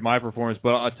complimentary of my performance,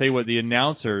 but I'll tell you what, the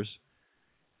announcers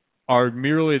are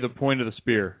merely the point of the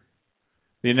spear.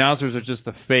 The announcers are just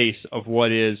the face of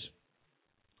what is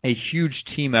a huge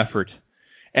team effort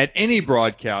at any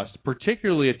broadcast,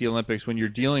 particularly at the Olympics, when you're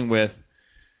dealing with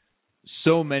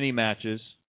so many matches.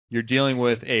 You're dealing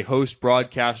with a host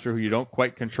broadcaster who you don't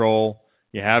quite control.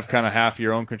 You have kind of half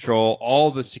your own control.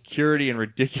 All the security and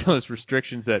ridiculous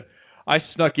restrictions that I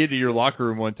snuck into your locker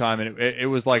room one time, and it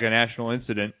was like a national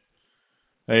incident.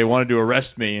 They wanted to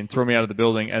arrest me and throw me out of the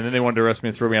building, and then they wanted to arrest me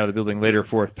and throw me out of the building later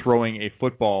for throwing a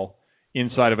football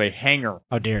inside of a hangar.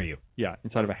 How dare you? Yeah,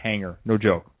 inside of a hangar. No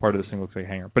joke. Part of this thing looks like a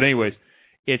hangar. But anyways,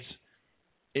 it's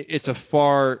a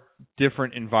far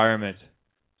different environment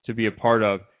to be a part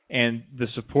of, and the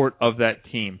support of that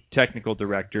team, technical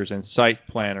directors and site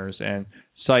planners and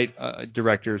site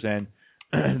directors and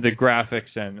the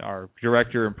graphics and our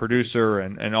director and producer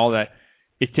and all that,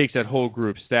 it takes that whole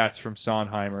group, stats from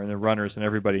Sondheimer and the runners and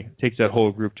everybody, it takes that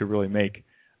whole group to really make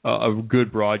a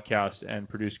good broadcast and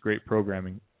produce great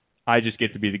programming. I just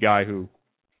get to be the guy who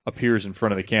appears in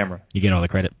front of the camera. You get all the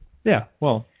credit. Yeah,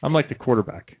 well, I'm like the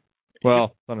quarterback.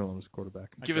 Well, Sunderland was quarterback.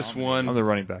 Give us one. I'm the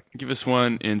running back. Give us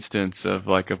one instance of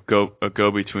like a go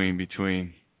between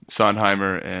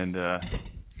Sondheimer and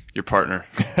your partner.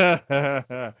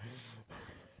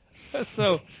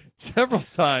 So several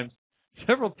times,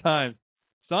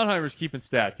 Sondheimer's keeping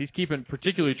stats. He's keeping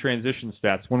particularly transition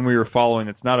stats when we were following.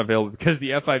 It's not available because the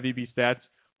FIVB stats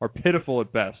are pitiful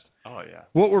at best. Oh, yeah.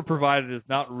 What we're provided is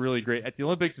not really great. At the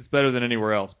Olympics, it's better than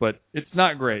anywhere else, but it's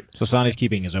not great. So Sandy's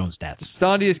keeping his own stats.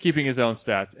 Sandy is keeping his own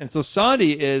stats. And so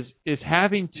Sandy is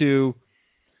having to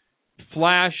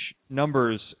flash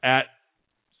numbers at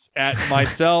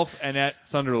myself and at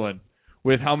Sunderland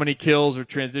with how many kills or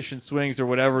transition swings or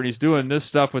whatever, and he's doing this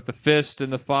stuff with the fist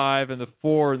and the 5 and the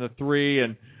 4 and the 3,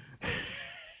 and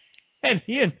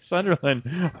he and Sunderland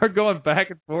are going back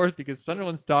and forth because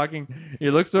Sunderland's talking. He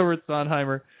looks over at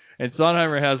Sondheimer, and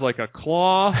Sondheimer has like a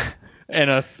claw and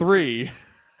a 3,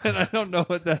 and I don't know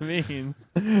what that means.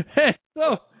 And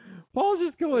so Paul's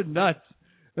just going nuts.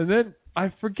 And then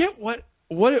I forget what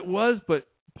it was, but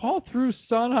Paul threw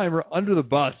Sondheimer under the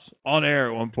bus on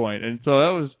air at one point, and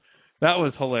so that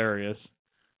was hilarious.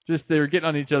 Just they were getting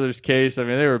on each other's case. I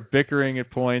mean, they were bickering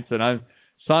at points, and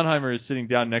Sondheimer is sitting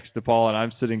down next to Paul, and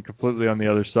I'm sitting completely on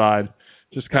the other side,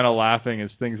 just kind of laughing as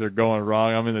things are going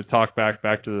wrong. I'm in the talk back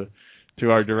to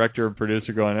our director and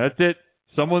producer going, that's it.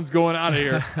 Someone's going out of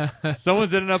here.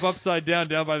 Someone's ending up upside down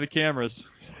by the cameras.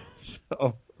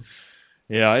 So,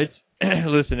 yeah, it's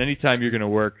listen, anytime you're going to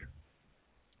work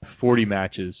 40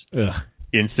 matches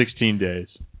in 16 days,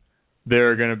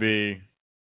 there are going to be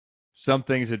some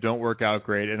things that don't work out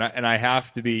great. And I have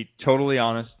to be totally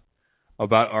honest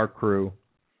about our crew,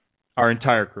 our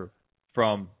entire crew,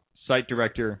 from site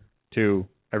director to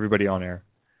everybody on air.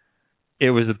 It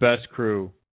was the best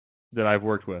crew that I've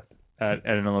worked with at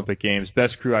an Olympic Games.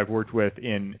 Best crew I've worked with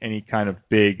in any kind of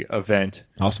big event.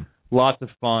 Awesome. Lots of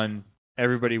fun.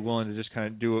 Everybody willing to just kind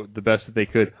of do the best that they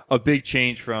could. A big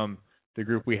change from the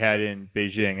group we had in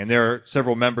Beijing. And there are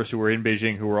several members who were in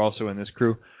Beijing who were also in this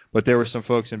crew, but there were some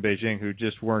folks in Beijing who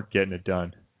just weren't getting it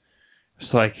done.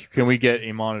 It's like, can we get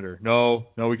a monitor? No,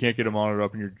 we can't get a monitor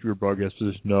up in your broadcast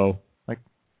position. No. Like,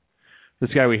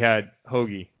 this guy we had,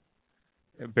 Hoagie,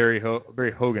 Barry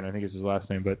Hogan, I think is his last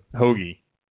name, but Hoagie,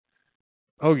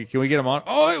 can we get him on?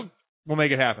 Oh, we'll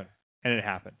make it happen. And it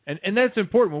happened. And that's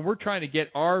important when we're trying to get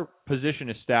our position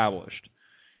established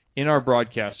in our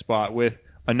broadcast spot with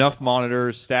enough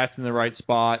monitors, stats in the right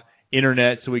spot,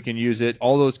 internet so we can use it,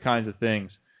 all those kinds of things,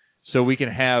 so we can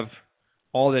have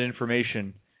all that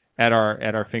information at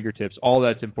our fingertips. All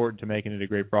that's important to making it a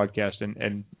great broadcast,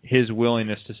 and his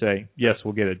willingness to say, yes,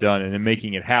 we'll get it done, and then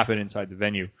making it happen inside the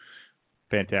venue,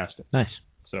 fantastic. Nice.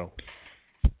 So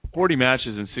 40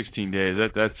 matches in 16 days,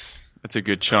 that's a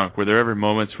good chunk. Were there ever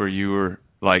moments where you were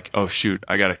like, oh, shoot,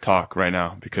 I got to talk right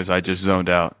now because I just zoned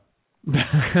out?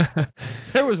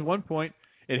 There was one point,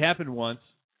 it happened once.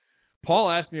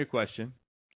 Paul asked me a question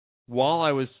while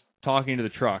I was talking to the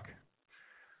truck.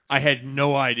 I had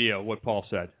no idea what Paul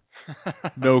said.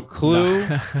 No clue.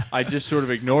 I just sort of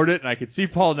ignored it, and I could see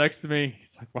Paul next to me.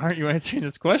 He's like, why aren't you answering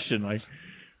this question? Like,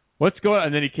 what's going on?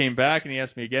 And then he came back, and he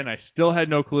asked me again. I still had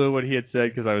no clue what he had said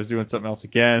because I was doing something else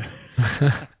again.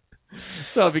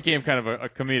 So it became kind of a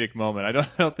comedic moment. I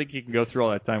don't think you can go through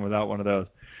all that time without one of those.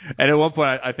 And at one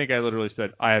point, I think I literally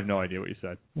said, I have no idea what you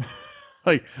said.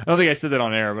 Like, I don't think I said that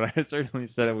on air, but I certainly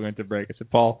said it when we went to break. I said,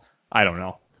 Paul, I don't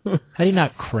know. How do you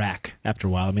not crack after a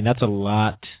while? I mean, that's a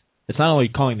lot. It's not only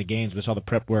calling the games, but it's all the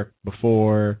prep work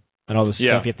before and all the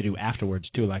stuff you have to do afterwards,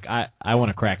 too. Like, I want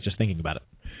to crack just thinking about it.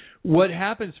 What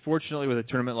happens, fortunately, with a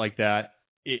tournament like that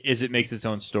is it makes its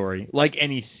own story. Like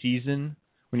any season,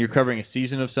 when you're covering a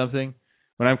season of something,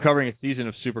 when I'm covering a season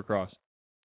of Supercross,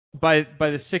 by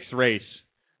the 6th race,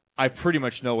 I pretty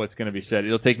much know what's going to be said.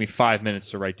 It'll take me 5 minutes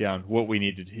to write down what we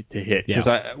need to hit.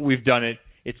 Because we've done it.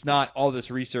 It's not all this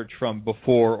research from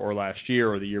before or last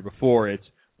year or the year before. It's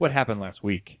what happened last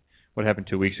week, what happened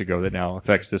 2 weeks ago that now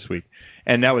affects this week.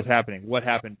 And that was happening. What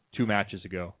happened 2 matches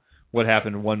ago? What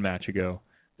happened 1 match ago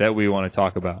that we want to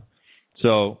talk about?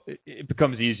 So it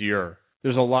becomes easier.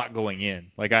 There's a lot going in.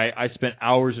 Like I spent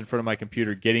hours in front of my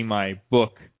computer getting my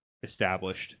book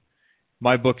established.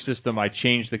 My book system, I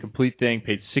changed the complete thing,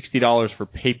 paid $60 for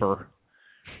paper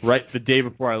right the day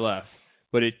before I left,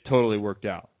 but it totally worked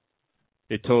out.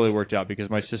 It totally worked out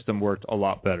because my system worked a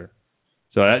lot better.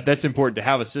 So that's important to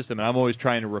have a system, and I'm always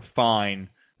trying to refine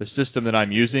the system that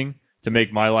I'm using to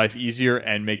make my life easier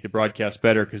and make the broadcast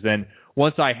better, because then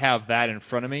once I have that in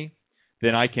front of me,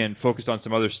 then I can focus on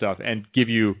some other stuff and give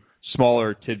you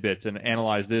smaller tidbits and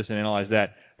analyze this and analyze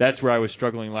that. That's where I was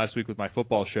struggling last week with my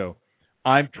football show.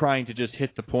 I'm trying to just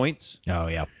hit the points. Oh,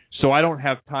 yeah. So I don't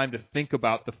have time to think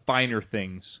about the finer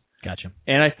things. Gotcha.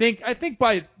 And I think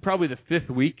by probably the 5th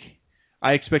week,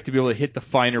 I expect to be able to hit the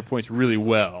finer points really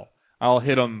well. I'll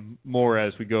hit them more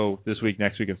as we go this week,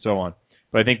 next week, and so on.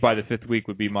 But I think by the 5th week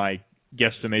would be my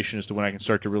guesstimation as to when I can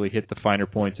start to really hit the finer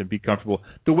points and be comfortable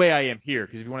the way I am here.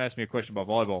 Because if you want to ask me a question about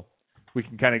volleyball, we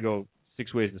can kind of go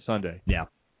 6 ways to Sunday. Yeah.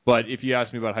 But if you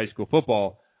ask me about high school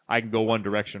football, I can go one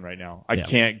direction right now. I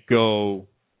can't go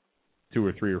 2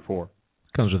 or 3 or 4.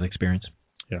 Comes with experience.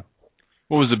 Yeah.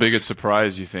 What was the biggest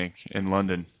surprise, you think, in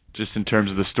London, just in terms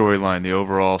of the storyline, the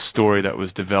overall story that was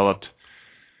developed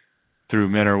through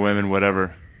men or women,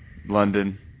 whatever,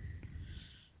 London?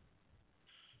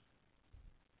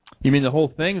 You mean the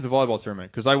whole thing or the volleyball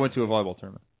tournament? Because I went to a volleyball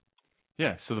tournament.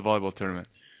 Yeah, so the volleyball tournament.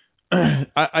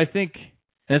 I think,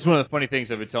 and that's one of the funny things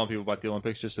I've been telling people about the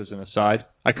Olympics, just as an aside.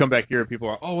 I come back here and people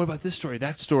are, oh, what about this story,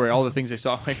 that story, all the things they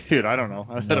saw. I'm like, dude, I don't know.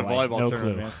 I was at a volleyball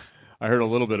tournament, man. I heard a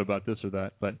little bit about this or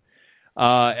that. But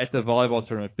at the volleyball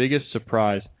tournament, biggest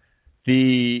surprise,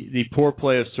 the poor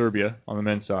play of Serbia on the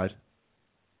men's side.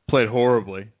 Played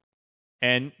horribly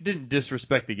and didn't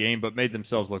disrespect the game, but made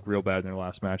themselves look real bad in their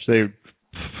last match.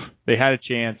 They had a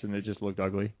chance, and it just looked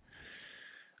ugly.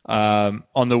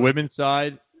 On the women's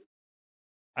side,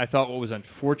 I thought what was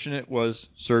unfortunate was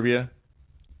Serbia.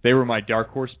 They were my dark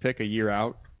horse pick a year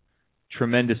out.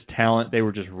 Tremendous talent. They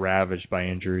were just ravaged by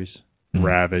injuries. Mm-hmm.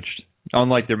 Ravaged.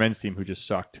 Unlike their men's team, who just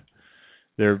sucked.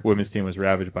 Their women's team was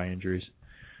ravaged by injuries.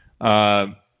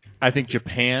 I think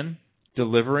Japan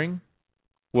delivering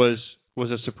was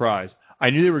a surprise.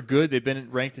 I knew they were good. They've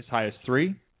been ranked as high as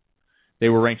 3. They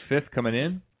were ranked 5th coming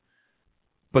in.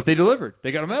 But they delivered.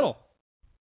 They got a medal.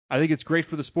 I think it's great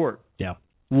for the sport. Yeah.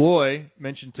 Loy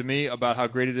mentioned to me about how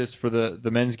great it is for the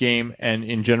men's game and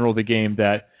in general the game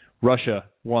that Russia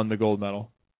won the gold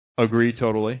medal. Agree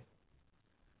totally.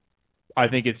 I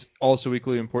think it's also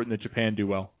equally important that Japan do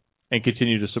well and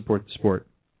continue to support the sport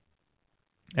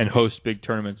and host big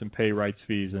tournaments and pay rights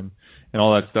fees and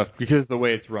all that stuff because of the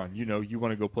way it's run. You know, you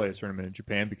want to go play a tournament in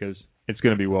Japan because it's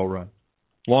going to be well run.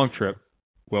 Long trip,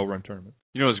 well run tournament.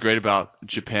 You know what's great about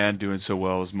Japan doing so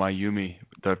well is Mayumi,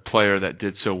 the player that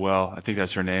did so well. I think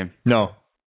that's her name. No.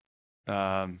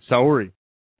 Saori.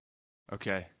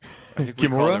 Okay. I think we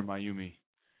call her Mayumi.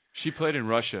 She played in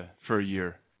Russia for a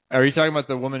year. Are you talking about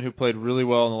the woman who played really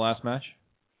well in the last match?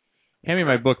 Hand me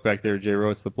my book back there,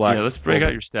 J-Ro. It's the black. Yeah, let's break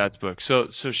out your stats book. So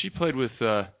she played with.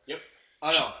 Yep.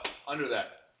 Oh no, under that,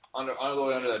 all the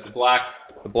way under that,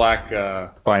 the black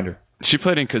binder. She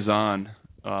played in Kazan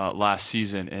last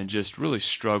season and just really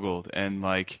struggled. And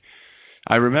like,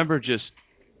 I remember just,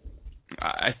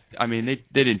 I mean,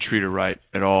 they didn't treat her right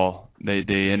at all. They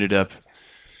ended up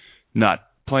not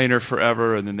playing her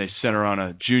forever, and then they sent her on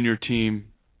a junior team.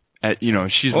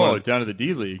 She's down to the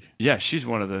D League. Yeah, she's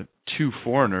one of the 2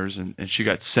 foreigners, and she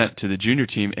got sent to the junior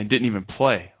team and didn't even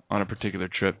play on a particular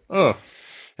trip. Oh.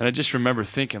 And I just remember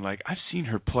thinking, like, I've seen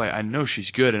her play. I know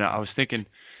she's good. And I was thinking,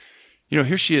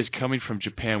 here she is coming from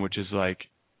Japan, which is like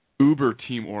uber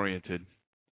team-oriented.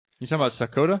 You talking about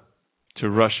Sakota? To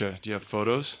Russia. Do you have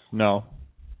photos? No.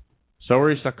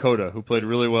 Saori Sakota, who played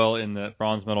really well in the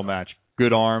bronze medal match.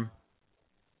 Good arm.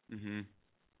 Mm-hmm.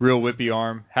 Real whippy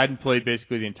arm. Hadn't played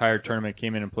basically the entire tournament.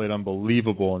 Came in and played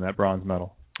unbelievable in that bronze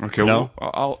medal. Okay, well,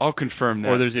 I'll confirm that.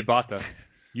 Or there's Ibata.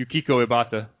 Yukiko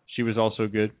Ibata. She was also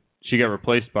good. She got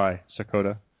replaced by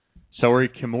Sakota. Saori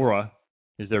Kimura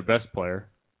is their best player.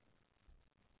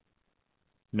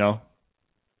 No.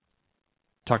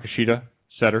 Takashita,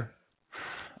 setter.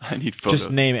 I need photos.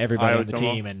 Just name everybody on the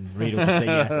team and Reed will say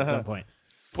yes at some point.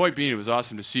 point being, it was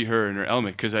awesome to see her in her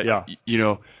element because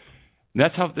yeah.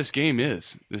 That's how this game is.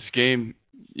 This game,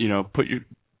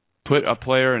 put a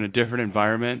player in a different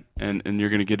environment, and you're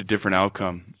going to get a different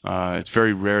outcome. It's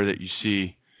very rare that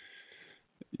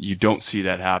you don't see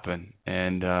that happen.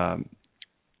 And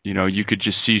you could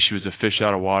just see she was a fish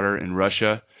out of water in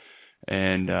Russia,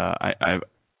 and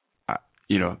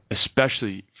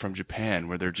especially from Japan,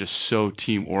 where they're just so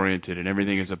team oriented and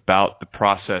everything is about the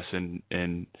process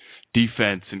and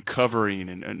defense and covering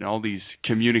and all these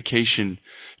communication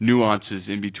nuances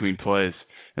in between plays.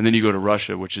 And then you go to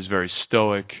Russia, which is very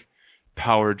stoic,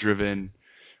 power driven.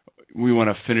 We want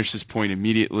to finish this point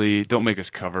immediately. Don't make us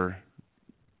cover.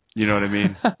 You know what I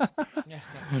mean?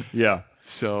 Yeah.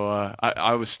 So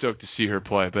I was stoked to see her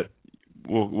play, but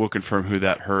we'll confirm who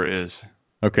that her is.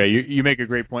 Okay, you make a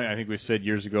great point. I think we said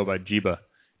years ago about Jiba.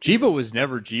 Jiba was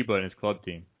never Jiba in his club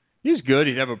team. He was good.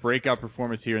 He'd have a breakout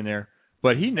performance here and there,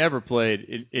 but he never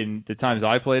played in the times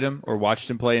I played him or watched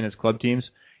him play in his club teams.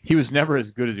 He was never as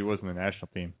good as he was in the national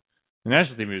team. The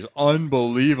national team, he was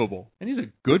unbelievable, and he's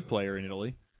a good player in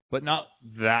Italy, but not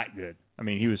that good. I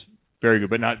mean, he was very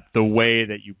good, but not the way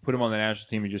that you put him on the national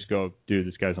team and just go, dude,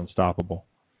 this guy's unstoppable.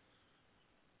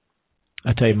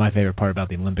 I'll tell you my favorite part about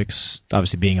the Olympics,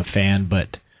 obviously being a fan,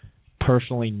 but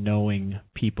personally knowing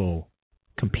people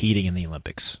competing in the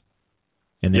Olympics.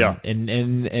 And then, yeah.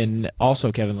 And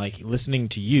also, Kevin, like listening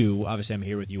to you, obviously I'm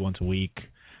here with you once a week,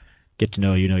 get to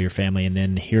know your family, and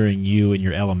then hearing you in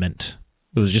your element.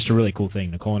 It was just a really cool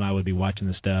thing. Nicole and I would be watching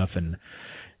this stuff, and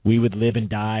we would live and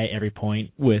die every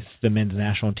point with the men's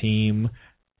national team.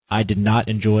 I did not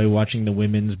enjoy watching the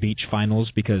women's beach finals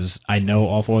because I know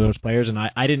all four of those players, and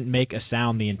I didn't make a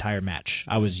sound the entire match.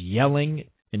 I was yelling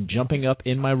and jumping up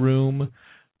in my room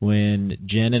when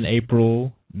Jen and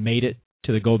April made it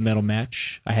to the gold medal match.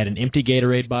 I had an empty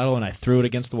Gatorade bottle, and I threw it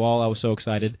against the wall. I was so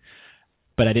excited.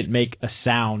 But I didn't make a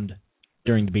sound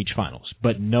during the beach finals.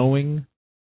 But knowing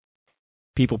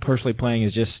people personally playing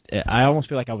is just, I almost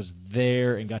feel like I was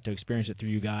there and got to experience it through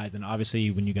you guys. And obviously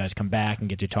when you guys come back and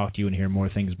get to talk to you and hear more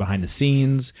things behind the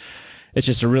scenes, it's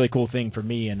just a really cool thing for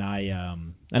me. And I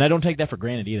don't take that for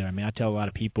granted either. I mean, I tell a lot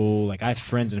of people, like I have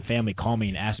friends and family call me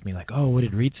and ask me like, oh, what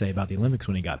did Reed say about the Olympics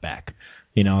when he got back?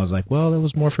 I was like, well, that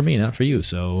was more for me, not for you.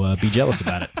 So be jealous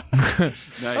about it.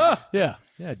 Nice.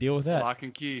 Yeah, deal with that. Lock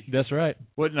and key. That's right.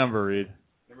 What number, Reed?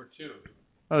 Number 2.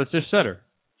 Oh, it's just setter.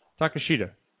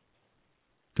 Takashita.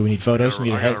 Do we need photos? I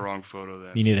got a wrong photo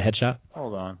then. You need a headshot?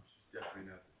 Hold on.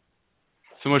 Definitely not.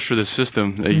 So much for the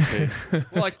system that you paid.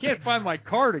 Well, I can't find my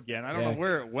card again. I don't know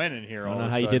where it went in here. I don't know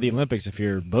how you did the Olympics if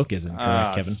your book isn't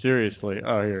correct, Kevin. Seriously.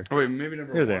 Oh, here. Oh, wait, maybe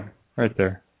number 1. Here, there. Right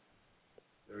there.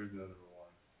 There is no number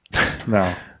 1.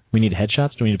 No. We need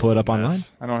headshots? Do we need to pull it up online?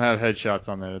 I don't have headshots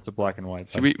on there. It's a black and white.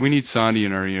 So we need Sandy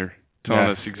in our ear telling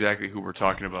us exactly who we're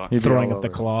talking about. You're throwing up the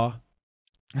claw.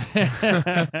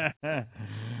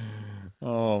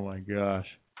 Oh, my gosh.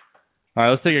 All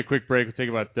right, let's take a quick break. We'll take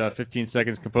about 15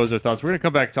 seconds, compose our thoughts. We're going to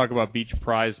come back and talk about beach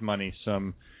prize money.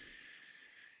 Some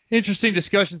interesting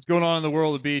discussions going on in the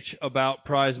world of beach about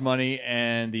prize money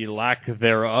and the lack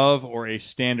thereof, or a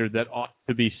standard that ought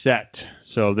to be set.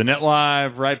 So the Net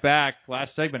Live, right back.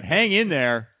 Last segment. Hang in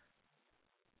there.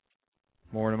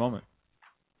 More in a moment.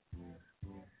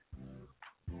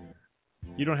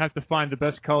 You don't have to find the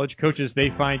best college coaches. They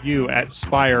find you at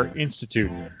Spire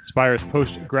Institute. Spire's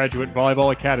postgraduate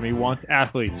volleyball academy wants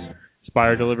athletes.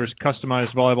 Spire delivers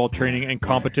customized volleyball training and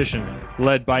competition,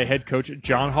 led by head coach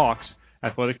John Hawks,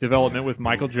 athletic development with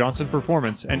Michael Johnson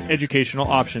Performance, and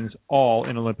educational options, all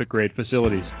in Olympic-grade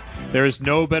facilities. There is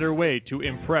no better way to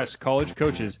impress college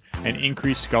coaches and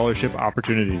increase scholarship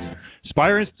opportunities.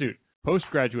 Spire Institute,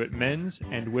 postgraduate men's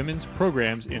and women's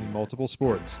programs in multiple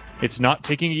sports. It's not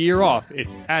taking a year off, it's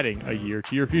adding a year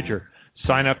to your future.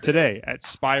 Sign up today at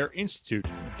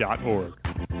spireinstitute.org.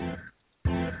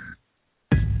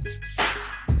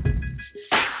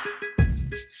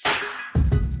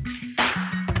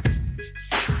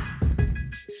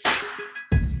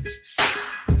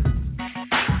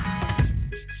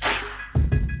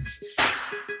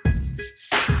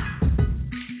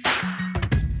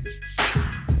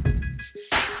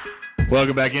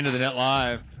 Welcome back into the Net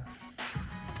Live.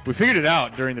 We figured it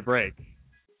out during the break.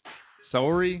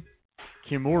 Saori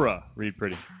Kimura, Reed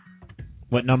Pretty.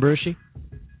 What number is she?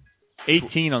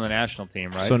 18 on the national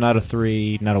team, right? So not a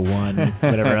 3, not a 1,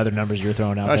 whatever other numbers you're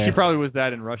throwing out there. She probably was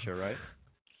that in Russia, right?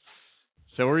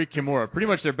 Saori Kimura, pretty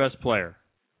much their best player.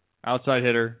 Outside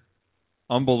hitter,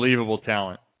 unbelievable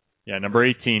talent. Yeah, number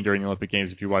 18 during the Olympic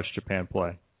Games if you watch Japan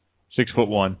play.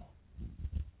 6'1".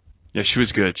 Yeah, she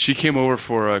was good. She came over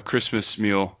for a Christmas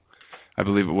meal, I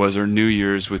believe it was, or New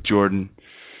Year's with Jordan,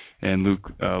 and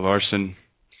Luke Larson,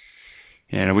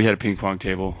 and we had a ping pong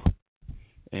table.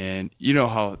 And you know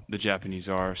how the Japanese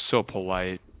are, so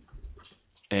polite.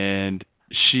 And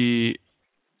she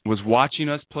was watching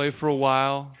us play for a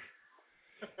while,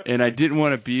 and I didn't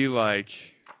want to be like,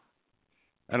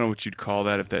 I don't know what you'd call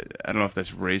that. I don't know if that's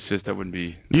racist. That wouldn't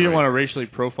be. You didn't want to racially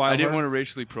profile her? I didn't want to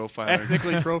racially profile her.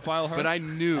 Ethnically profile her? But I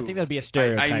knew. I think that'd be a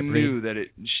stereotype. I knew that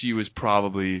she was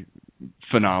probably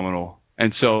phenomenal.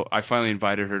 And so I finally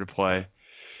invited her to play.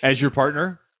 As your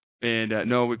partner? And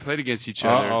no, we played against each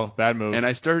other. Oh, bad move. And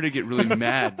I started to get really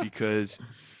mad because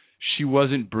she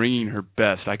wasn't bringing her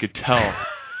best. I could tell.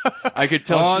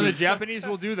 The Japanese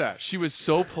will do that. She was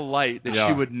so polite that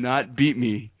she would not beat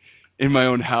me in my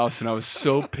own house, and I was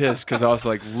so pissed because I was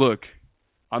like, look,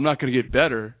 I'm not going to get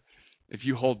better if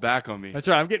you hold back on me. That's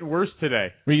right. I'm getting worse today.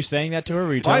 Were you saying that to her?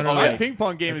 Were you telling her? My ping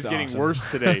pong game is getting worse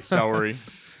today, Sowery.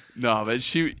 No, but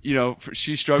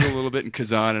she struggled a little bit in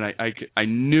Kazan, and I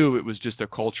knew it was just a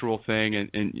cultural thing,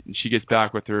 and she gets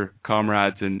back with her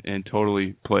comrades and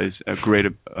totally plays a great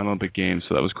Olympic game,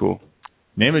 so that was cool.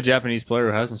 Name a Japanese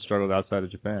player who hasn't struggled outside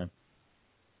of Japan.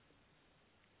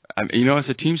 It's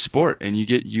a team sport, and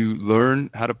you learn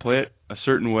how to play it a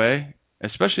certain way,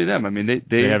 especially them. I mean,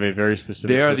 they have a very specific.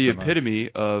 They are the epitome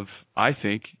of, I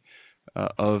think,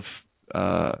 of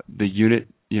the unit.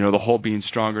 The whole being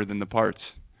stronger than the parts.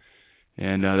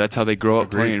 And that's how they grow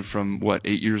up playing from, 8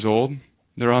 years old?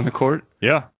 They're on the court?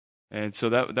 Yeah. And so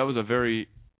that was a very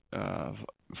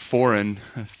foreign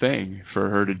thing for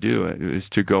her to do. It was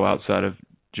to go outside of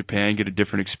Japan, get a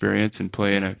different experience, and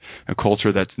play in a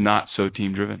culture that's not so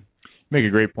team-driven. Make a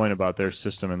great point about their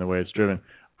system and the way it's driven.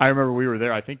 I remember we were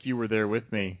there. I think you were there with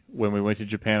me when we went to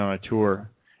Japan on a tour,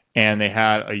 and they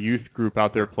had a youth group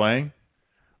out there playing.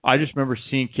 I just remember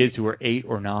seeing kids who were 8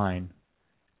 or 9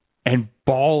 and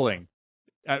bawling.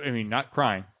 I mean, not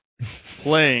crying,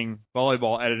 playing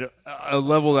volleyball at a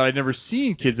level that I'd never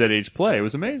seen kids that age play. It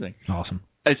was amazing. Awesome.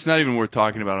 It's not even worth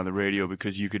talking about on the radio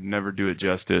because you could never do it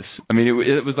justice. I mean,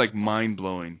 it was like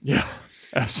mind-blowing. Yeah,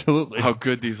 absolutely. How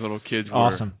good these little kids were.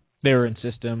 Awesome. They were in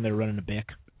system. They were running a BIC.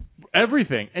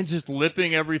 Everything. And just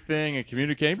lipping everything and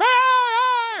communicating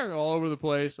all over the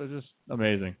place. It's just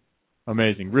amazing.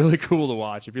 Amazing. Really cool to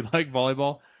watch. If you like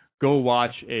volleyball, go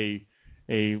watch a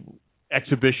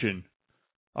exhibition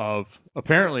of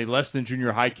apparently less than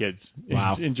junior high kids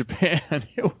in Japan.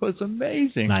 It was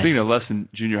amazing. Nice. Speaking of less than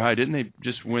junior high, didn't they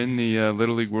just win the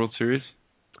Little League World Series?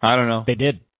 I don't know. They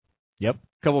did. Yep.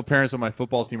 A couple of parents on my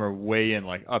football team are way in,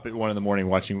 up at 1 a.m.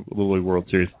 watching Little League World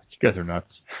Series. You guys are nuts.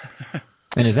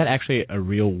 And is that actually a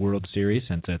real World Series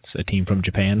since it's a team from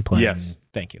Japan playing? Yes.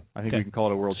 Thank you. I think we can call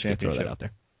it a World Championship. Throw that out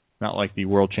there. Not like the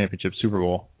World Championship Super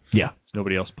Bowl. Yeah.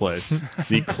 Nobody else plays.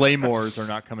 The Claymores are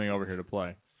not coming over here to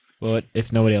play. Well, if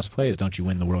nobody else plays, don't you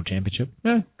win the World Championship?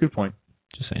 Yeah, good point.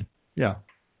 Just saying. Yeah.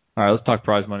 All right, let's talk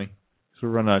prize money. So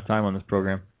we're running out of time on this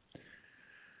program.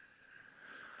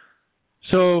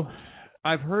 So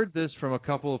I've heard this from a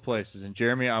couple of places. And,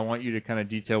 Jeremy, I want you to kind of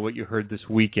detail what you heard this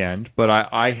weekend. But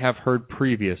I have heard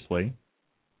previously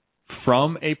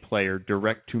from a player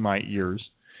direct to my ears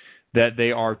that they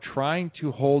are trying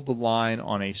to hold the line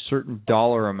on a certain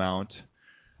dollar amount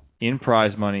in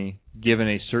prize money given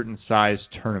a certain size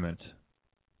tournament.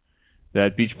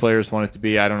 That beach players want it to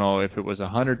be, I don't know if it was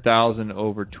 100,000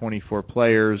 over 24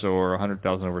 players or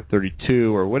 100,000 over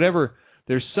 32 or whatever.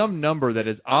 There's some number that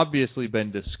has obviously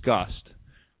been discussed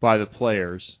by the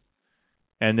players,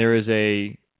 and there is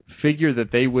a figure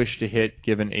that they wish to hit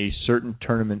given a certain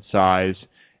tournament size,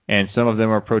 and some of them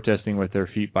are protesting with their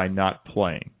feet by not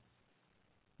playing.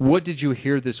 What did you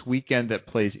hear this weekend that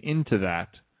plays into that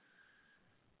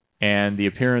and the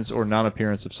appearance or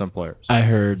non-appearance of some players? I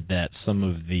heard that some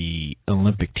of the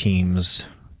Olympic teams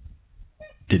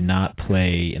did not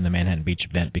play in the Manhattan Beach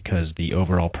event because the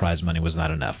overall prize money was not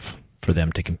enough for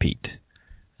them to compete.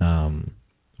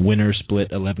 Winners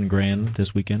split $11,000 this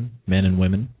weekend, men and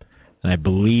women. And I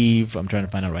believe, I'm trying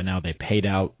to find out right now, they paid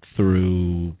out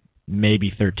through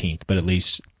maybe 13th, but at least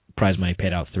prize money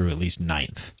paid out through at least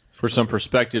 9th. For some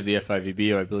perspective, the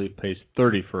FIVB, I believe, pays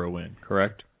 $30 for a win,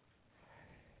 correct?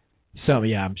 So,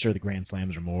 yeah, I'm sure the Grand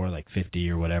Slams are more, like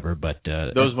 50 or whatever, but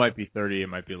those might be 30. It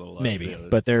might be a little less. Maybe,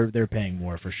 but they're paying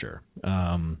more for sure.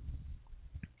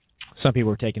 Some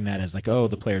people are taking that as like, oh,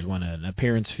 the players want an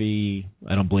appearance fee.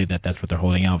 I don't believe that that's what they're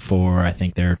holding out for. I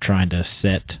think they're trying to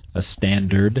set a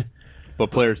standard.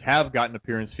 But players have gotten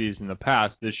appearance fees in the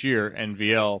past. This year,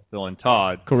 NVL, Phil and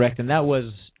Todd. Correct, and that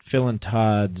was Phil and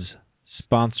Todd's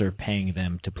sponsor paying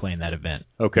them to play in that event.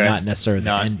 Okay. Not necessarily the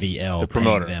NVL the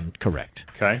promoter. paying them. Correct.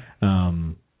 Okay.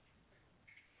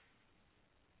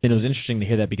 And it was interesting to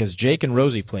hear that because Jake and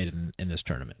Rosie played in this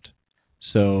tournament.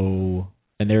 So,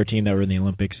 and they're a team that were in the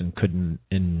Olympics and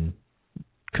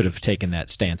could have taken that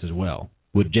stance as well.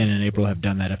 Would Jen and April have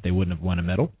done that if they wouldn't have won a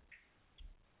medal?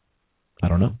 I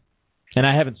don't know. And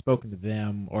I haven't spoken to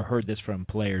them or heard this from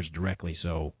players directly,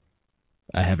 so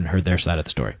I haven't heard their side of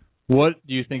the story. What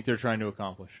do you think they're trying to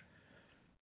accomplish?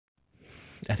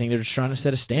 I think they're just trying to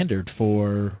set a standard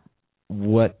for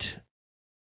what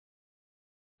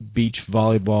beach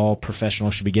volleyball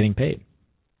professionals should be getting paid.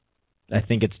 I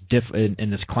think it's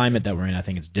in this climate that we're in, I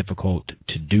think it's difficult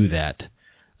to do that.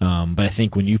 But I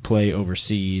think when you play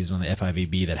overseas on the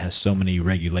FIVB that has so many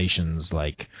regulations,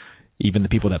 like even the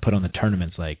people that put on the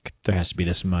tournaments, like there has to be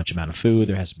this much amount of food,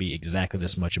 there has to be exactly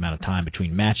this much amount of time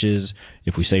between matches.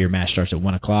 If we say your match starts at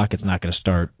 1 o'clock, it's not going to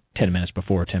start 10 minutes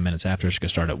before or 10 minutes after. It's going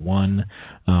to start at 1.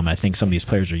 I think some of these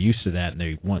players are used to that, and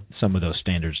they want some of those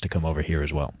standards to come over here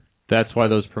as well. That's why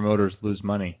those promoters lose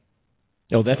money.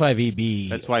 Oh, the FIVB.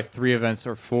 That's why 3 events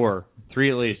or 4,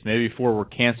 3 at least, maybe 4 were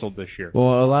canceled this year.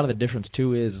 Well, a lot of the difference,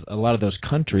 too, is a lot of those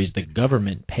countries, the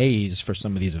government pays for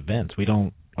some of these events.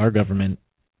 Our government,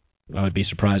 I would be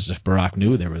surprised if Barack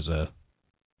knew there was a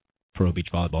pro beach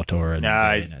volleyball tour.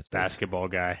 Nah, he's a basketball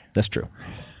guy. That's true.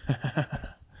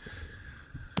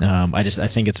 I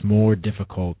think it's more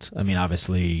difficult. I mean,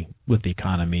 obviously, with the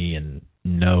economy and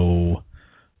no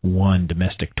one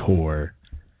domestic tour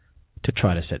to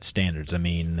try to set standards. I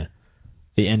mean,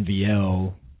 the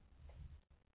NVL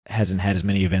hasn't had as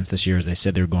many events this year as they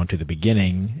said they were going to at the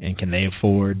beginning. And can they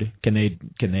afford to pay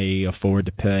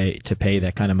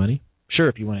that kind of money? Sure,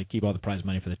 if you want to keep all the prize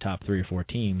money for the top 3 or 4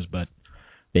 teams, but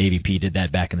the AVP did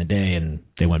that back in the day, and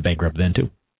they went bankrupt then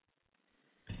too.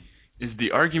 Is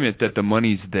the argument that the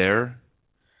money's there,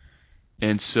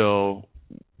 and so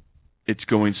it's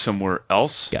going somewhere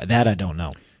else? Yeah, that I don't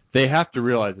know. They have to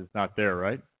realize it's not there,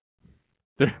 right?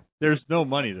 There's no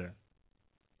money there.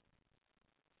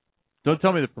 Don't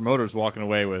tell me the promoter's walking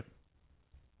away with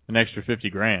an extra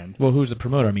 $50,000. Well, who's the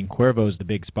promoter? I mean, Cuervo's the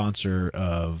big sponsor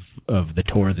of the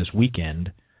tour this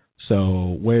weekend.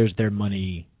 So where's their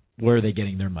money? Where are they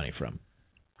getting their money from?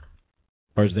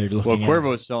 Or is they looking? Well,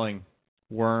 Cuervo's selling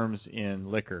worms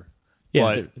in liquor.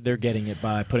 Yeah, they're getting it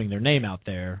by putting their name out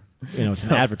there. It's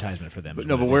an advertisement for them.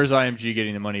 But where's IMG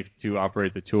getting the money to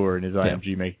operate the tour, and is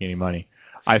IMG making any money?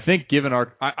 I think given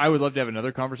I would love to have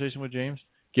another conversation with James.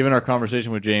 Given our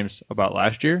conversation with James about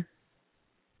last year,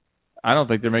 I don't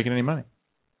think they're making any money.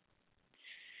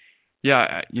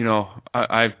 Yeah,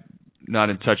 I'm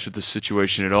not in touch with the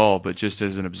situation at all, but just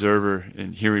as an observer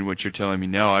and hearing what you're telling me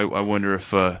now, I wonder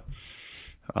if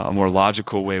a more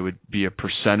logical way would be a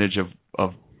percentage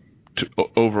of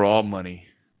overall money.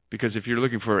 Because if you're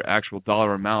looking for actual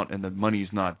dollar amount and the money's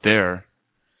not there,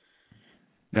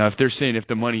 now if they're saying if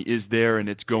the money is there and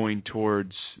it's going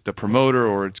towards the promoter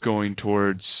or it's going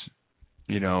towards,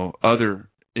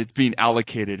 it's being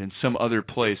allocated in some other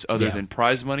place other than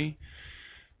prize money,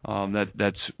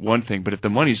 that's one thing. But if the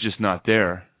money's just not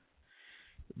there,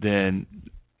 then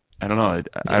I don't know.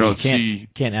 You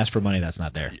can't ask for money that's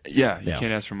not there. Yeah, you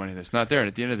can't ask for money that's not there. And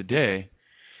at the end of the day,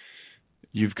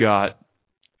 you've got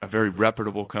a very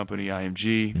reputable company,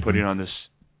 IMG, putting on this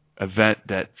event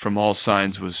that, from all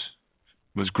signs, was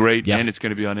great, and it's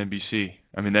going to be on NBC.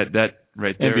 I mean, that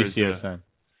right there NBC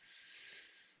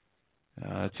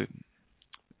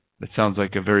that sounds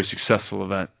like a very successful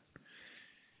event.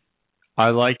 I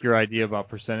like your idea about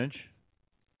percentage.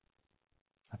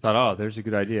 I thought, there's a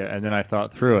good idea. And then I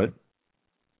thought through it.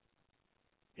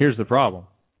 Here's the problem.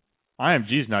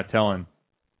 IMG's not telling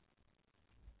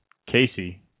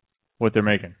Casey what they're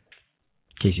making.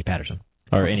 Casey Patterson.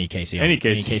 Or any Casey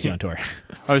on tour.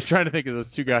 I was trying to think of those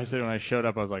 2 guys that when I showed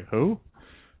up, I was like, who?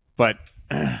 But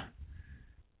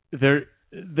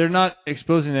they're not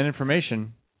exposing that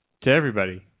information to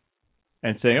everybody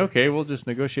and saying, okay, we'll just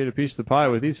negotiate a piece of the pie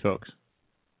with these folks.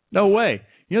 No way.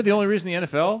 The only reason the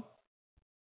NFL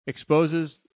exposes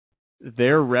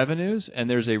their revenues and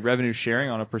there's a revenue sharing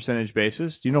on a percentage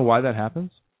basis, do you know why that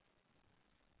happens?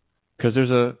 Because there's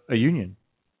a union.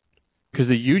 Because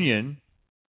the union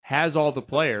has all the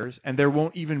players, and there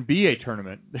won't even be a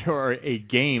tournament or a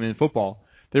game in football.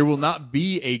 There will not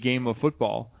be a game of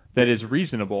football that is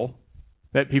reasonable,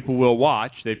 that people will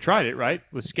watch. They've tried it, right,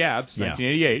 with Scabs,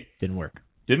 1988. Didn't work.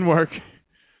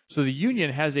 So the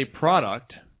union has a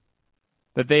product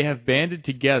that they have banded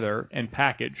together and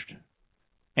packaged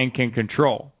and can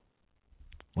control.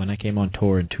 When I came on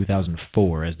tour in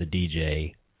 2004 as the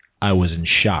DJ, I was in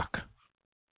shock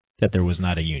that there was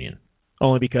not a union.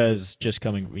 Only because just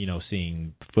coming,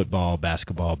 seeing football,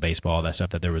 basketball, baseball, that stuff,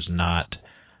 that there was not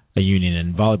a union,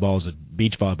 and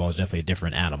beach volleyball is definitely a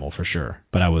different animal for sure,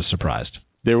 but I was surprised.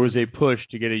 There was a push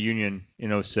to get a union in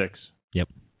 2006. Yep.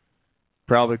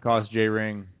 Probably cost Jay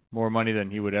Ring more money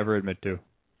than he would ever admit to.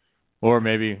 Or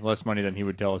maybe less money than he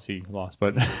would tell us he lost.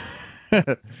 But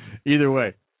either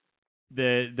way,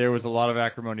 there was a lot of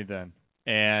acrimony then.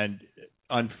 And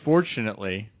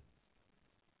unfortunately,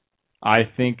 I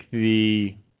think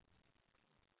we've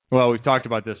talked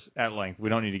about this at length. We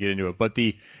don't need to get into it. But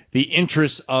the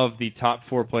interests of the top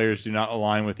 4 players do not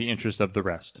align with the interests of the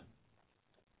rest.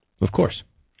 Of course.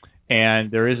 And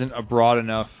there isn't a broad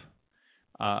enough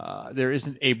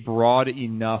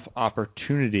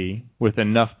opportunity with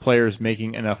enough players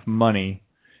making enough money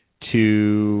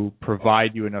to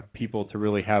provide you enough people to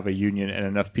really have a union, and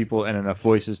enough people and enough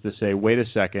voices to say, wait a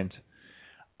second,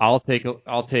 I'll take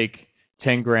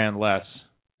 $10,000 less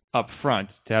up front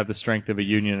to have the strength of a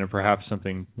union and perhaps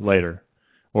something later,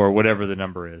 or whatever the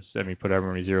number is. I mean, put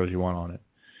however many zeros you want on it.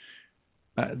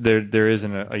 There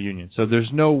isn't a union. So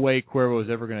there's no way Cuervo is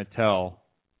ever going to tell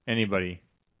anybody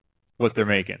what they're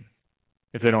making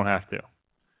if they don't have to.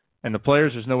 And the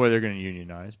players, there's no way they're going to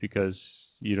unionize because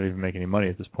you don't even make any money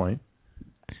at this point.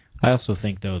 I also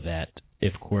think, though, that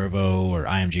if Cuervo or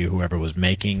IMG or whoever was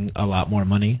making a lot more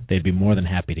money, they'd be more than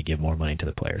happy to give more money to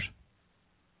the players.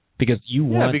 Because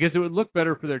because it would look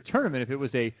better for their tournament if it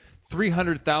was a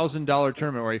 $300,000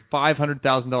 tournament or a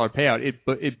 $500,000 payout.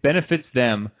 It benefits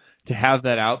them to have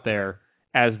that out there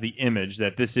as the image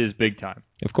that this is big time.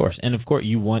 Of course. And, of course,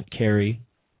 you want Carrie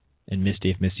and Misty,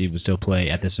 if Misty would still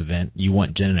play at this event. You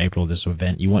want Jen and April at this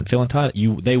event. You want Phil and Todd.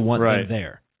 They want them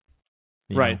there.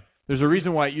 Right. Know? There's a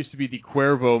reason why it used to be the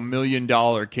Cuervo $1 Million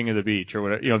King of the Beach or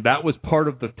whatever. That was part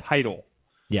of the title.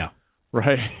 Yeah.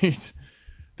 Right?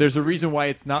 There's a reason why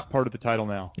it's not part of the title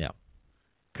now. Yeah.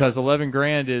 Because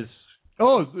 $11,000 is,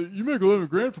 you make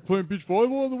 $11,000 for playing beach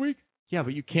volleyball in the week? Yeah,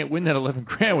 but you can't win that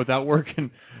 $11,000 without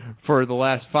working for the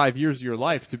last 5 years of your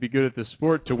life to be good at this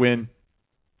sport to win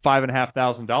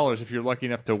 $5,500 if you're lucky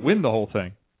enough to win the whole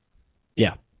thing.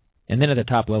 Yeah. And then at the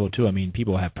top level, too, I mean,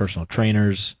 people have personal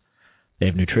trainers. They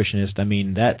have nutritionists. I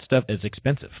mean, that stuff is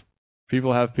expensive.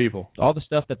 People have people. All the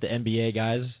stuff that the NBA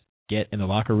guys get in the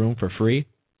locker room for free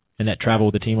and that travel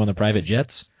with the team on the private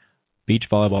jets, beach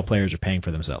volleyball players are paying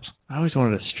for themselves. I always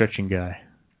wanted a stretching guy.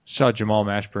 Saw Jamal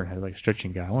Mashburn had like a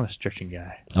stretching guy. I want a stretching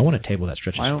guy. I want a table that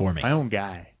stretches for me. My own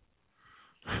guy.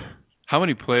 How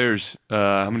many players,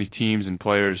 how many teams and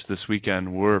players this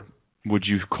weekend would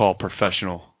you call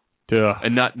professional? Yeah.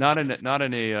 And not in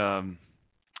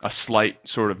a slight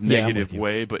sort of negative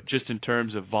way, but just in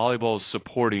terms of volleyball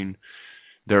supporting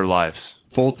their lives.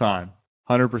 Full time,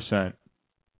 100%.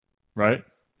 Right?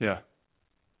 Yeah.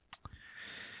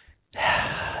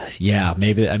 Yeah,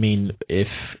 maybe. I mean, if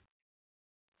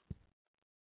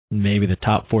maybe the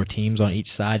top 4 teams on each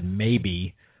side,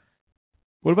 maybe.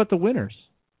 What about the winners?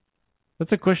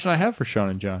 That's a question I have for Sean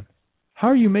and John. How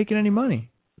are you making any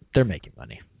money? They're making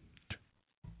money.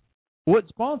 What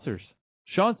sponsors?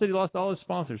 Sean said he lost all his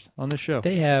sponsors on this show.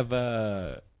 They have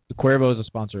Cuervo is a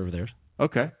sponsor of theirs.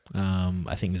 Okay.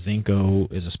 I think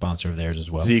Zinco is a sponsor of theirs as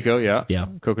well. Zico, yeah. Yeah.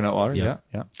 Coconut water, yeah.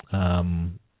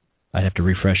 I'd have to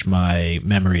refresh my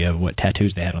memory of what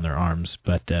tattoos they had on their arms,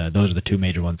 but those are the 2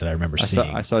 major ones that I remember seeing.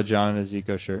 I saw John in a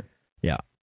Zico shirt. Yeah.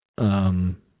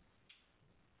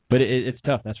 But it's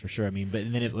tough, that's for sure. I mean, but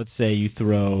then let's say you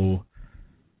throw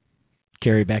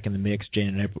Carrie back in the mix,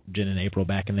 Jen and April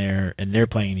back in there, and they're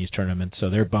playing these tournaments, so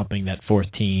they're bumping that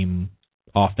 4th team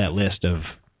off that list of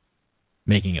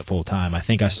making it full time. I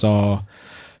think it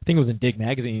was in Dig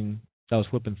Magazine I was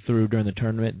flipping through during the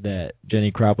tournament that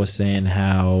Jenny Kropp was saying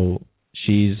how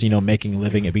she's, making a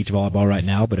living at beach volleyball right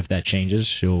now, but if that changes,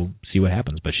 she'll see what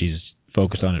happens. But she's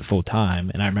focused on it full time.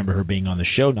 And I remember her being on the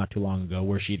show not too long ago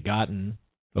where she'd gotten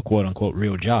a quote-unquote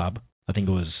real job. I think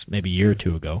it was maybe a year or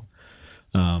 2 ago,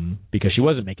 because she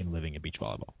wasn't making a living at beach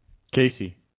volleyball.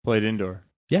 Casey played indoor.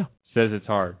 Yeah. Says it's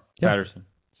hard. Yeah. Patterson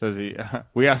says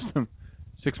we asked him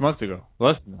 6 months ago,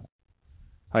 less than that,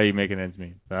 how are you making ends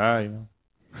meet?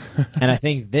 And I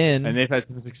think then, and they've had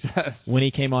some success. When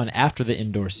he came on after the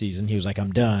indoor season, he was like,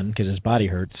 I'm done because his body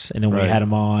hurts. And then when we had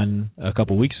him on a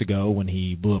couple weeks ago when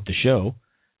he blew up the show,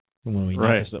 when he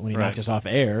knocked us off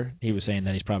air, he was saying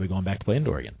that he's probably going back to play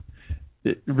indoor again.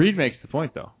 Reed makes the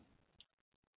point, though.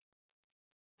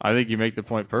 I think you make the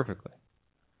point perfectly.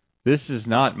 This is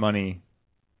not money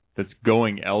that's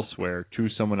going elsewhere to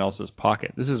someone else's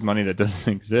pocket. This is money that doesn't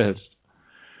exist.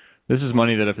 This is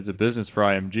money that if it's a business for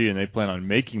IMG and they plan on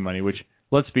making money, which,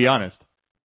 let's be honest,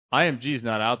 IMG is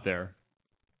not out there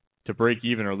to break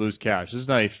even or lose cash. This is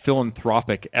not a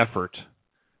philanthropic effort.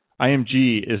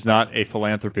 IMG is not a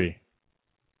philanthropy.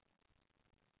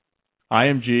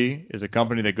 IMG is a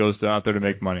company that goes out there to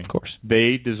make money. Of course.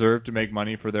 They deserve to make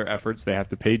money for their efforts. They have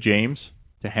to pay James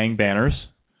to hang banners.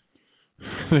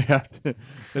 They have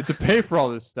to pay for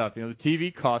all this stuff. The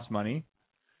TV costs money.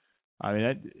 I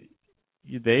mean,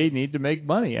 they need to make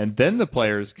money, and then the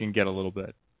players can get a little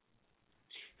bit.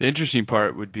 The interesting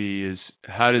part would be is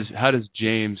how does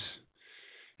James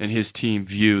and his team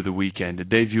view the weekend? Did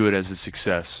they view it as a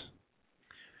success?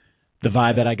 The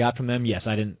vibe that I got from them, yes,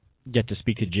 I didn't get to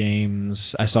speak to James.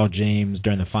 I saw James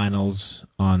during the finals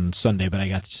on Sunday, but I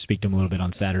got to speak to him a little bit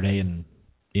on Saturday, and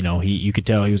you could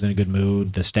tell he was in a good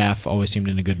mood. The staff always seemed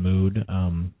in a good mood.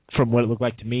 From what it looked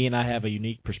like to me, and I have a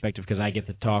unique perspective because I get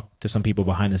to talk to some people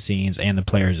behind the scenes and the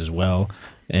players as well.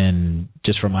 And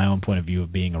just from my own point of view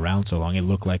of being around so long, it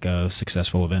looked like a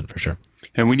successful event for sure.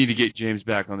 And we need to get James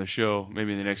back on the show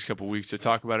maybe in the next couple of weeks to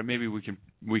talk about it. Maybe we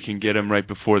can get him right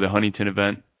before the Huntington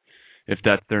event, if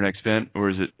that's their next event, or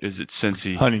is it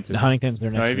Cincy? Huntington. The Huntington's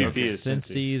their next event. AVP is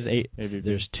Cincy's. AVP.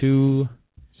 There's two.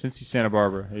 Cincy Santa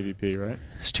Barbara AVP, right?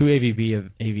 There's two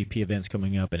AVP events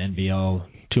coming up, and NBL,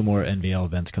 two more NBL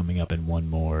events coming up, and one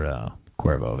more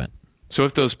Cuervo event. So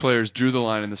if those players drew the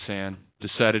line in the sand,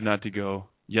 decided not to go,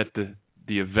 yet the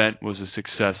event was a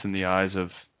success in the eyes of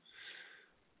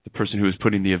the person who was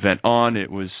putting the event on, it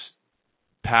was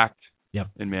packed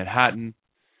in Manhattan.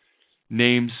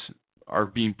 Names are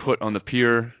being put on the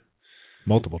pier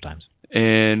multiple times.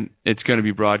 And it's going to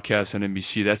be broadcast on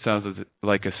NBC. That sounds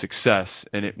like a success,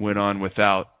 and it went on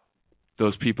without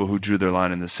those people who drew their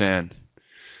line in the sand.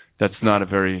 That's not a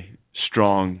very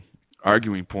strong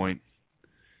arguing point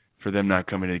for them not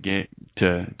coming to the game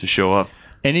to show up.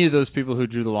 Any of those people who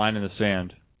drew the line in the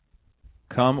sand,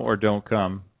 come or don't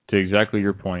come, to exactly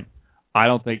your point, I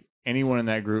don't think anyone in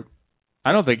that group,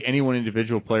 I don't think any one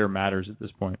individual player matters at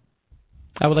this point.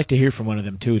 I would like to hear from one of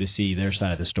them, too, to see their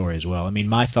side of the story as well. I mean,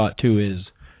 my thought, too, is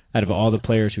out of all the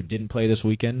players who didn't play this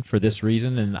weekend for this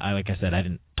reason, and like I said, I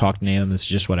didn't talk to any of them, this is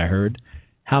just what I heard,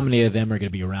 how many of them are going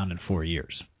to be around in 4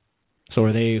 years? So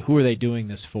who are they doing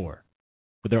this for?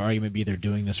 Would their argument be they're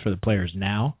doing this for the players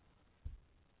now?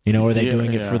 Or are they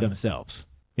doing it for themselves?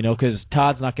 Because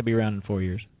Todd's not going to be around in 4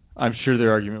 years. I'm sure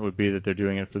their argument would be that they're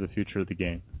doing it for the future of the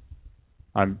game.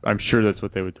 I'm sure that's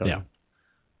what they would tell you.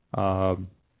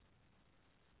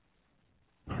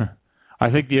 I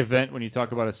think the event, when you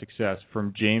talk about a success,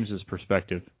 from James's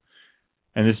perspective,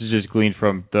 and this is just gleaned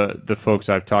from the folks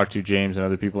I've talked to, James and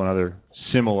other people in other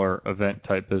similar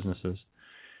event-type businesses,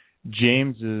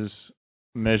 James's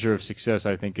measure of success,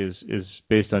 I think, is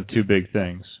based on two big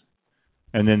things.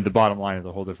 And then the bottom line is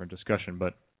a whole different discussion.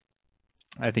 But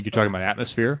I think you're talking about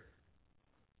atmosphere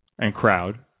and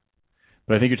crowd.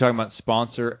 But I think you're talking about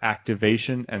sponsor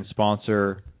activation and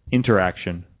sponsor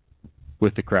interaction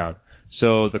with the crowd.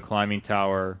 So the climbing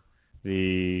tower,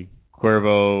 the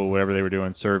Cuervo, whatever they were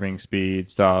doing, serving speed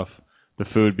stuff, the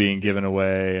food being given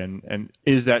away, and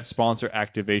is that sponsor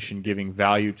activation giving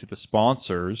value to the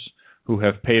sponsors who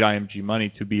have paid IMG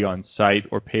money to be on site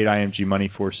or paid IMG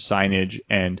money for signage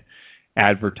and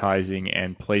advertising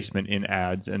and placement in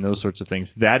ads and those sorts of things?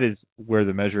 That is where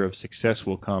the measure of success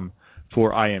will come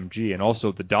for IMG, and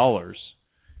also the dollars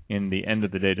in the end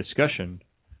of the day discussion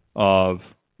of,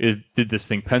 did this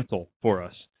thing pencil for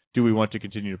us? Do we want to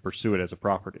continue to pursue it as a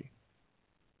property?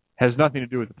 Has nothing to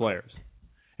do with the players.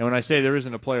 And when I say there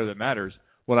isn't a player that matters,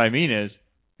 what I mean is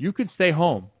you can stay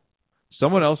home.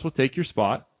 Someone else will take your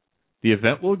spot. The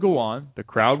event will go on. The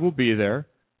crowd will be there.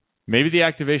 Maybe the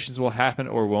activations will happen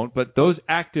or won't, but those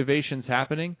activations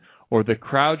happening or the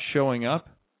crowd showing up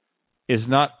is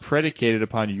not predicated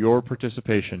upon your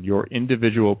participation, your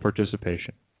individual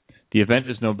participation. The event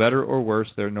is no better or worse.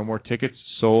 There are no more tickets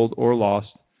sold or lost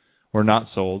or not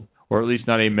sold, or at least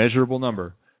not a measurable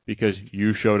number, because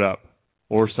you showed up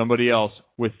or somebody else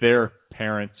with their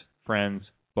parents, friends,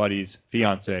 buddies,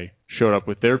 fiance showed up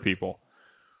with their people.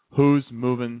 Who's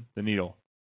moving the needle?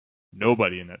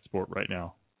 Nobody in that sport right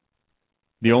now.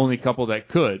 The only couple that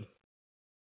could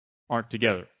aren't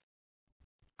together.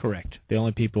 Correct. The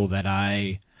only people that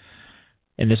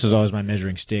and this is always my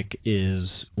measuring stick, is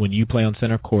when you play on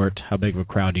center court, how big of a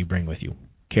crowd do you bring with you?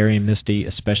 Carrie and Misty,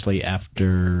 especially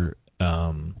after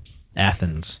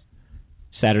Athens,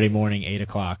 Saturday morning, 8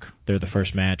 o'clock, they're the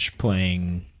first match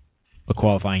playing a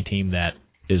qualifying team that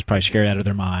is probably scared out of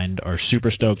their mind or super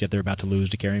stoked that they're about to lose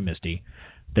to Carrie and Misty.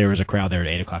 There was a crowd there at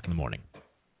 8 o'clock in the morning.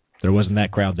 There wasn't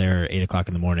that crowd there at 8 o'clock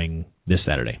in the morning this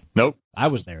Saturday. Nope. I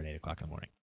was there at 8 o'clock in the morning.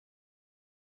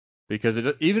 Because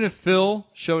even if Phil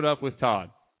showed up with Todd,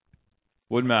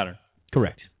 wouldn't matter.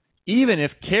 Correct. Even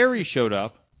if Carrie showed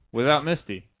up without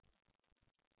Misty,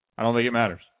 I don't think it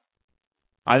matters.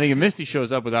 I think if Misty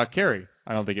shows up without Carrie,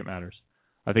 I don't think it matters.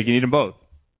 I think you need them both.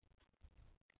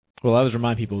 Well, I always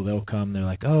remind people they'll come. They're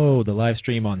like, oh, the live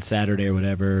stream on Saturday or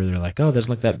whatever. They're like, oh, there's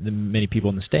not that many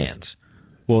people in the stands.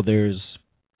 Well, there's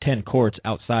 10 courts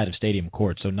outside of stadium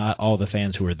courts, so not all the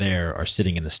fans who are there are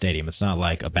sitting in the stadium. It's not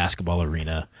like a basketball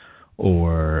arena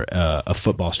or a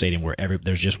football stadium where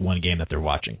there's just one game that they're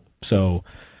watching. So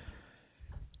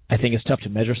I think it's tough to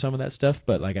measure some of that stuff,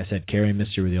 but like I said, Carrie and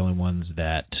Misty were the only ones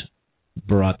that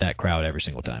brought that crowd every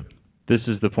single time. This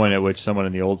is the point at which someone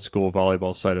in the old school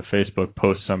volleyball site of Facebook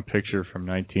posts some picture from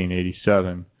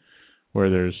 1987 where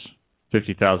there's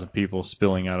 50,000 people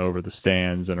spilling out over the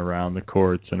stands and around the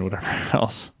courts and whatever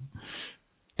else.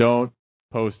 Don't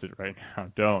post it right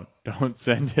now. Don't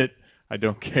send it. I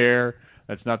don't care.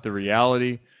 That's not the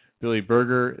reality. Billy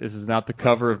Berger, this is not the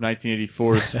cover of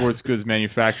 1984 Sports Goods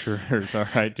Manufacturers. All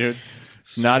right, dude.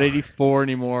 It's not 84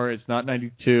 anymore. It's not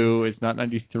 92. It's not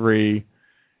 93.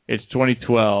 It's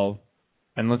 2012.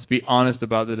 And let's be honest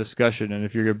about the discussion. And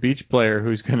if you're a beach player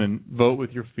who's going to vote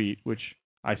with your feet, which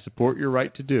I support your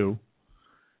right to do,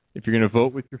 if you're going to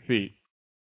vote with your feet,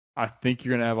 I think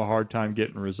you're going to have a hard time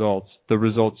getting the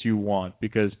results you want,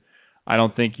 because I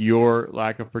don't think your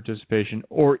lack of participation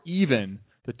or even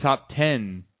the top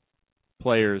 10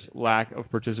 players' lack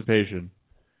of participation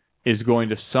is going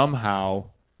to somehow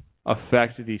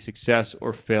affect the success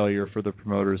or failure for the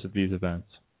promoters of these events.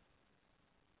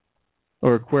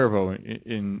 Or Cuervo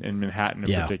in Manhattan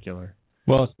in particular.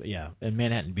 Well, yeah, in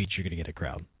Manhattan Beach you're going to get a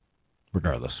crowd,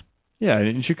 regardless. Yeah,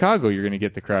 in Chicago you're going to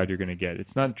get the crowd you're going to get.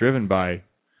 It's not driven by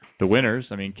the winners.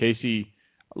 I mean, Casey,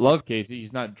 love Casey.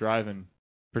 He's not driving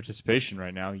participation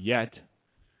right now yet.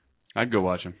 I'd go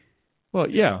watch him. Well,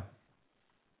 yeah.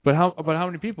 But how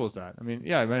many people is that? I mean,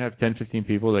 yeah, I might have 10, 15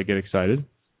 people that get excited.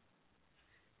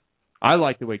 I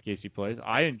like the way Casey plays.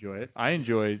 I enjoy it. I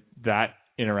enjoy that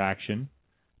interaction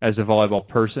as a volleyball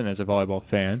person, as a volleyball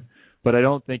fan, but I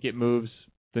don't think it moves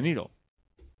the needle,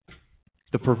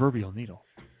 the proverbial needle.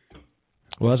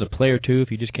 Well, as a player, too,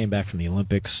 if you just came back from the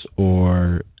Olympics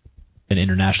or an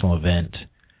international event,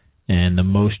 and the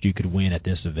most you could win at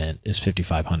this event is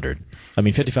 5,500. I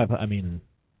mean,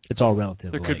 it's all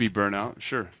relative. There could be burnout,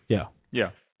 sure. Yeah.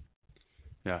 Yeah.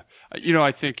 Yeah. You know,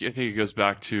 I think it goes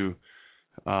back to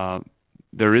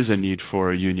there is a need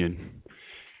for a union.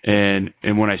 And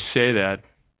when I say that,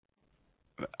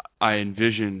 I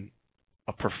envision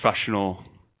a professional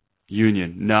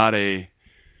union, not a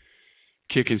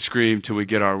kick and scream till we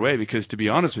get our way, because to be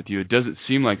honest with you, it doesn't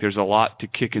seem like there's a lot to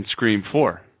kick and scream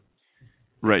for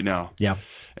right now. Yeah.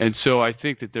 And so I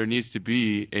think that there needs to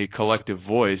be a collective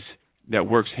voice that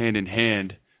works hand in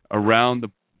hand around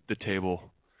the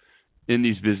table in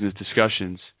these business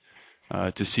discussions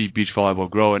to see beach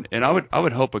volleyball grow. And I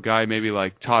would hope a guy maybe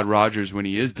like Todd Rogers, when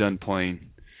he is done playing,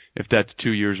 if that's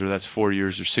 2 years or that's 4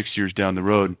 years or 6 years down the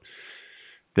road,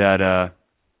 that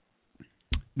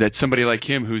somebody like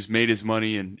him who's made his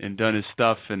money and done his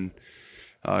stuff and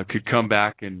could come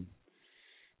back and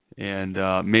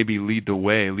maybe lead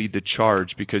the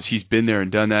charge, because he's been there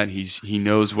and done that. He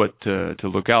knows what to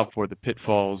look out for, the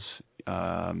pitfalls,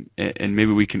 and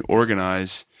maybe we can organize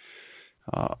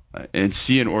and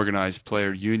see an organized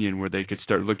player union where they could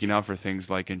start looking out for things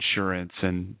like insurance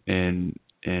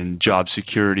and job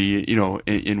security, you know,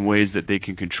 in ways that they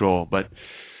can control. But,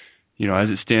 you know, as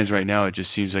it stands right now, it just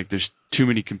seems like there's too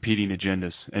many competing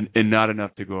agendas and not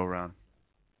enough to go around.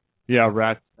 Yeah,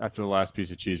 Rats, after the last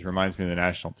piece of cheese, reminds me of the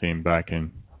national team back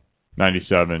in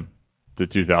 97, the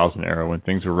 2000 era, when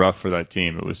things were rough for that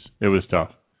team. It was tough.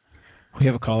 We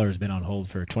have a caller who's been on hold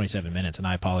for 27 minutes, and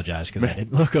I apologize because I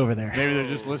didn't look over there. Maybe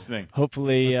they're just listening.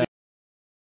 Hopefully...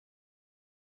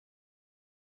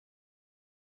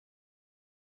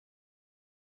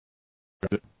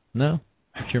 No?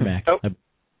 It's your Mac. Oh.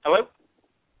 Hello?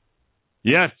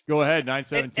 Yes, go ahead,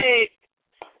 972.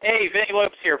 Hey, Vinny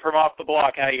Lopes here from Off the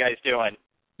Block. How you guys doing?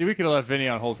 See, we could have left Vinny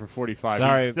on hold for 45.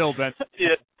 Sorry. He's still been...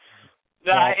 Yeah.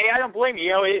 No, hey, I don't blame you.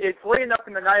 You know, it's late enough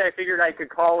in the night. I figured I could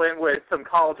call in with some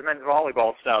college men's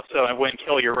volleyball stuff, so it wouldn't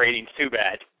kill your ratings too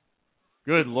bad.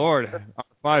 Good Lord.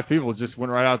 5 people just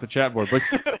went right out the chat board. But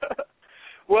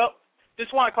well,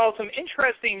 just want to call some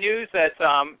interesting news that's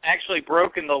actually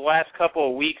broke in the last couple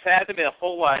of weeks. There hasn't been a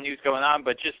whole lot of news going on,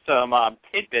 but just some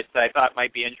tidbits that I thought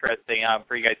might be interesting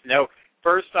for you guys to know.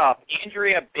 First off,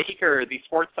 Andrea Baker, the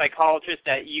sports psychologist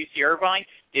at UC Irvine,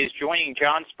 is joining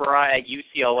John Spera at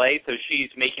UCLA, so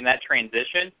she's making that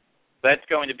transition. That's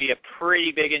going to be a pretty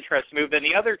big interest move. And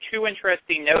the other 2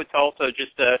 interesting notes also,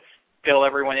 just to fill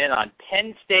everyone in on,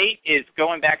 Penn State is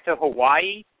going back to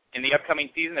Hawaii in the upcoming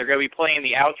season. They're going to be playing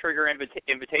the Outrigger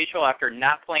Invitational after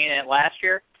not playing it last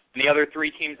year. And the other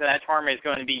 3 teams in that tournament is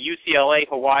going to be UCLA,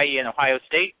 Hawaii, and Ohio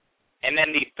State. And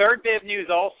then the third bit of news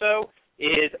also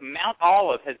is Mount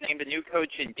Olive has named a new coach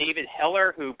in David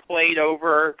Heller, who played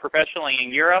over professionally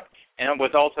in Europe and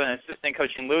was also an assistant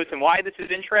coach in Lewis. And why this is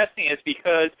interesting is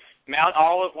because Mount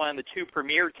Olive, one of the two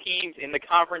premier teams in the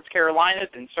Conference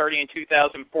Carolinas, and starting in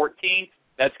 2014,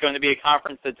 that's going to be a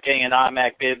conference that's getting an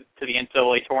automatic bid to the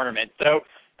NCAA tournament. So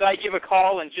I give a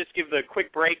call and just give the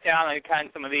quick breakdown on kind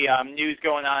of some of the news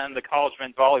going on in the college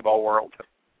men's volleyball world.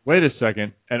 Wait a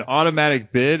second. An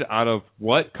automatic bid out of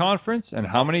what conference and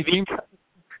how many teams?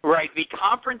 Right. The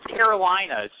Conference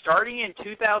Carolinas, starting in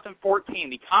 2014,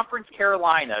 the Conference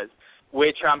Carolinas,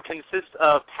 which consists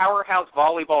of powerhouse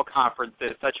volleyball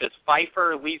conferences such as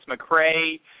Pfeiffer,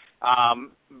 Leeds-McRae,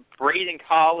 Braden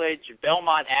College,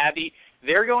 Belmont Abbey,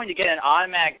 they're going to get an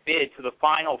automatic bid to the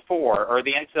Final Four, or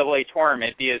the NCAA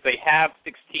tournament, because they have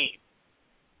 6 teams.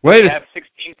 They have 6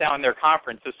 teams down in their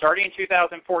conference. So starting in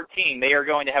 2014, they are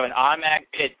going to have an automatic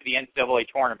bid to the NCAA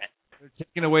tournament. They're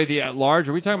taking away the at-large.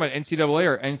 Are we talking about NCAA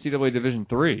or NCAA Division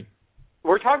III?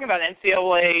 We're talking about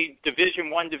NCAA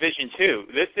Division I, Division II.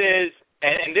 This is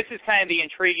kind of the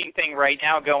intriguing thing right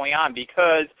now going on,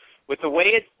 because with the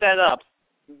way it's set up,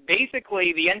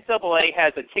 basically the NCAA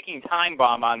has a ticking time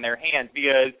bomb on their hands,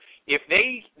 because if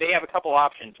they have a couple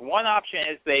options. One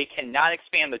option is they cannot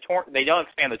expand they don't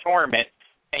expand the tournament,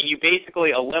 and you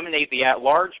basically eliminate the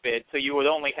at-large bid, so you would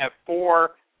only have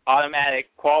 4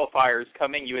 automatic qualifiers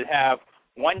come in. You would have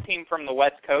one team from the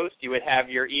West Coast, you would have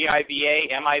your EIVA,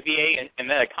 MIVA, and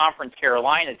then a Conference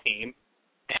Carolina team.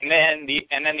 And then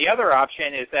the other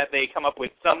option is that they come up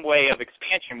with some way of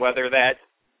expansion, whether that's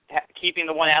keeping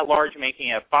the one at large, making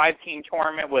it a 5-team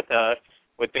tournament with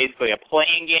basically a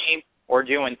playing game, or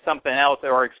doing something else,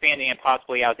 or expanding it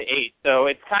possibly out to 8. So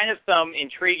it's kind of some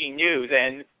intriguing news,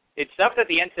 and it's stuff that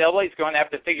the NCAA is going to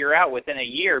have to figure out within a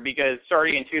year, because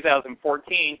starting in 2014,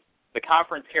 the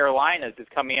Conference Carolinas is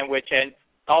coming in, which, in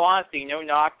all honesty, no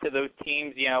knock to those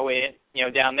teams,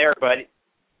 down there, but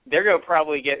they're going to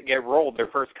probably get rolled their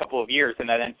first couple of years in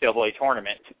that NCAA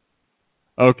tournament.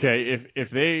 Okay, if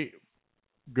they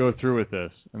go through with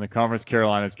this, and the Conference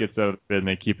Carolinas gets out of the bid and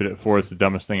they keep it at 4, it's the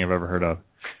dumbest thing I've ever heard of.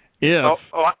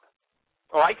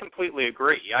 I completely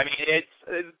agree. I mean, it's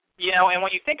and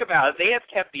when you think about it, they have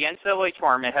kept the NCAA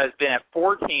tournament has been at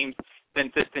 4 teams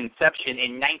since its inception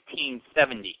in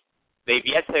 1970. They've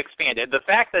yet to expand it. The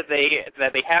fact that they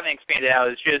haven't expanded out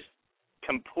is just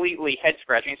completely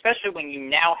head-scratching, especially when you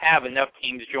now have enough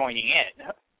teams joining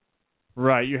in.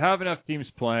 Right. You have enough teams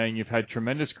playing. You've had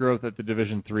tremendous growth at the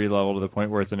Division III level to the point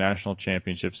where it's a national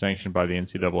championship sanctioned by the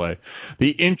NCAA.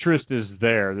 The interest is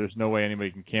there. There's no way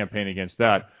anybody can campaign against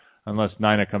that unless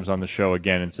Nina comes on the show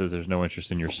again and says there's no interest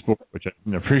in your sport, which I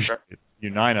can appreciate. You,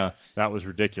 Nina, that was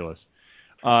ridiculous.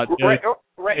 Right.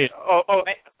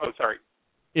 Sorry.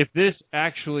 If this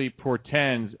actually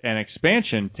portends an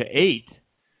expansion to 8,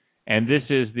 and this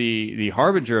is the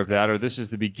harbinger of that, or this is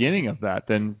the beginning of that,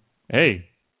 then, hey,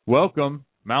 welcome,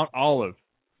 Mount Olive.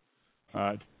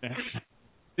 Because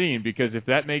if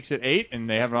that makes it 8 and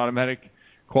they have an automatic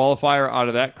qualifier out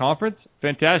of that conference,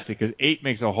 fantastic, because 8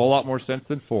 makes a whole lot more sense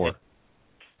than 4.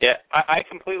 Yeah, I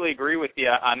completely agree with you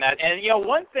on that. And,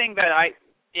 one thing that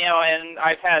and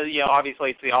I've had,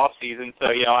 obviously it's the off season, so,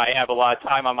 I have a lot of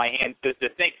time on my hands to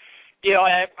think.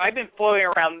 I've been floating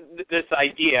around this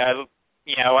idea of,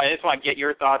 I just want to get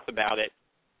your thoughts about it.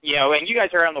 And you guys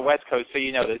are on the West Coast, so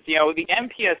you know this. The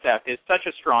MPSF is such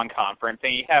a strong conference,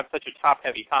 and you have such a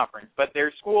top-heavy conference. But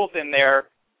there's schools in there,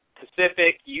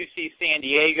 Pacific, UC San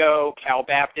Diego, Cal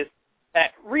Baptist,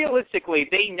 that realistically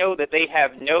they know that they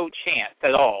have no chance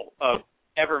at all of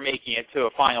ever making it to a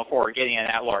Final Four, getting an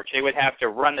at-large. They would have to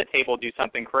run the table, do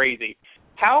something crazy.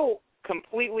 How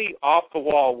completely off the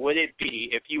wall would it be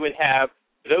if you would have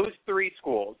those 3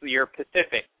 schools, your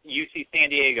Pacific, UC San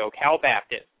Diego, Cal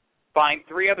Baptist, find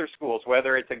 3 other schools,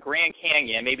 whether it's a Grand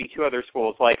Canyon, maybe 2 other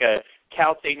schools like a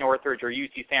Cal State Northridge or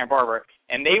UC Santa Barbara,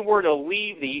 and they were to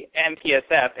leave the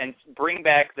MPSF and bring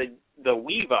back the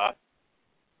WEVA,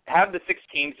 have the 6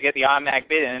 teams to get the automatic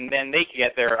bid, and then they could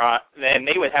get then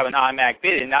they would have an automatic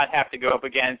bid and not have to go up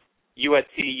against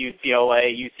USC,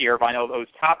 UCLA, UC Irvine, all those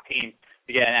top teams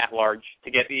to get an at-large,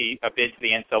 to get a bid to the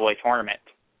NCAA tournament.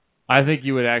 I think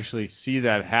you would actually see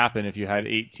that happen if you had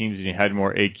 8 teams and you had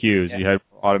more AQs, you had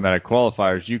automatic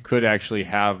qualifiers. You could actually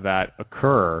have that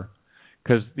occur,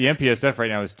 because the MPSF right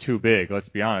now is too big. Let's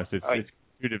be honest. It's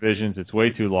 2 divisions. It's way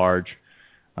too large.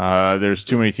 There's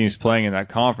too many teams playing in that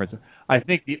conference. I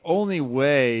think the only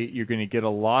way you're going to get a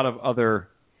lot of other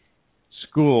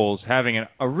schools having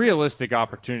a realistic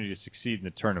opportunity to succeed in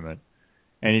the tournament,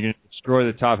 and you're going to destroy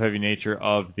the top-heavy nature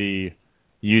of the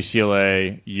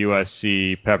UCLA,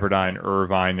 USC, Pepperdine,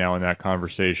 Irvine now in that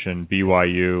conversation,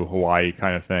 BYU, Hawaii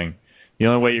kind of thing. The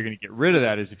only way you're going to get rid of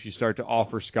that is if you start to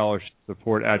offer scholarship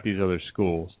support at these other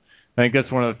schools. I think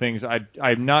that's one of the things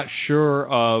I'm not sure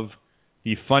of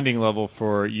the funding level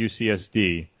for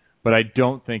UCSD, but I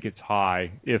don't think it's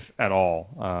high, if at all.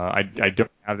 I don't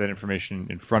have that information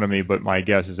in front of me, but my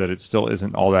guess is that it still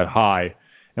isn't all that high.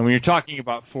 And when you're talking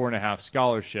about 4.5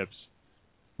 scholarships,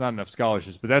 not enough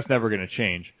scholarships, but that's never going to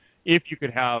change. If you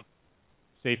could have,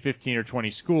 say, 15 or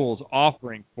 20 schools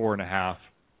offering 4.5,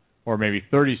 or maybe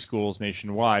 30 schools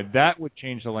nationwide, that would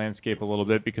change the landscape a little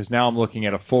bit, because now I'm looking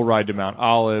at a full ride to Mount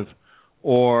Olive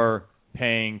or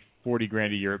paying $40,000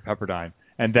 a year at Pepperdine,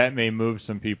 and that may move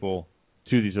some people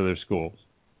to these other schools.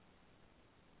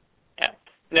 Yeah.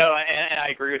 No, and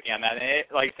I agree with you on that. And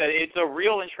like I said, it's a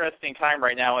real interesting time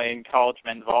right now in college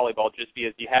men's volleyball, just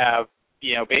because you have,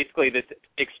 basically this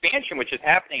expansion, which is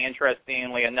happening,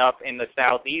 interestingly enough, in the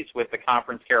Southeast with the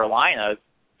Conference Carolinas,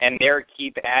 and they're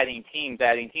keep adding teams.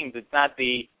 It's not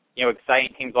the, exciting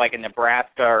teams like in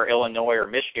Nebraska or Illinois or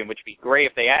Michigan, which would be great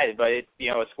if they added, but it's,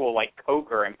 a school like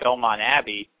Coker and Belmont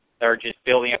Abbey that are just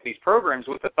building up these programs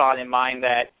with the thought in mind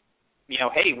that,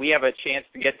 hey, we have a chance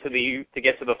to get to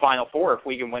the Final Four if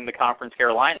we can win the Conference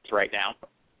Carolinas right now.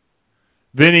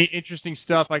 Vinny, interesting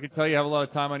stuff. I can tell you have a lot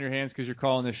of time on your hands because you're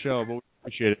calling this show, but we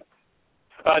appreciate it.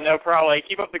 No problem.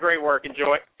 Keep up the great work.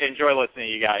 Enjoy listening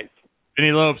to you guys.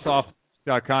 Vinny Lopes,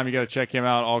 off.com. You got to check him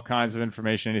out. All kinds of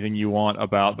information, anything you want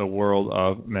about the world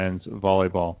of men's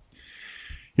volleyball.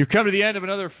 You've come to the end of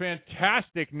another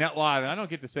fantastic Net Live, and I don't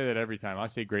get to say that every time. I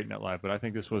say great Net Live, but I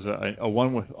think this was a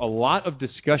one with a lot of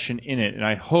discussion in it, and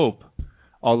I hope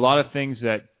a lot of things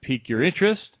that pique your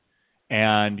interest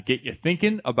and get you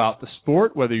thinking about the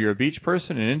sport, whether you're a beach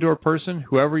person, an indoor person,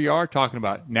 whoever you are, talking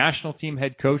about national team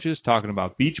head coaches, talking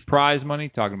about beach prize money,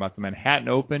 talking about the Manhattan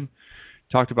Open,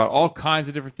 talked about all kinds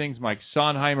of different things. Mike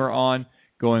Sonheimer on,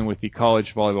 going with the College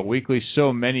Volleyball Weekly.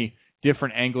 So many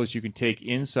different angles you can take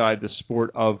inside the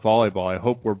sport of volleyball. I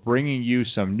hope we're bringing you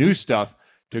some new stuff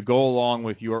to go along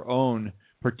with your own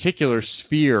particular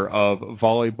sphere of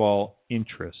volleyball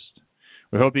interest.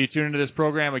 We hope that you tune into this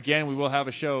program. Again, we will have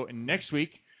a show next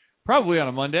week, probably on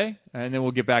a Monday, and then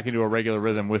we'll get back into a regular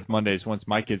rhythm with Mondays once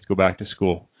my kids go back to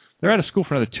school. They're out of school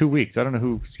for another 2 weeks. I don't know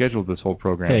who scheduled this whole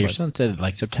program. Yeah, your son said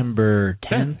like September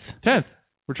 10th? 10th.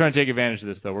 We're trying to take advantage of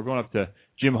this, though. We're going up to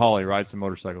Jim Hawley, ride some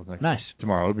motorcycles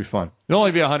tomorrow. It'll be fun. It'll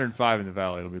only be 105 in the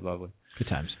valley. It'll be lovely. Good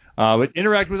times. But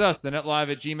interact with us,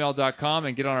 thenetlive@gmail.com,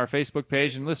 and get on our Facebook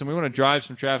page. And listen, we want to drive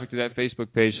some traffic to that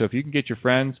Facebook page. So if you can get your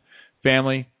friends,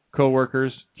 family,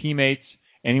 coworkers, teammates,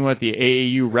 anyone at the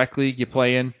AAU Rec League you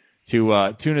play in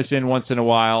to tune us in once in a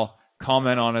while,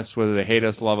 comment on us, whether they hate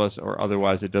us, love us, or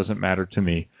otherwise, it doesn't matter to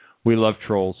me. We love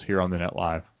trolls here on the Net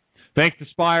Live. Thanks to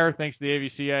Spire, thanks to the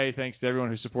AVCA, thanks to everyone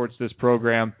who supports this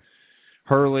program,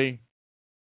 Hurley,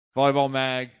 Volleyball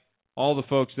Mag, all the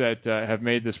folks that have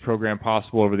made this program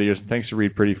possible over the years, and thanks to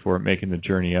Reed Pretty for making the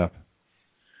journey up.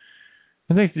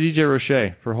 And thanks to DJ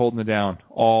Roche for holding it down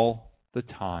all the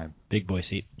time. Big boy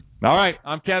seat. All right,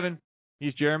 I'm Kevin.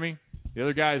 He's Jeremy. The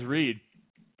other guy is Reed.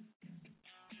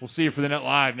 We'll see you for the Net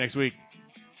Live next week.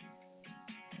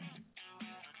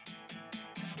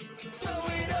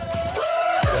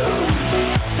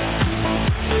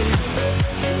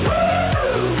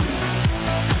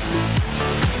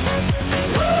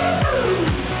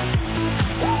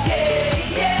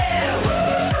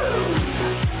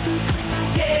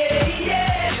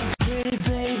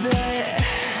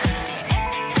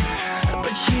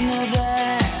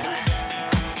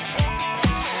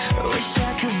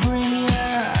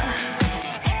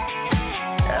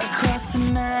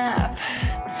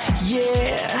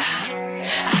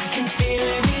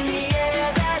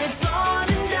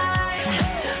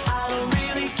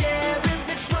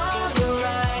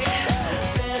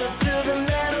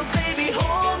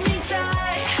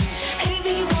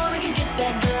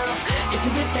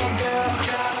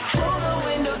 Hold the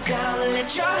window down,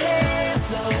 let your hair